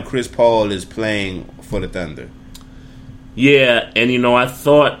 right now, Chris Paul is playing for the Thunder. Yeah, and I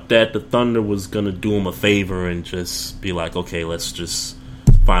thought that the Thunder was going to do him a favor and just be like, okay, let's just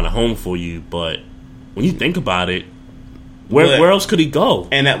find a home for you. But when you think about it, where else could he go?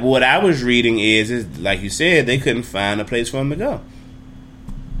 And what I was reading is like you said, they couldn't find a place for him to go.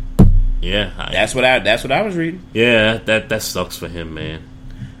 Yeah, that's what I was reading. Yeah, that sucks for him, man.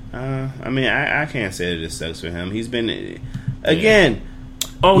 I mean, I can't say that it sucks for him. He's been again. Yeah.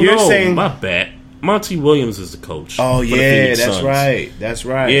 Oh, you're saying my bad. Monty Williams is the coach. Oh yeah, that's Suns. Right. That's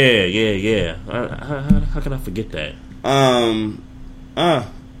right. Yeah. How can I forget that?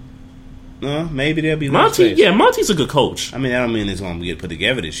 Maybe they'll be Monty. Yeah, Monty's a good coach. I mean, I don't mean it's going to get put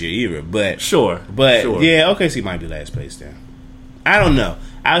together this year either, but sure. Yeah, OKC might be last place there. I don't know.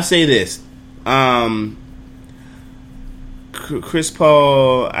 I'll say this. Chris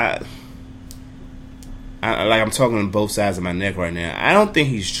Paul, I'm talking on both sides of my neck right now. I don't think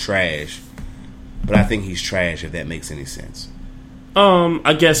he's trash, but I think he's trash, if that makes any sense.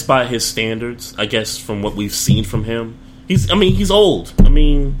 I guess by his standards, I guess from what we've seen from him, he's old. I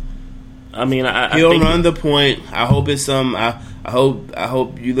mean, he'll run the point. I hope it's some. I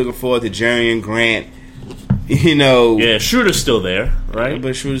hope you're looking forward to Jerian Grant. Yeah, Schroeder's still there, right?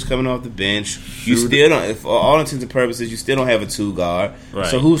 But Schroeder's coming off the bench. You still don't, for all intents and purposes, you still don't have a 2 guard. Right.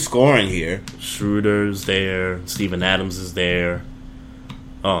 So who's scoring here? Schroeder's there. Steven Adams is there.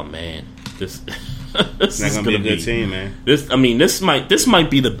 Oh man, this it's not gonna be a good team, man. This might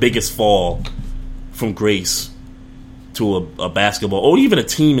be the biggest fall from grace to a basketball or even a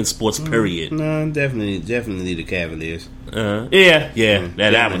team in sports. Period. No, definitely the Cavaliers. Yeah.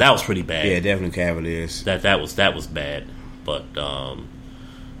 That was pretty bad. Yeah, definitely Cavaliers. That was bad. But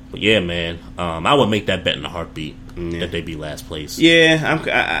yeah, man. I would make that bet in a heartbeat that they'd be last place. Yeah,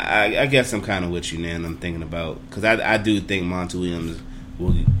 I guess I'm kind of with you now. And I'm thinking about because I do think Monty Williams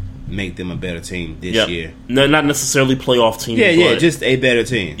will make them a better team this year. No, not necessarily playoff team. Yeah, just a better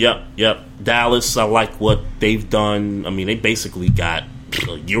team. Yep. Dallas, I like what they've done. I mean, they basically got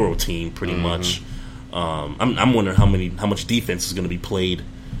a Euro team pretty much. I'm wondering how much defense is going to be played.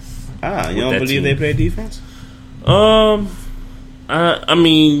 You don't believe they play defense? I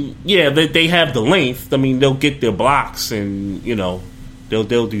mean, yeah, they have the length. I mean, they'll get their blocks and they'll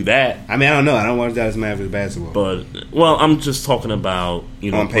do that. I mean, I don't know. I don't watch Dallas Mavericks basketball. But I'm just talking about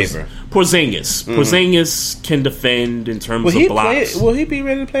on paper. Porzingis. Porzingis can defend in terms of blocks. Will he be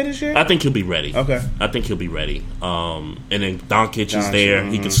ready to play this year? I think he'll be ready. Okay. I think he'll be ready. And then Doncic is there.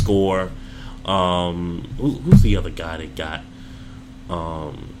 He can score. Who's the other guy they got?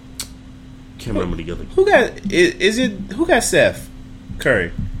 Can't remember the other. Who got Seth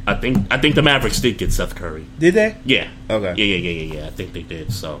Curry? I think the Mavericks did get Seth Curry. Did they? Yeah. Okay. Yeah. I think they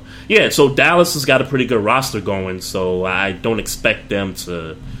did. So so Dallas has got a pretty good roster going. So I don't expect them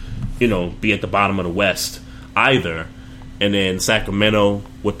to, be at the bottom of the West either. And then Sacramento,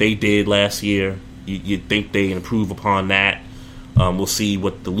 what they did last year, you'd think they improve upon that. We'll see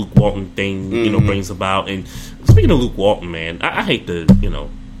what the Luke Walton thing brings about. And speaking of Luke Walton, man, I hate to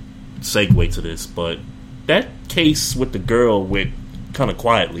segue to this, but that case with the girl went kind of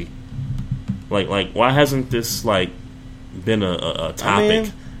quietly. Like why hasn't this been a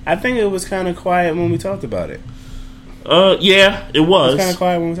topic? I think it was kind of quiet when we talked about it. Yeah, it was. It was kind of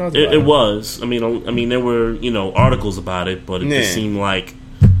quiet when we talked about it. It was. I mean, there were articles about it, but it just seemed like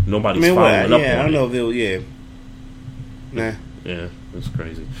nobody's following up on it. I don't know if it was. Yeah. Nah. Yeah, that's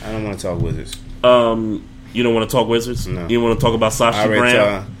crazy. I don't want to talk Wizards. You don't want to talk Wizards? No. You want to talk about Sashi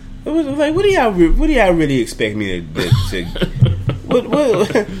Brown? What do y'all really expect me to what?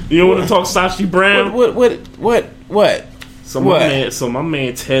 You don't want to talk Sashi Brown? What? So my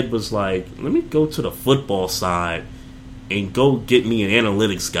man Ted was like, let me go to the football side and go get me an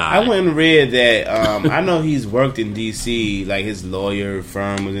analytics guy. I went and read that. I know he's worked in DC. Like his lawyer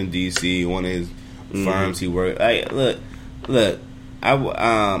firm was in DC. One of his firms he worked. Look. I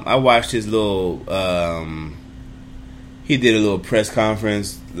watched his little. He did a little press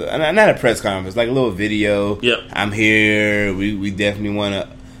conference, not a press conference, like a little video. Yep. I'm here. We definitely want to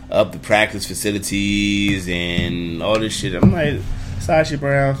up the practice facilities and all this shit. I'm like, Sashi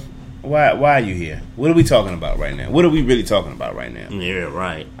Brown, why are you here? What are we talking about right now? What are we really talking about right now? Yeah,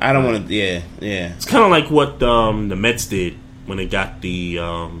 right. I don't want to. Yeah. It's kind of like what the Mets did when they got the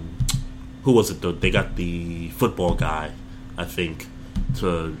who was it? They got the football guy, I think,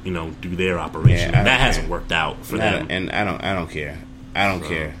 to do their operation. That hasn't worked out for them. And I don't care. I don't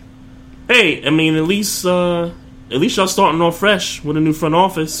care. Hey, I mean, at least y'all starting off fresh with a new front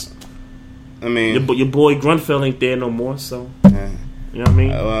office. I mean, your boy Grunfeld ain't there no more, so you know what I mean.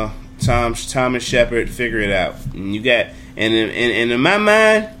 Well, Tom and Shepard, figure it out. And you got, and in my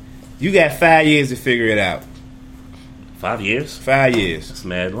mind, you got 5 years to figure it out. 5 years? 5 years. That's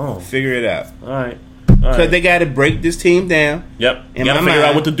mad long. Figure it out. All right. Because they got to break this team down. Yep. You got to figure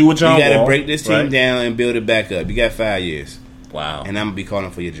out what to do with John Wall. You got to break this team down and build it back up. You got 5 years. Wow. And I'm going to be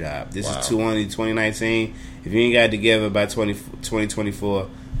calling for your job. This is 2019. If you ain't got it together by 2024,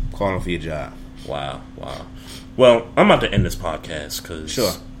 calling for your job. Wow. Well, I'm about to end this podcast because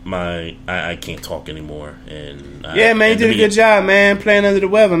sure. I can't talk anymore. And man, you did a good job, man, playing under the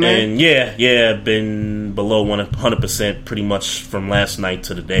weather, man. And been below 100% pretty much from last night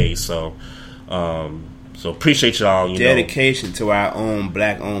to today. So appreciate y'all. Dedication to our own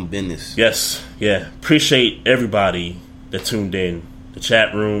black-owned business. Yes, yeah. Appreciate everybody that tuned in. The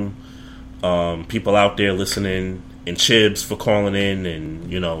chat room, people out there listening, and Chibs for calling in and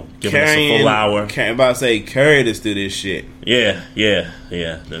giving us a full hour. I'm about to say, carried us through this shit. Yeah.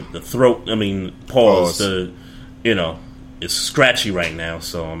 The throat. I mean, pause. It's scratchy right now,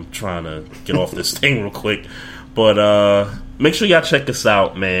 so I'm trying to get off this thing real quick. But make sure y'all check us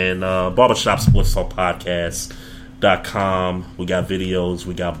out, man. Barbershop Sports Talk Podcast.com. We got videos,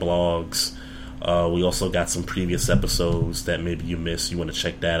 we got blogs. We also got some previous episodes that maybe you missed. You want to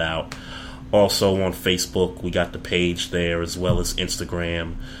check that out. Also on Facebook, we got the page there, as well as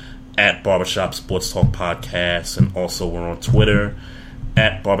Instagram at Barbershop Sports Talk Podcast, and also we're on Twitter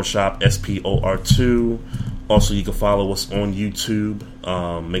at Barbershop SPOR2. Also, you can follow us on YouTube.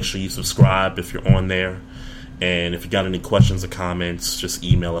 Make sure you subscribe if you're on there. And if you got any questions or comments, just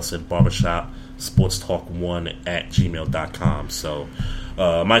email us at barbershopsportstalk1@gmail.com. So,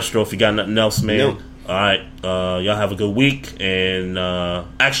 Maestro, if you got nothing else, man. Nope. All right. Y'all have a good week. And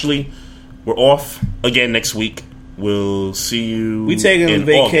actually, we're off again next week. We'll see you. We taking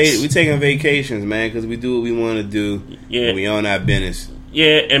vacations, man, because we do what we want to do. Yeah, we own our business.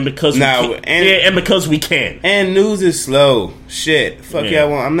 Yeah, and because because we can. And news is slow. Shit, fuck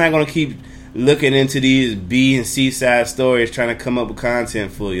y'all. I'm not gonna keep looking into these B and C side stories trying to come up with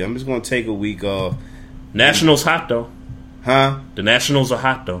content for you. I'm just gonna take a week off. Nationals hot though, huh? The Nationals are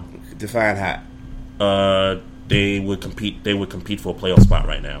hot though. Define hot. They would compete for a playoff spot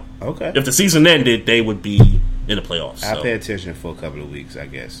right now. Okay. If the season ended, they would be in the playoffs. I'll pay attention for a couple of weeks, I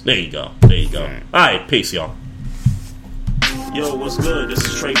guess. There you go. All right, peace, y'all. Yo, what's good? This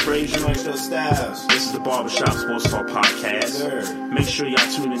is Trey Frazier. Styles. This is the Barbershop Sports Talk Podcast. Sure. Make sure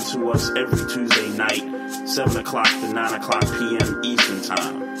y'all tune into us every Tuesday night, 7 o'clock to 9 o'clock p.m. Eastern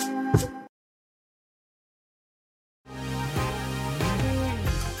Time.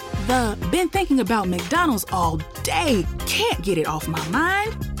 Been thinking about McDonald's all day. Can't get it off my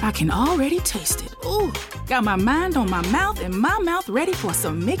mind. I can already taste it. Ooh, got my mind on my mouth and my mouth ready for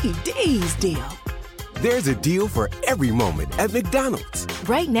some Mickey D's deal. There's a deal for every moment at McDonald's.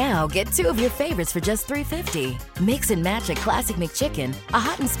 Right now, get 2 of your favorites for just $3.50. Mix and match a classic McChicken, a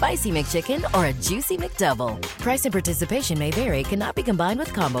hot and spicy McChicken, or a juicy McDouble. Price and participation may vary. Cannot be combined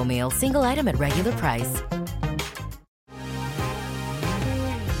with combo meal. Single item at regular price.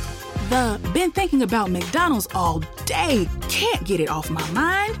 Been thinking about McDonald's all day. Can't get it off my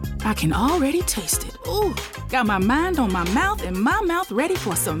mind. I can already taste it. Ooh, got my mind on my mouth and my mouth ready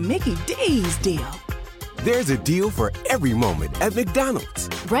for some Mickey D's deal. There's a deal for every moment at McDonald's.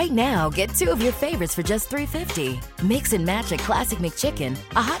 Right now, get 2 of your favorites for just $3.50. Mix and match a classic McChicken,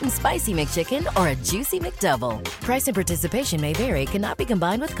 a hot and spicy McChicken, or a juicy McDouble. Price and participation may vary. Cannot be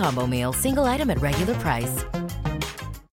combined with combo meal. Single item at regular price.